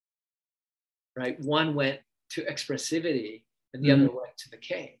direction, right? One went to expressivity and the other went to the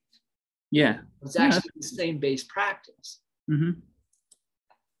cave. It's actually the same base practice.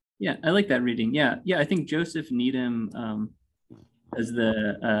 Yeah, I like that reading. Yeah, I think Joseph Needham as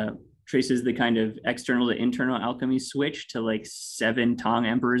traces the kind of external to internal alchemy switch to like 7 Tang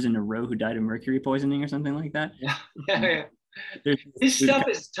emperors in a row who died of mercury poisoning or something like that. Yeah. His stuff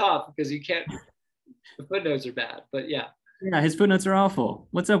is tough because you can't, the footnotes are bad, but yeah. Yeah, his footnotes are awful.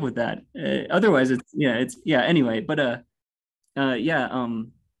 What's up with that? Otherwise, anyway, but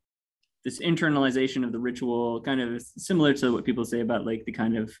this internalization of the ritual, kind of similar to what people say about like the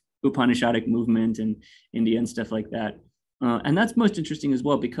kind of Upanishadic movement in India and stuff like that. And that's most interesting as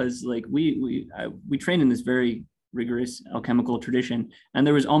well, because like we train in this very rigorous alchemical tradition, and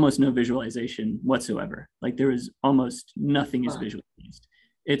there was almost no visualization whatsoever. Like there was almost nothing is visualized.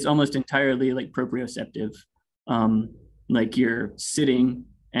 It's almost entirely like proprioceptive. Like you're sitting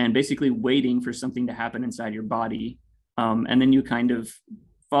and basically waiting for something to happen inside your body. And then you kind of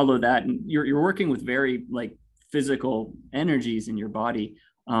follow that, and you're working with very like physical energies in your body.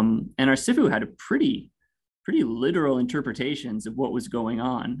 And our Sifu had a pretty literal interpretations of what was going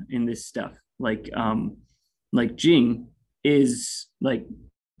on in this stuff. Like Jing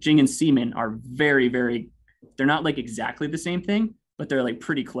and semen are very, very, they're not like exactly the same thing, but they're like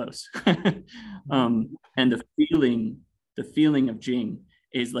pretty close. And the feeling of Jing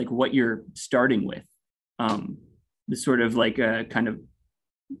is like what you're starting with. The sort of like a kind of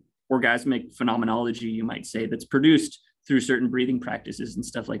orgasmic phenomenology, you might say, that's produced through certain breathing practices and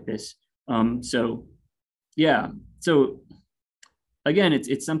stuff like this. So again,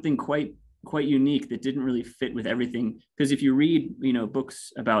 it's something quite unique that didn't really fit with everything. Because if you read,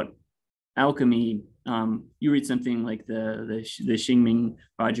 books about alchemy, you read something like the Xingming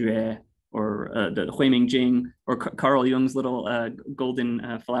Bajue or the Huiming Jing or Carl Jung's little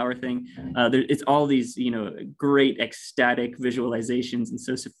golden flower thing. It's all these, great ecstatic visualizations and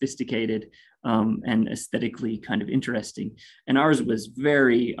so sophisticated and aesthetically kind of interesting. And ours was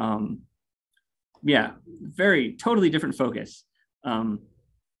very, very totally different focus.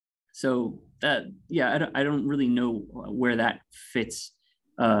 So that, I don't really know where that fits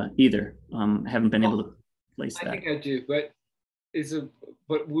either. Haven't been able to place that. I think I do, but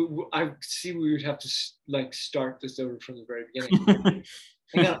I see we would have to like start this over from the very beginning.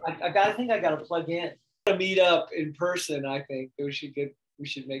 I think I got to plug in. To meet up in person, I think we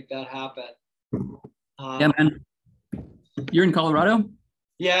should make that happen. Yeah, man. You're in Colorado?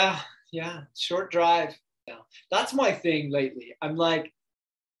 Yeah, short drive. Yeah. That's my thing lately. I'm like,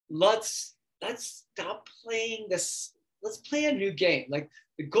 let's stop playing this. Let's play a new game. Like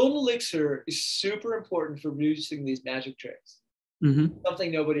the Golden Elixir is super important for producing these magic tricks.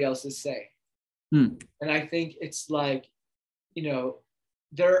 Something nobody else is saying. And I think it's like,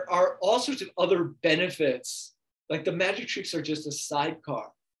 there are all sorts of other benefits. Like the magic tricks are just a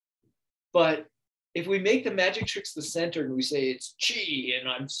sidecar, but if we make the magic tricks the center and we say it's chi and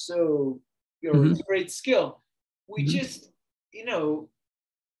I'm so, Mm-hmm. it's great skill, we Mm-hmm. just,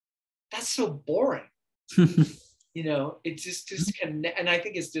 that's so boring. It's just disconnect, and I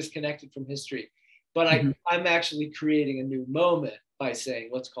think it's disconnected from history. But I'm actually creating a new moment by saying,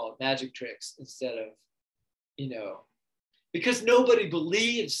 let's call it magic tricks instead of, because nobody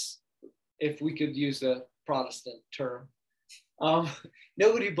believes, if we could use a Protestant term,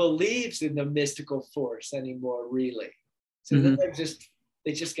 nobody believes in the mystical force anymore, really. So then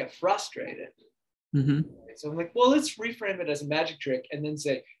they just get frustrated. Mm-hmm. So I'm like, well, let's reframe it as a magic trick and then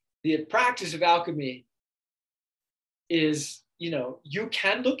say the practice of alchemy is, you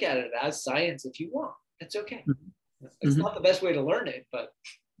can look at it as science if you want. That's okay. Mm-hmm. It's not the best way to learn it, but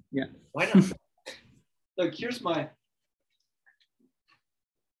yeah, why not? Look, here's my.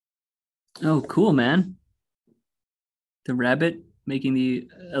 Oh, cool, man. The rabbit making the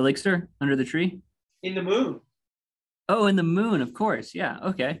elixir under the tree? In the moon. Oh, in the moon, of course. Yeah,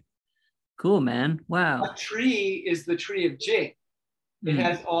 okay. Cool, man. Wow. A tree is the tree of Jing. It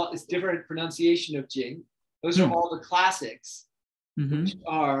has it's different pronunciation of Jing. Those are all the classics, which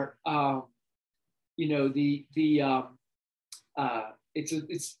are,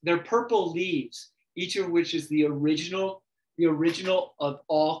 they're purple leaves, each of which is the original of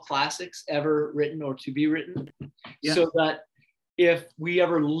all classics ever written or to be written. Yeah. So that if we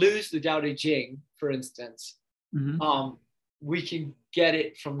ever lose the Tao Te Ching, for instance, we can get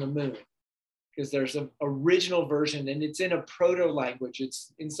it from the moon, because there's an original version and it's in a proto language.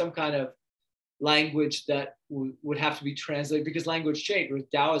 It's in some kind of language that would have to be translated, because language change. With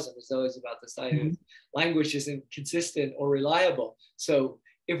Taoism, is always about this idea. Language isn't consistent or reliable. So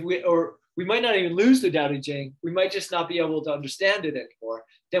if we might not even lose the Tao Te Ching, we might just not be able to understand it anymore.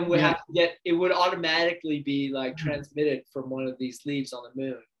 Then we have to get, it would automatically be like transmitted from one of these leaves on the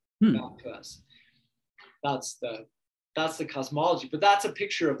moon back to us. That's the cosmology, but that's a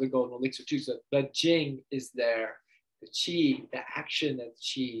picture of the Golden Elixir too. So the Jing is there, the Qi, the action of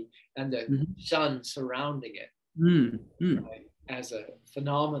Qi, and the sun surrounding it right, as a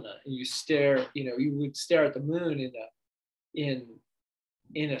phenomena. And you stare, you would stare at the moon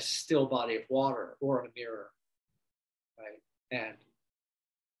in a still body of water or in a mirror, right? And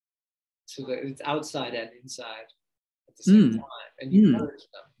so that it's outside and inside at the same time, and you merge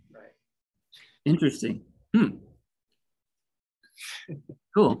them, right? Interesting.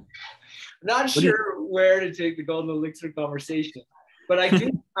 Cool. Not sure where to take the Golden Elixir conversation, but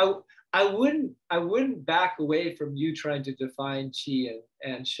I wouldn't back away from you trying to define Qi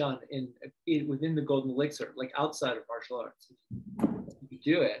and Shen within the Golden Elixir, like outside of martial arts. You could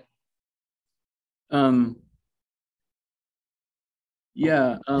do it.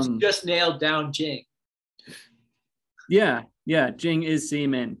 Yeah. Just nailed down Jing. Yeah. Jing is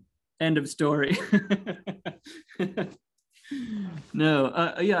semen. End of story.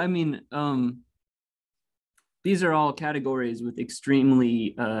 No. Yeah. I mean, these are all categories with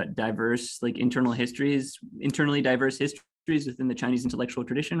extremely diverse, like internally diverse histories within the Chinese intellectual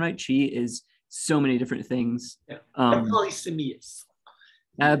tradition, right? Qi is so many different things. Yeah. Polysemius.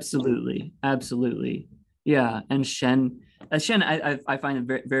 Absolutely. Yeah, and Shen I find it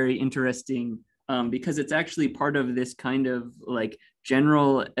very, very interesting because it's actually part of this kind of like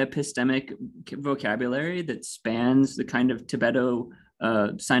general epistemic vocabulary that spans the kind of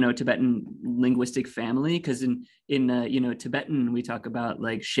Sino-Tibetan linguistic family. Because in Tibetan we talk about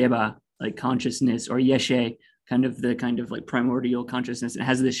like Sheba, like consciousness, or Yeshe, kind of like primordial consciousness. It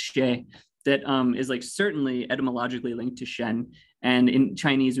has this She that is like certainly etymologically linked to Shen. And in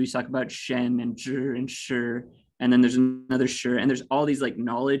Chinese, we talk about Shen and Zhi and Shi, and then there's another Shi, and there's all these like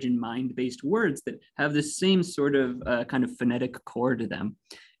knowledge and mind-based words that have the same sort of kind of phonetic core to them.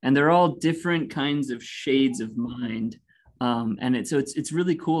 And they're all different kinds of shades of mind. And it's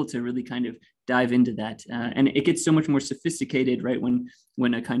really cool to really kind of dive into that. And it gets so much more sophisticated, right?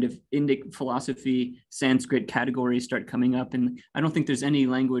 When a kind of Indic philosophy, Sanskrit categories start coming up. And I don't think there's any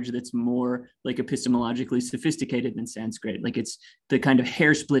language that's more like epistemologically sophisticated than Sanskrit. Like it's the kind of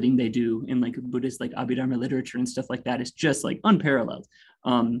hair splitting they do in like Buddhist, like Abhidharma literature and stuff like that. It's just like unparalleled.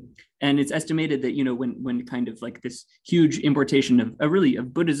 And it's estimated that, when kind of like this huge importation of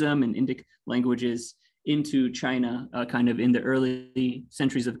Buddhism and Indic languages into China, kind of in the early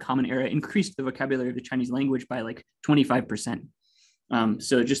centuries of the Common Era, increased the vocabulary of the Chinese language by like 25%.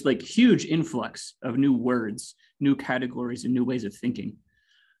 So just like huge influx of new words, new categories, and new ways of thinking.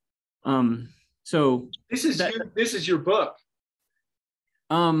 So this is your book.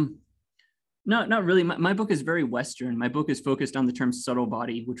 Not really. My book is very Western. My book is focused on the term subtle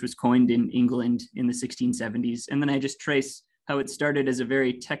body, which was coined in England in the 1670s. And then I just trace how it started as a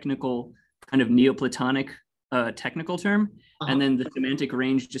very technical kind of Neoplatonic technical term. Uh-huh. And then the semantic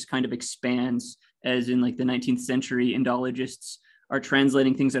range just kind of expands, as in like the 19th century Indologists are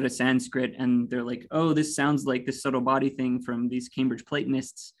translating things out of Sanskrit, and they're like, oh, this sounds like this subtle body thing from these Cambridge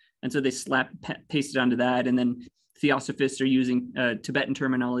Platonists. And so they paste it onto that. And then Theosophists are using Tibetan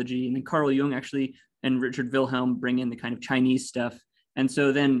terminology. And then Carl Jung actually and Richard Wilhelm bring in the kind of Chinese stuff. And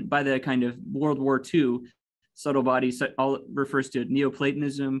so then by the kind of World War II, subtle body all refers to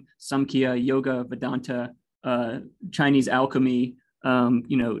Neoplatonism, Samkhya, Yoga, Vedanta, Chinese alchemy,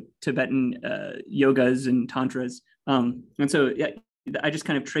 Tibetan yogas and tantras. And so yeah, I just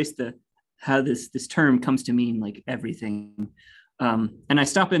kind of traced how this term comes to mean like everything. And I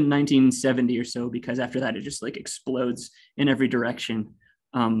stop in 1970 or so, because after that it just like explodes in every direction.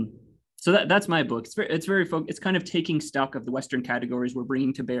 So that's my book. It's kind of taking stock of the Western categories we're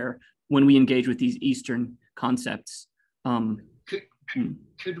bringing to bear when we engage with these Eastern concepts.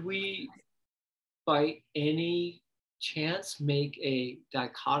 Could we, by any chance, make a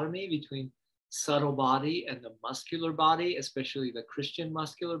dichotomy between subtle body and the muscular body, especially the Christian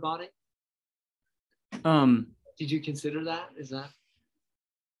muscular body? Did you consider that? Is that?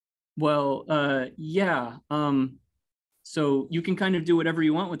 Well, yeah. So you can kind of do whatever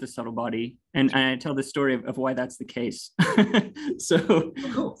you want with the subtle body. And I tell the story of why that's the case. So, oh,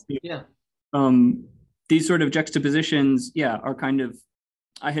 cool. Yeah. These sort of juxtapositions, are kind of,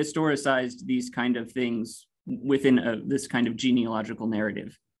 I historicized these kind of things within this kind of genealogical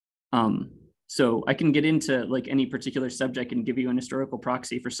narrative. So I can get into like any particular subject and give you an historical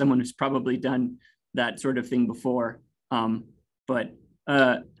proxy for someone who's probably done that sort of thing before. Well,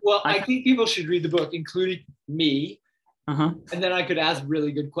 I think people should read the book, including me. Uh-huh. And then I could ask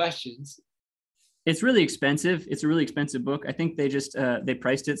really good questions. It's really expensive. It's a really expensive book. I think they just they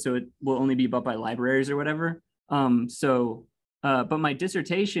priced it so it will only be bought by libraries or whatever. But my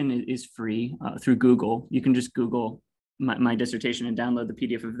dissertation is free through Google. You can just Google my dissertation and download the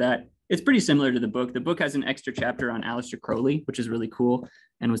PDF of that. It's pretty similar to the book. The book has an extra chapter on Aleister Crowley, which is really cool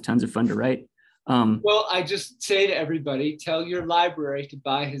and was tons of fun to write. Well, I just say to everybody, tell your library to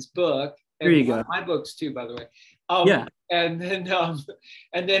buy his book. And there you go. My books too, by the way. Yeah. And then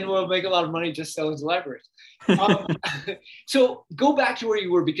we'll make a lot of money just selling to libraries. So go back to where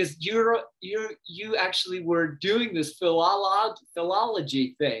you were, because you actually were doing this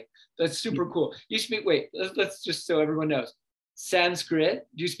philology thing. That's super cool. You speak. Wait, let's just so everyone knows. Sanskrit.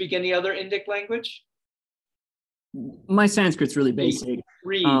 Do you speak any other Indic language? My Sanskrit's really basic.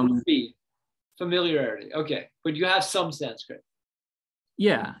 Read. Familiarity. Okay, but you have some Sanskrit.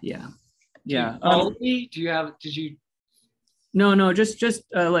 Yeah. Do you have? Did you? No. Just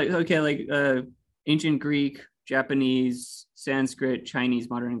ancient Greek, Japanese, Sanskrit, Chinese,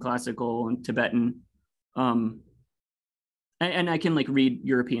 modern and classical, and Tibetan. And I can like read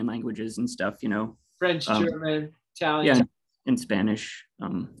European languages and stuff. French, German, Italian. Yeah, and Spanish.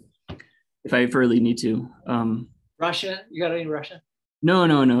 If I really need to. Russian? You got any Russian? No.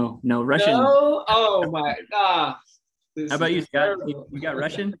 Russian. No? Oh my. How about you, Scott? You got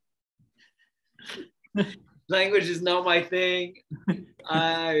Russian? Language is not my thing.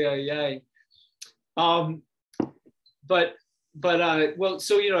 Well,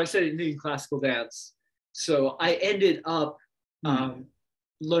 so I said Indian classical dance. So I ended up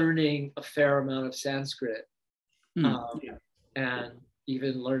learning a fair amount of Sanskrit, and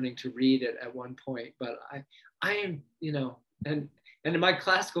even learning to read it at one point. But I am, and my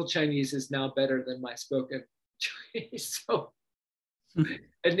classical Chinese is now better than my spoken Chinese. So,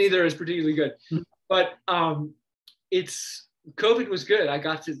 and neither is particularly good. But COVID was good. I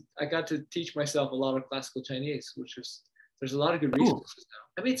got to teach myself a lot of classical Chinese, there's a lot of good resources now.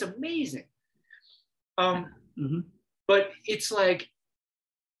 I mean, it's amazing. But it's like,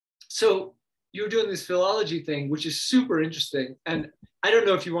 so you're doing this philology thing, which is super interesting. And I don't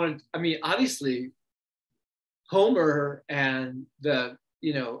know if you want to, I mean, obviously Homer and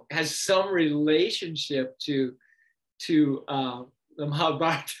has some relationship to the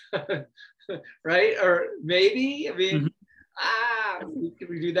Mahabharata, right? Or maybe, I mean, can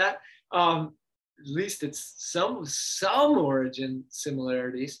we do that? At least it's some origin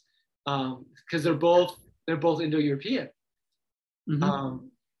similarities, because they're both Indo-European.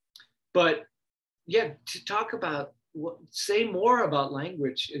 But yeah, to talk about say more about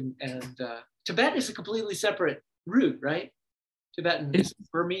language and Tibetan is a completely separate root, right? Tibetan is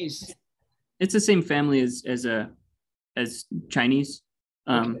Burmese. It's the same family as Chinese.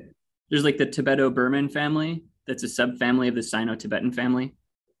 Okay. There's like the Tibeto-Burman family. That's a subfamily of the Sino-Tibetan family.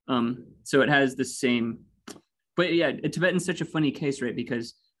 So it has the same, but yeah, Tibetan's such a funny case, right?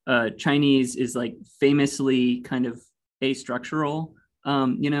 Because Chinese is like famously kind of astructural,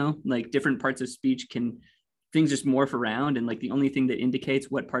 like different parts of speech things just morph around, and like the only thing that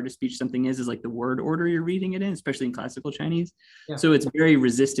indicates what part of speech something is like the word order you're reading it in, especially in classical Chinese. Yeah. So it's very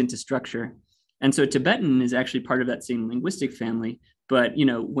resistant to structure. And so Tibetan is actually part of that same linguistic family. But,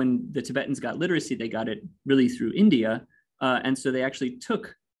 when the Tibetans got literacy, they got it really through India. And so they actually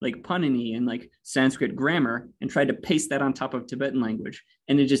took like Panini and like Sanskrit grammar and tried to paste that on top of Tibetan language.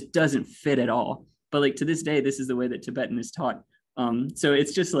 And it just doesn't fit at all. But like to this day, this is the way that Tibetan is taught. So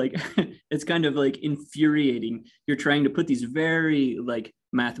it's just like, it's kind of like infuriating. You're trying to put these very like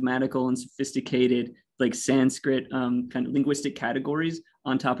mathematical and sophisticated like Sanskrit kind of linguistic categories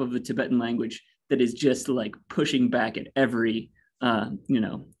on top of the Tibetan language that is just like pushing back at every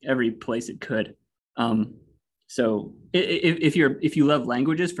place it could. So if you love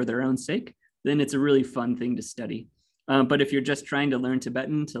languages for their own sake, then it's a really fun thing to study. But if you're just trying to learn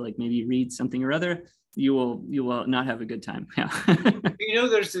Tibetan to like maybe read something or other, you will not have a good time. Yeah.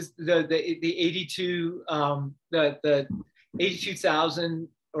 There's this the 82,000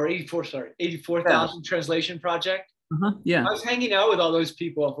 or 84,000 translation project. Yeah. I was hanging out with all those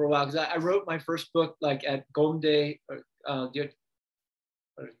people for a while because I wrote my first book like at Gomde or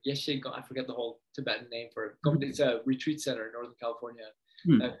Yeshe, I forget the whole Tibetan name for it. Gomde, it's a retreat center in Northern California.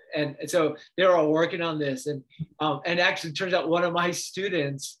 And so they were all working on this, and actually it turns out one of my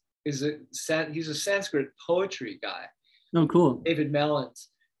students he's a Sanskrit poetry guy. Oh, cool. David Mellons.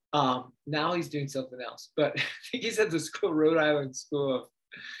 Now he's doing something else, but I think he's at the Rhode Island School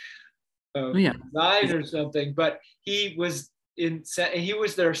of Design or something. But he was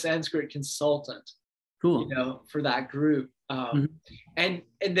their Sanskrit consultant. Cool. For that group. And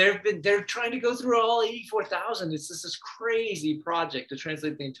they're trying to go through all 84,000. It's just this crazy project to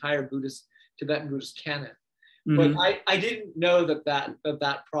translate the entire Tibetan Buddhist canon. But I didn't know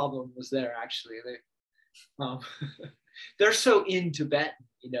that problem was there actually. They're so in Tibetan,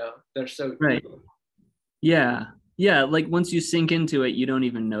 they're so right. Yeah. Like once you sink into it, you don't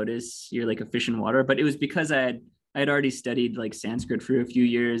even notice you're like a fish in water. But it was because I had already studied like Sanskrit for a few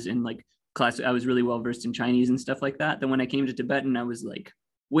years and like class. I was really well versed in Chinese and stuff like that. Then when I came to Tibetan, I was like,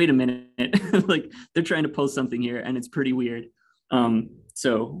 wait a minute, like they're trying to pull something here, and it's pretty weird.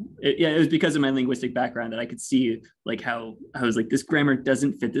 So it was because of my linguistic background that I could see like how I was like, this grammar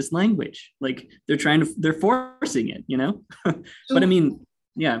doesn't fit this language. Like they're forcing it, But I mean,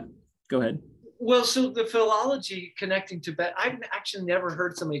 yeah, go ahead. Well, so the philology connecting Tibet, I've actually never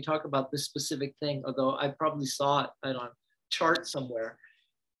heard somebody talk about this specific thing, although I probably saw it on a chart somewhere.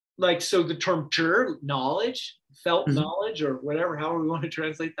 Like, so the term Jeehee, knowledge, felt knowledge, or whatever, however we want to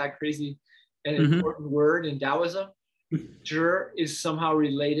translate that crazy and important word in Taoism, Jeehee is somehow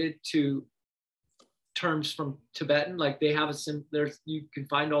related to terms from Tibetan. Like they have you can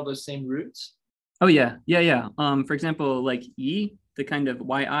find all those same roots. Oh yeah. For example, like yi, the kind of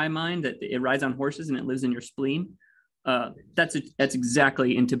yi mind that it rides on horses and it lives in your spleen. That's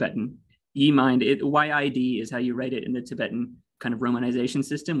exactly in Tibetan. Yi mind, yid is how you write it in the Tibetan kind of romanization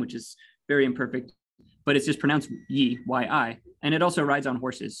system, which is very imperfect, but it's just pronounced yi, and it also rides on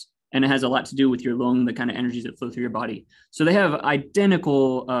horses, and it has a lot to do with your lung, the kind of energies that flow through your body. So they have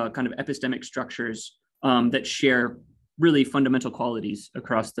identical kind of epistemic structures that share really fundamental qualities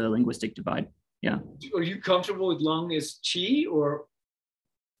across the linguistic divide. Yeah. Are you comfortable with lung as chi or?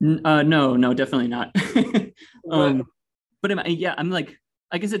 No, definitely not. But I'm like,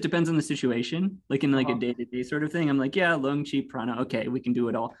 I guess it depends on the situation. Like in like a day-to-day sort of thing, I'm like, yeah, lung, chi, prana, okay, we can do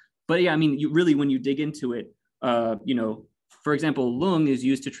it all. But yeah, I mean, when you dig into it, for example, lung is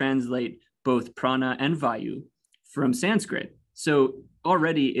used to translate both prana and vayu from Sanskrit. So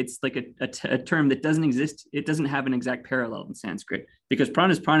already it's like a term that doesn't exist. It doesn't have an exact parallel in Sanskrit because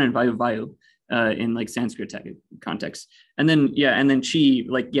prana is prana and vayu in like Sanskrit context. And then chi,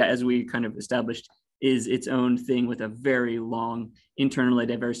 as we kind of established, is its own thing with a very long, internally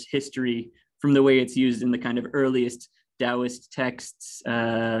diverse history from the way it's used in the kind of earliest Taoist texts,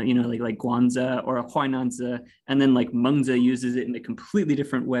 like Guanzi or Huainanzi, and then like Mengzi uses it in a completely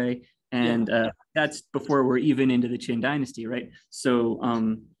different way. And that's before we're even into the Qin dynasty, right? So,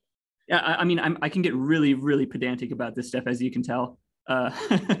 I can get really, really pedantic about this stuff, as you can tell. Yeah.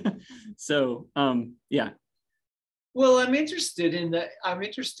 Well, I'm interested in that. I'm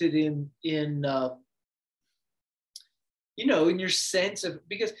interested in in your sense of,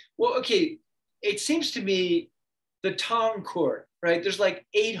 because, it seems to me the Tang court, right? There's like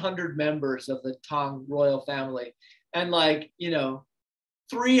 800 members of the Tang royal family, and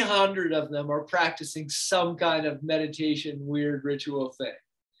 300 of them are practicing some kind of meditation, weird ritual thing,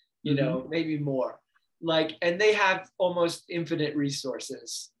 maybe more. And they have almost infinite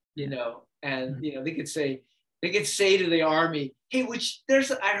resources, and they could say, they could say to the army, hey,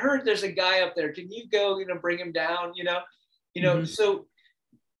 I heard there's a guy up there. Can you go, bring him down, Mm-hmm. So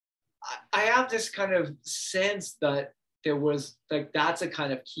I have this kind of sense that there was like, that's a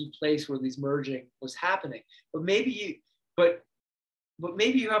kind of key place where these merging was happening. But maybe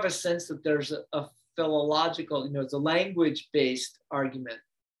you have a sense that there's a philological, it's a language-based argument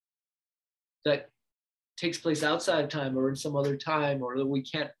that takes place outside of time or in some other time, or that we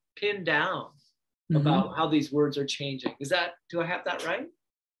can't pin down about how these words are changing. Do I have that right?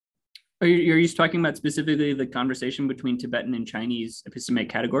 Are you talking about specifically the conversation between Tibetan and Chinese epistemic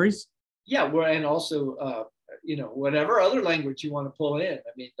categories? Yeah, and also, whatever other language you want to pull in.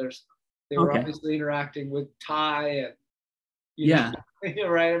 I mean, they were obviously interacting with Thai and,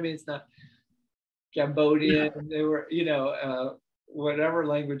 right? I mean, it's not Cambodian. Yeah. They were, whatever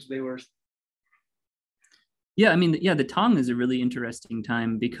language they were. Yeah, I mean, the Tang is a really interesting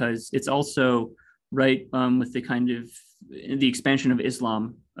time because it's also right with the kind of the expansion of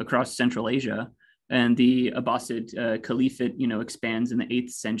Islam across Central Asia, and the Abbasid Caliphate, expands in the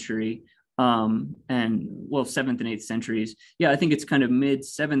 8th century, and 7th and 8th centuries. Yeah, I think it's kind of mid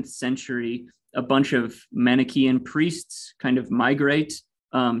 7th century. A bunch of Manichaean priests kind of migrate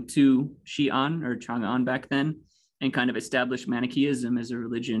to Xi'an or Chang'an back then, and kind of establish Manichaeism as a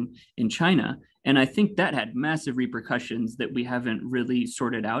religion in China. And I think that had massive repercussions that we haven't really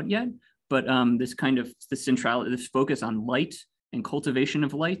sorted out yet. But this kind of this focus on light and cultivation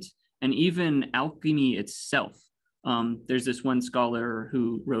of light, and even alchemy itself. There's this one scholar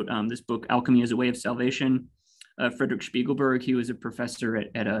who wrote this book, Alchemy as a Way of Salvation, Frederick Spiegelberg. He was a professor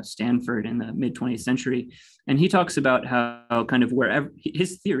at Stanford in the mid 20th century. And he talks about how kind of wherever,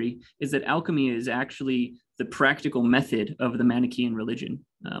 his theory is that alchemy is actually the practical method of the Manichaean religion.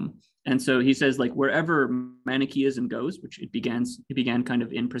 And so he says, like, wherever Manichaeism goes, which it began kind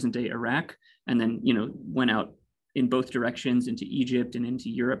of in present day Iraq, and then, went out in both directions into Egypt and into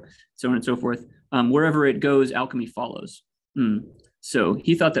Europe, so on and so forth. Wherever it goes, alchemy follows. So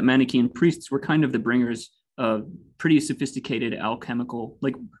he thought that Manichaean priests were kind of the bringers of pretty sophisticated alchemical,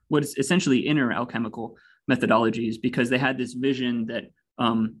 like what is essentially inner alchemical methodologies, because they had this vision that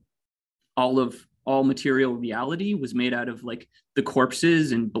all material reality was made out of like the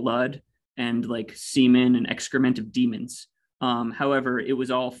corpses and blood and like semen and excrement of demons. However, it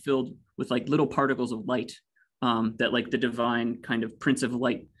was all filled with like little particles of light that like the divine kind of Prince of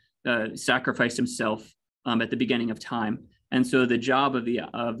Light sacrificed himself at the beginning of time. And so the job of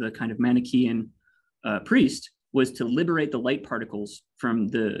the kind of Manichaean priest was to liberate the light particles from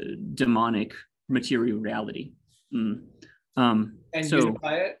the demonic material reality. And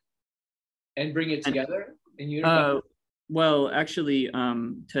unify it and bring it together and unify it? Well, actually,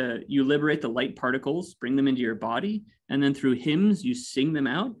 you liberate the light particles, bring them into your body, and then through hymns, you sing them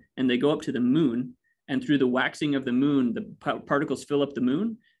out, and they go up to the moon. And through the waxing of the moon, the particles fill up the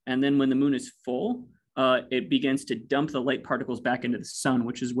moon. And then when the moon is full, it begins to dump the light particles back into the sun,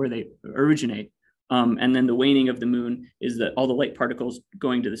 which is where they originate. And then the waning of the moon is that all the light particles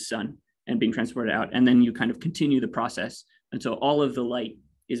going to the sun and being transported out. And then you kind of continue the process until all of the light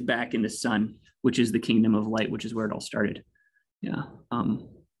is back in the sun, which is the kingdom of light, which is where it all started. Yeah.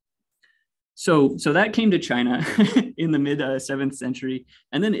 So that came to China in the mid 7th century,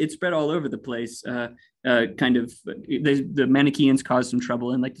 and then it spread all over the place. Kind of the Manichaeans caused some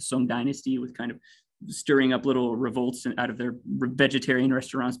trouble in like the Song dynasty with kind of stirring up little revolts out of their vegetarian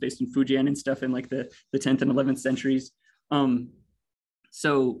restaurants based in Fujian and stuff in like the 10th and 11th centuries. The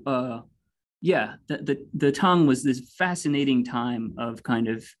Tang was this fascinating time of kind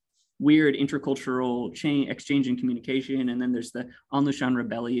of weird intercultural exchange and communication. And then there's the Anlushan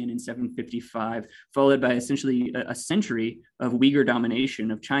Rebellion in 755, followed by essentially a century of Uyghur domination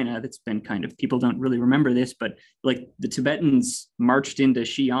of China. That's been kind of, people don't really remember this, but like the Tibetans marched into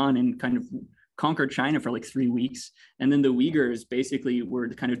Xi'an and kind of conquered China for like 3 weeks. And then the Uyghurs basically were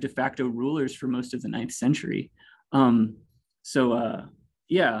the kind of de facto rulers for most of the 9th century.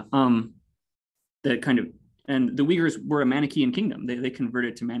 And the Uyghurs were a Manichaean kingdom. They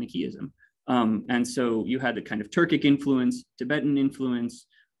converted to Manichaeism. And so you had the kind of Turkic influence, Tibetan influence,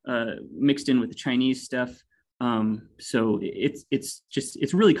 mixed in with the Chinese stuff. So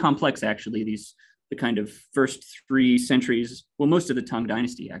it's really complex, actually, the kind of first 3 centuries, well, most of the Tang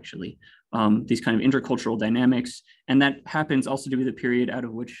dynasty, actually, these kind of intercultural dynamics. And that happens also to be the period out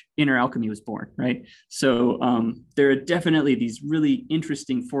of which inner alchemy was born, right? So there are definitely these really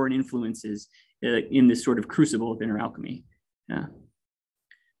interesting foreign influences in this sort of crucible of inner alchemy. Yeah.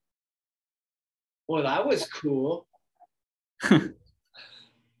 Well, that was cool.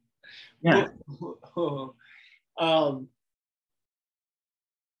 Yeah.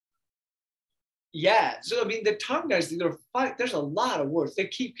 yeah. So I mean, the Tang Dynasty, there's a lot of wars. They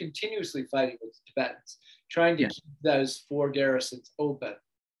keep continuously fighting with the Tibetans, trying to keep those 4 garrisons open,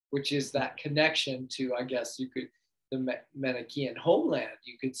 which is that connection to, I guess you could, the Manichaean homeland,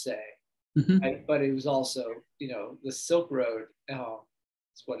 you could say. Mm-hmm. Right? But it was also, the Silk Road.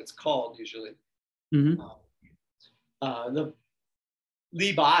 It's what it's called usually. Mm-hmm. The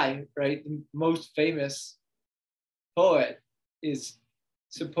Li Bai, right, the most famous poet, is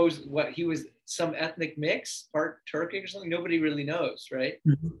supposed he was some ethnic mix, part Turkic or something. Nobody really knows, right?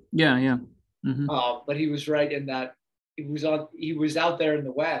 Mm-hmm. Yeah. Mm-hmm. But he was right in that he was out there in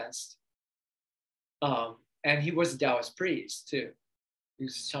the West, and he was a Taoist priest too. He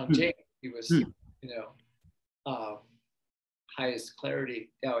was Chang. He was, highest clarity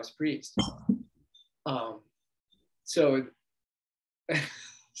Taoist priest. So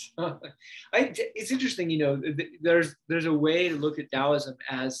it's interesting, there's a way to look at Taoism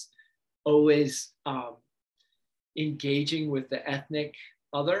as always engaging with the ethnic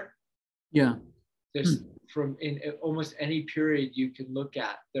other. Yeah. There's from in almost any period you can look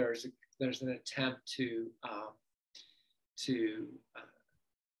at, there's an attempt to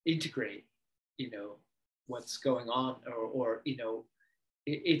integrate, what's going on, or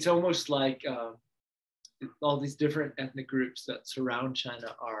it's almost like all these different ethnic groups that surround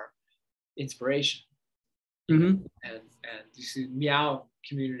China are inspiration. Mm-hmm. And you see Miao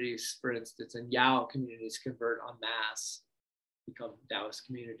communities, for instance, and Yao communities convert en masse, become Taoist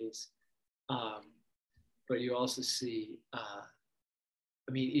communities. But you also see,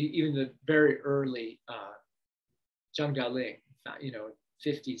 even the very early Zhang Daling,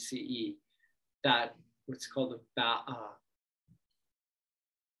 50 CE, that what's called I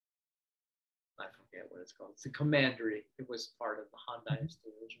forget what it's called. It's a commandery. It was part of the Han Dynasty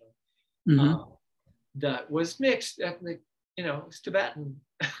originally. Mm-hmm. That was mixed ethnic, it's Tibetan.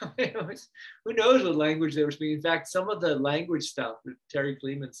 Who knows what language they were speaking. In fact, some of the language stuff, Terry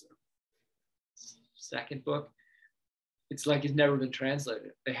Kleeman's second book, it's like it's never been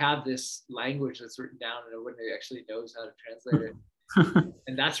translated. They have this language that's written down and nobody actually knows how to translate it.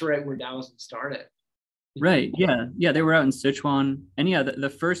 And that's right where Taoism started. Right. Yeah. They were out in Sichuan. And yeah, the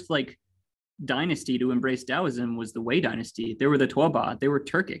first dynasty to embrace Taoism was the Wei dynasty. They were the Tuoba. They were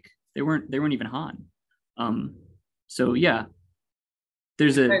Turkic. They weren't even Han. So yeah,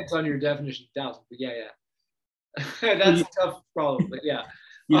 there's depends on your definition of Taoism, but yeah. That's a tough problem, but yeah.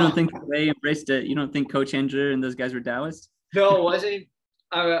 You don't think they embraced it? You don't think Ko Chenji and those guys were Taoist? No,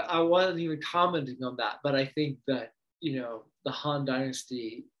 I wasn't even commenting on that, but I think that the Han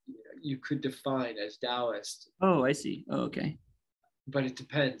Dynasty, you could define as Taoist. Oh, I see. Oh, okay. But it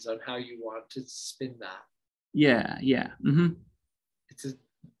depends on how you want to spin that. Yeah. Mm-hmm.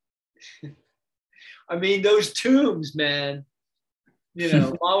 Those tombs, man.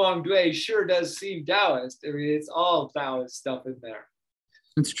 Ma Wangdui sure does seem Taoist. It's all Taoist stuff in there.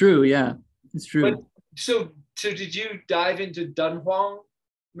 It's true. Yeah, it's true. But, so did you dive into Dunhuang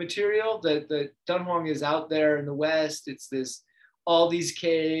material? The Dunhuang is out there in the West. It's all these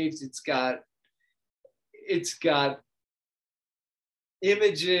caves. It's got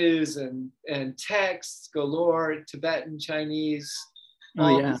images and texts galore, Tibetan, Chinese,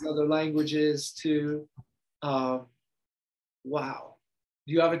 all these other languages too. Wow.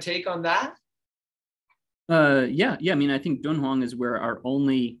 Do you have a take on that? Yeah. I think Dunhuang is where our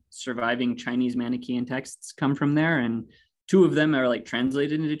only surviving Chinese Manichaean texts come from there, and 2 of them are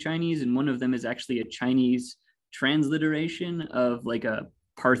translated into Chinese, and one of them is actually a Chinese transliteration of a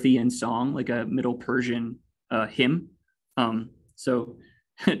Parthian song, a Middle Persian hymn. So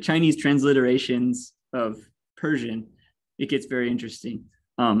Chinese transliterations of Persian, it gets very interesting.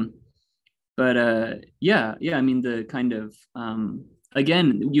 But the kind of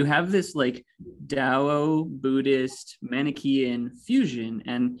again, you have this Tao, Buddhist, Manichaean fusion,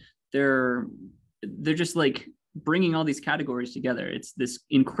 and they're just bringing all these categories together. It's this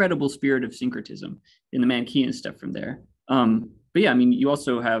incredible spirit of syncretism in the Manichaean stuff from there. But yeah, you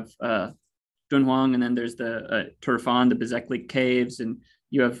also have Dunhuang, and then there's the Turfan, the Bezeklik caves, and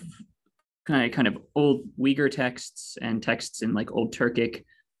you have kind of old Uyghur texts and texts in old Turkic.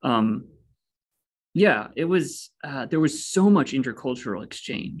 It was there was so much intercultural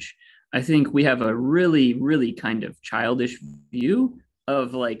exchange. I think we have a really, really kind of childish view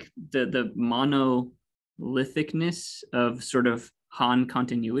of the monolithicness of sort of Han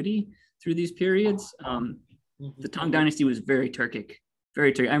continuity through these periods. The Tang Dynasty was very Turkic.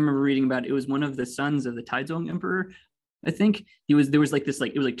 Very Turkic. I remember reading about it. It was one of the sons of the Taizong emperor. I think there was it was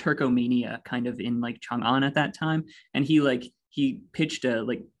Turkomania kind of in Chang'an at that time, and he pitched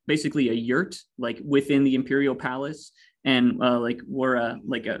basically a yurt within the imperial palace, and like wore a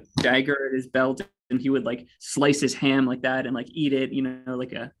dagger at his belt, and he would like slice his ham like that and like eat it,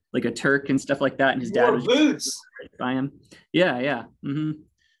 like a Turk and stuff like that. And his dad was boots by him. Yeah.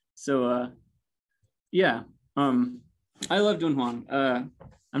 So yeah. I love Dunhuang.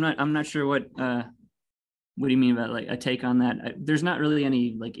 I'm not sure what do you mean about like a take on that? There's not really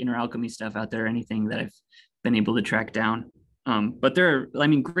any like inner alchemy stuff out there, or anything that I've been able to track down. But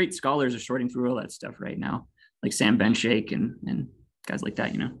great scholars are sorting through all that stuff right now, like Sam Ben-Sheikh and guys like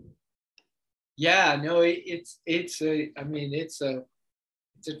that, Yeah, no, it's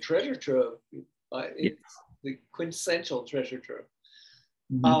a treasure trove. It's the quintessential treasure trove.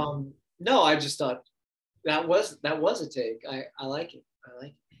 Mm-hmm. No, I just thought that was a take. I like it.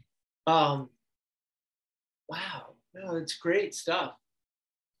 Wow, no, it's great stuff.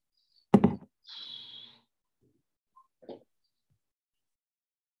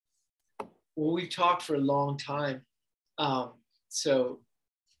 Well, we've talked for a long time, so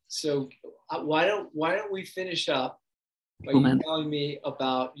why don't we finish up by you telling me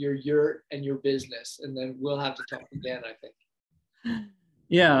about your yurt and your business, and then we'll have to talk again, I think.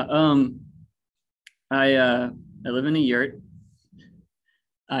 Yeah, I live in a yurt.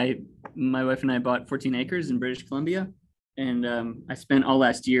 My wife and I bought 14 acres in British Columbia, and I spent all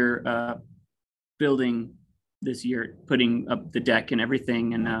last year building this yurt, putting up the deck and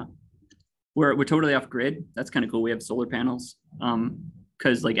everything, and we're totally off grid. That's kind of cool. We have solar panels,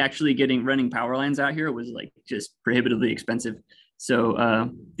 because like actually running power lines out here was like just prohibitively expensive.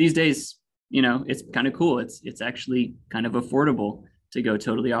 So these days, it's kind of cool. It's actually kind of affordable to go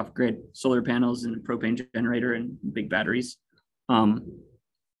totally off grid. Solar panels and a propane generator and big batteries.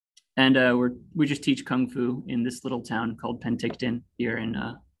 And we just teach Kung Fu in this little town called Penticton here in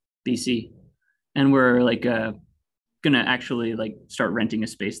BC. And we're like gonna actually like start renting a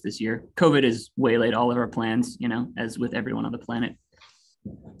space this year. COVID has waylaid all of our plans, as with everyone on the planet.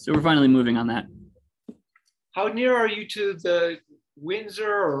 So we're finally moving on that. How near are you to the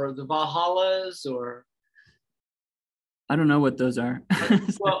Windsor or the Valhallas or? I don't know what those are.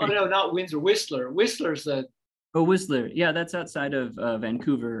 Well, no, not Windsor. Whistler. Whistler's the. Oh, Whistler. Yeah, that's outside of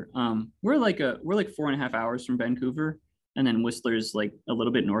Vancouver. We're like 4.5 hours from Vancouver, and then Whistler's like a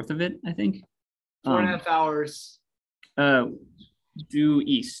little bit north of it, I think. 4.5 hours. Due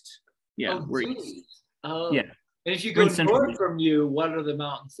east. Yeah, oh, we're east. Oh, yeah. And if you go north from you, what are the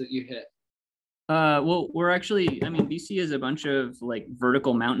mountains that you hit? Well, we're actually, BC is a bunch of like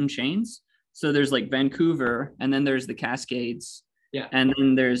vertical mountain chains. So there's like Vancouver, and then there's the Cascades. Yeah. And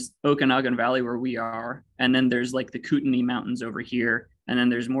then there's Okanagan Valley where we are. And then there's like the Kootenay Mountains over here. And then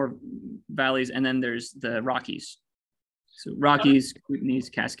there's more valleys. And then there's the Rockies. So Rockies, Kootenays,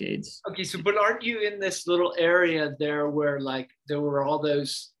 Cascades. Okay, so but aren't you in this little area there where like there were all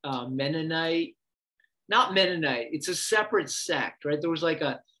those Mennonite, not Mennonite, it's a separate sect, right? There was like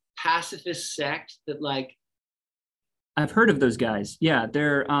a pacifist sect that like. I've heard of those guys. Yeah,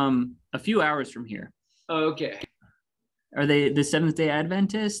 they're a few hours from here. Oh, okay. Are they the Seventh-day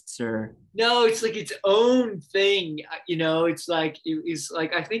Adventists or? No, it's like its own thing. It's like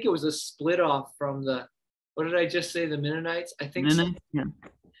I think it was a split off from the. What did I just say? The Mennonites? I think Mennonites? So. Yeah.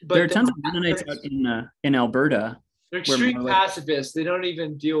 But there are tons of Mennonites out in Alberta. They're extreme pacifists. They don't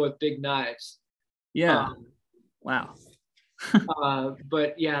even deal with big knives. Yeah. Wow.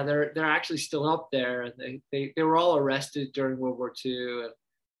 But yeah, they're actually still up there, and they were all arrested during World War II.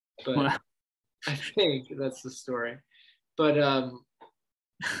 But wow. I think that's the story. But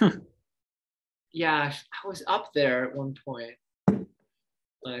yeah, I was up there at one point,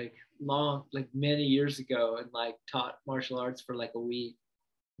 like many years ago, and like taught martial arts for like a week.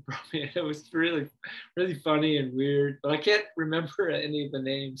 It was really, really funny and weird, but I can't remember any of the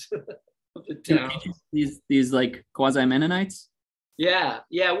names of the towns. These like quasi Mennonites. Yeah.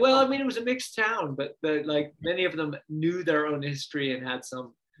 Well, it was a mixed town, but like many of them knew their own history and had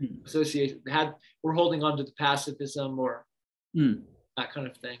some association. Were holding on to the pacifism or that kind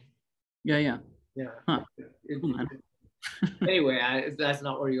of thing. Yeah. Huh. Anyway, that's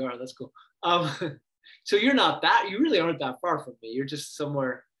not where you are. That's cool. So you really aren't that far from me. You're just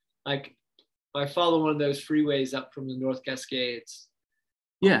somewhere like I follow one of those freeways up from the North Cascades.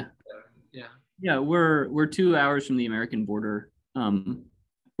 Yeah. Yeah. We're 2 hours from the American border.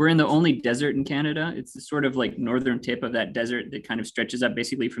 We're in the only desert in Canada. It's the sort of like northern tip of that desert that kind of stretches up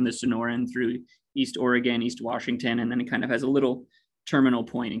basically from the Sonoran through East Oregon, East Washington, and then it kind of has a little terminal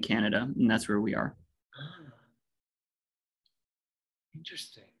point in Canada, and that's where we are.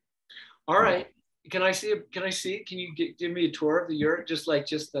 Interesting. All right. Can I see? Can you give me a tour of the yurt? Just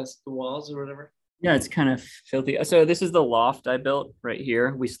the walls or whatever? Yeah, it's kind of filthy. So this is the loft I built right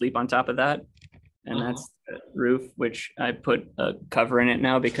here. We sleep on top of that. And roof, which I put a cover in it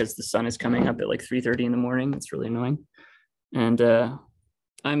now because the sun is coming up at like 3:30 in the morning. It's really annoying. And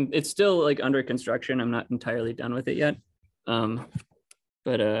it's still like under construction. I'm not entirely done with it yet.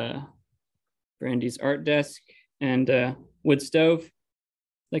 But Brandy's art desk and wood stove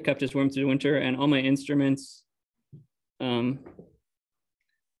that kept us warm through the winter, and all my instruments,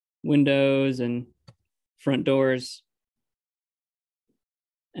 windows and front doors.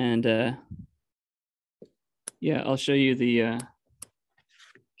 And yeah, I'll show you the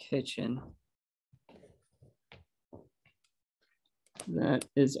kitchen. That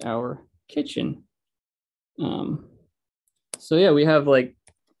is our kitchen. So yeah, we have like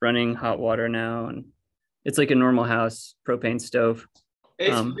running hot water now, and it's like a normal house, propane stove.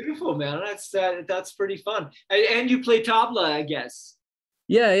 It's beautiful, man. That's pretty fun. And you play tabla, I guess.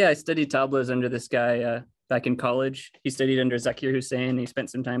 Yeah, I studied tablas under this guy back in college. He studied under Zakir Hussain. He spent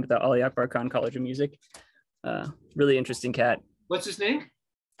some time at the Ali Akbar Khan College of Music. Really interesting cat. What's his name?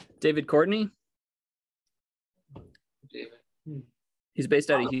 David Courtney. David. He's based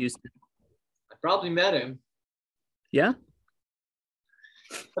out of Houston. I probably met him. Yeah?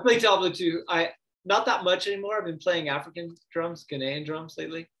 I play tabla too. Not that much anymore. I've been playing African drums, Ghanaian drums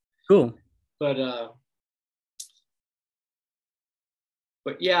lately. Cool. But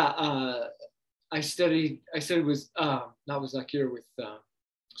yeah, I studied with not with Zakir, with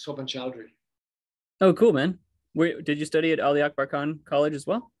Sopan Chowdhury. Oh, cool, man. Did you study at Ali Akbar Khan College as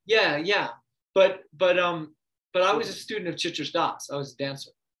well? Yeah. But I was a student of Chitra's Das. I was a dancer,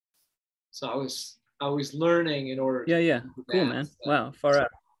 so I was learning in order. Yeah. Cool, man. Wow, far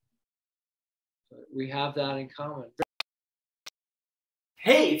out. We have that in common.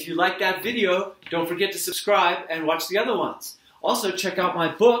 Hey, if you liked that video, don't forget to subscribe and watch the other ones. Also, check out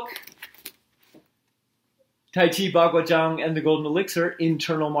my book, Tai Chi, Bagua Zhang, and the Golden Elixir,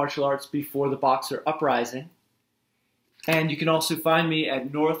 Internal Martial Arts Before the Boxer Uprising. And you can also find me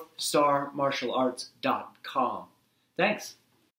at northstarmartialarts.com. Thanks.